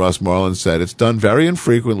spokesman Russ Marlin said it's done very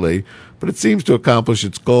infrequently, but it seems to accomplish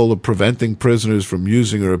its goal of preventing prisoners from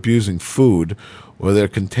using or abusing food or their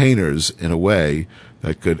containers in a way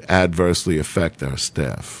that could adversely affect our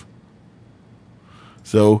staff.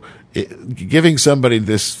 So giving somebody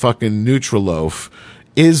this fucking Nutriloaf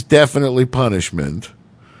is definitely punishment,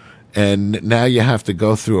 and now you have to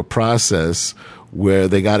go through a process where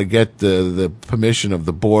they got to get the permission of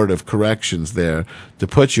the Board of Corrections there to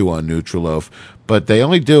put you on Nutriloaf. But they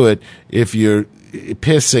only do it if you're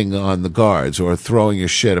pissing on the guards or throwing your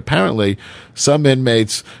shit. Apparently, some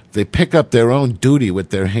inmates, they pick up their own duty with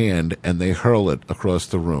their hand and they hurl it across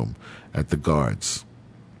the room at the guards.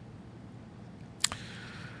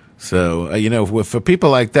 So, for people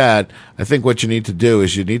like that, I think what you need to do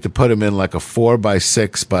is you need to put them in like a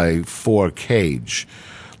 4x6x4 cage,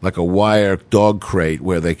 like a wire dog crate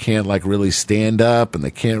where they can't like really stand up and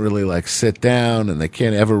they can't really like sit down and they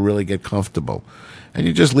can't ever really get comfortable. and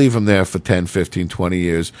you just leave them there for 10, 15, 20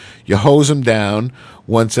 years. You hose them down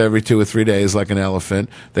once every 2 or 3 days like an elephant.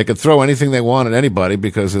 They could throw anything they want at anybody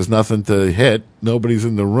because there's nothing to hit. Nobody's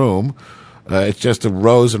in the room. It's just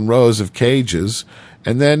rows and rows of cages.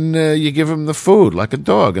 And then you give them the food like a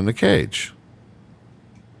dog in the cage.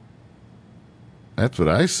 That's what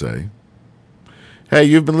I say. Hey,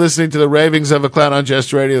 you've been listening to the Ravings of a Clown on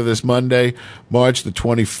Jest Radio this Monday, March the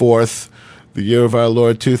 24th, the year of our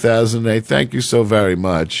Lord 2008. Thank you so very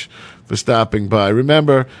much for stopping by.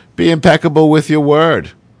 Remember, be impeccable with your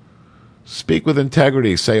word. Speak with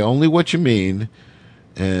integrity. Say only what you mean,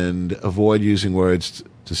 and avoid using words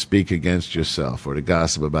to speak against yourself or to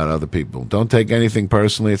gossip about other people. Don't take anything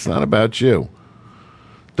personally. It's not about you.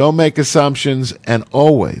 Don't make assumptions, and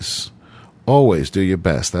always do your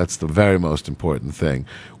best. That's the very most important thing.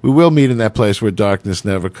 We will meet in that place where darkness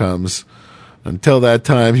never comes. Until that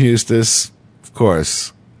time, Eustace, of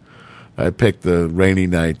course, I picked the rainy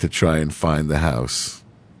night to try and find the house.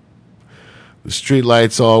 The street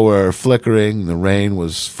lights all were flickering. The rain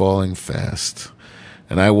was falling fast.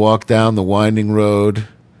 And I walked down the winding road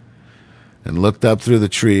and looked up through the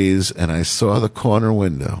trees, and I saw the corner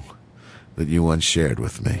window that you once shared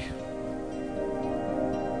with me.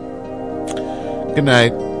 Good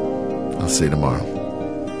night. I'll see you tomorrow.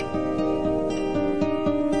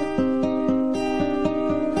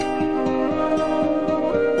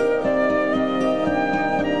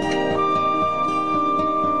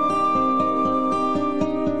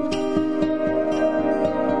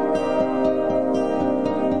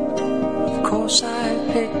 Of course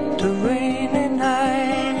I picked a rainy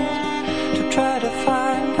night to try to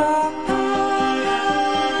find our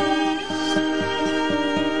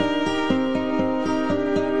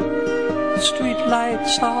street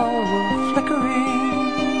lights all were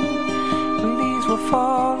flickering, the leaves were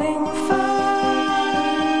falling fast.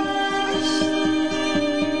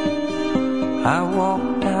 I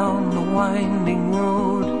walked down the winding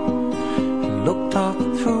road and looked up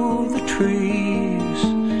through the trees,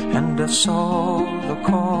 and I saw the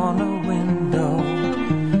corner window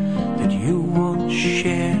that you once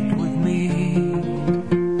shared with me.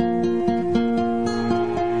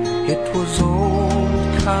 It was old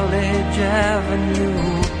College Avenue,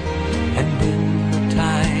 and in the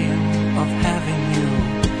time of having you,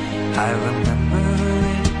 I remember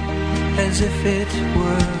it as if it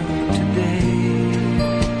were today.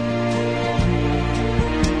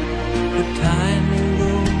 The tiny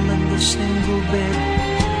room and the single bed,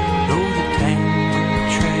 though the tangled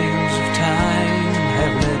trails of time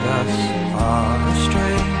have led us far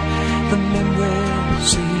astray, the memory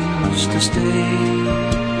seems to stay.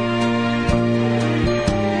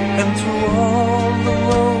 And through all the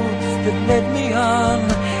roads that led me on,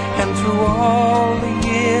 and through all the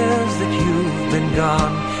years that you've been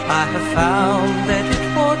gone, I have found that it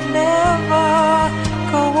would never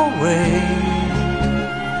go away.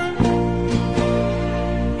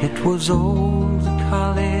 It was old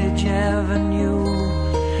College Avenue,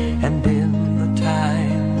 and in the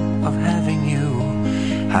time of having you,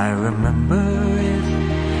 I remember it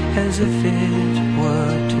as if it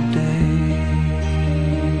were today.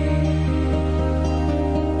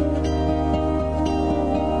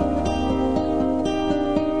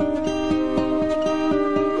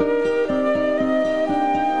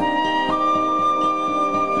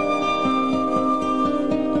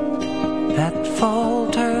 Fall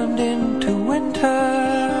turned into winter,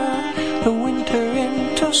 the winter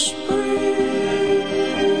into spring,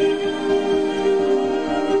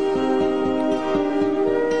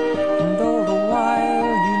 and all the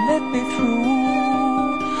while you led me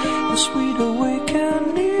through the sweet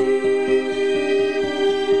awakening.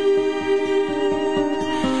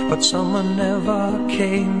 But summer never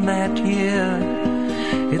came that year,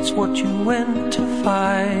 it's what you went to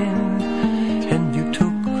find, and you took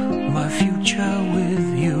my future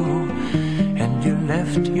with you, and you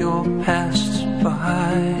left your past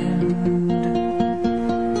behind.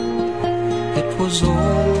 It was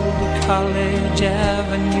old College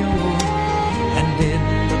Avenue, and in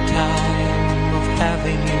the time of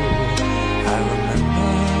having you, I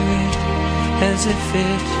remember it as if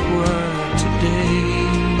it were today.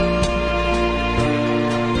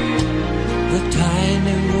 The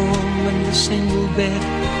tiny room and the single bed,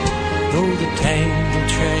 though the tangled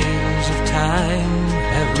trails of time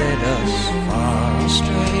have led us far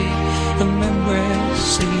astray, the memory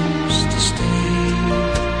seems to stay.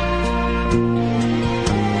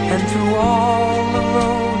 And through all the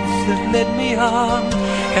roads that led me on,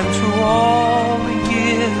 and through all the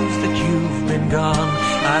years that you've been gone,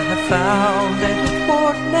 I have found that it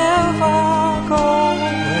would never go away.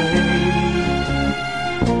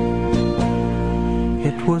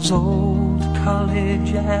 It was old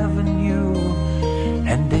College Avenue,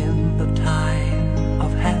 and in the time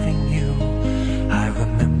of having you, I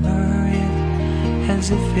remember it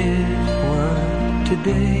as if it were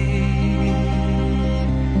today.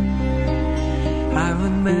 I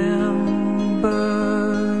remember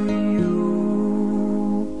you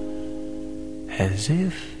as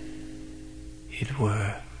if it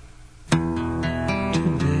were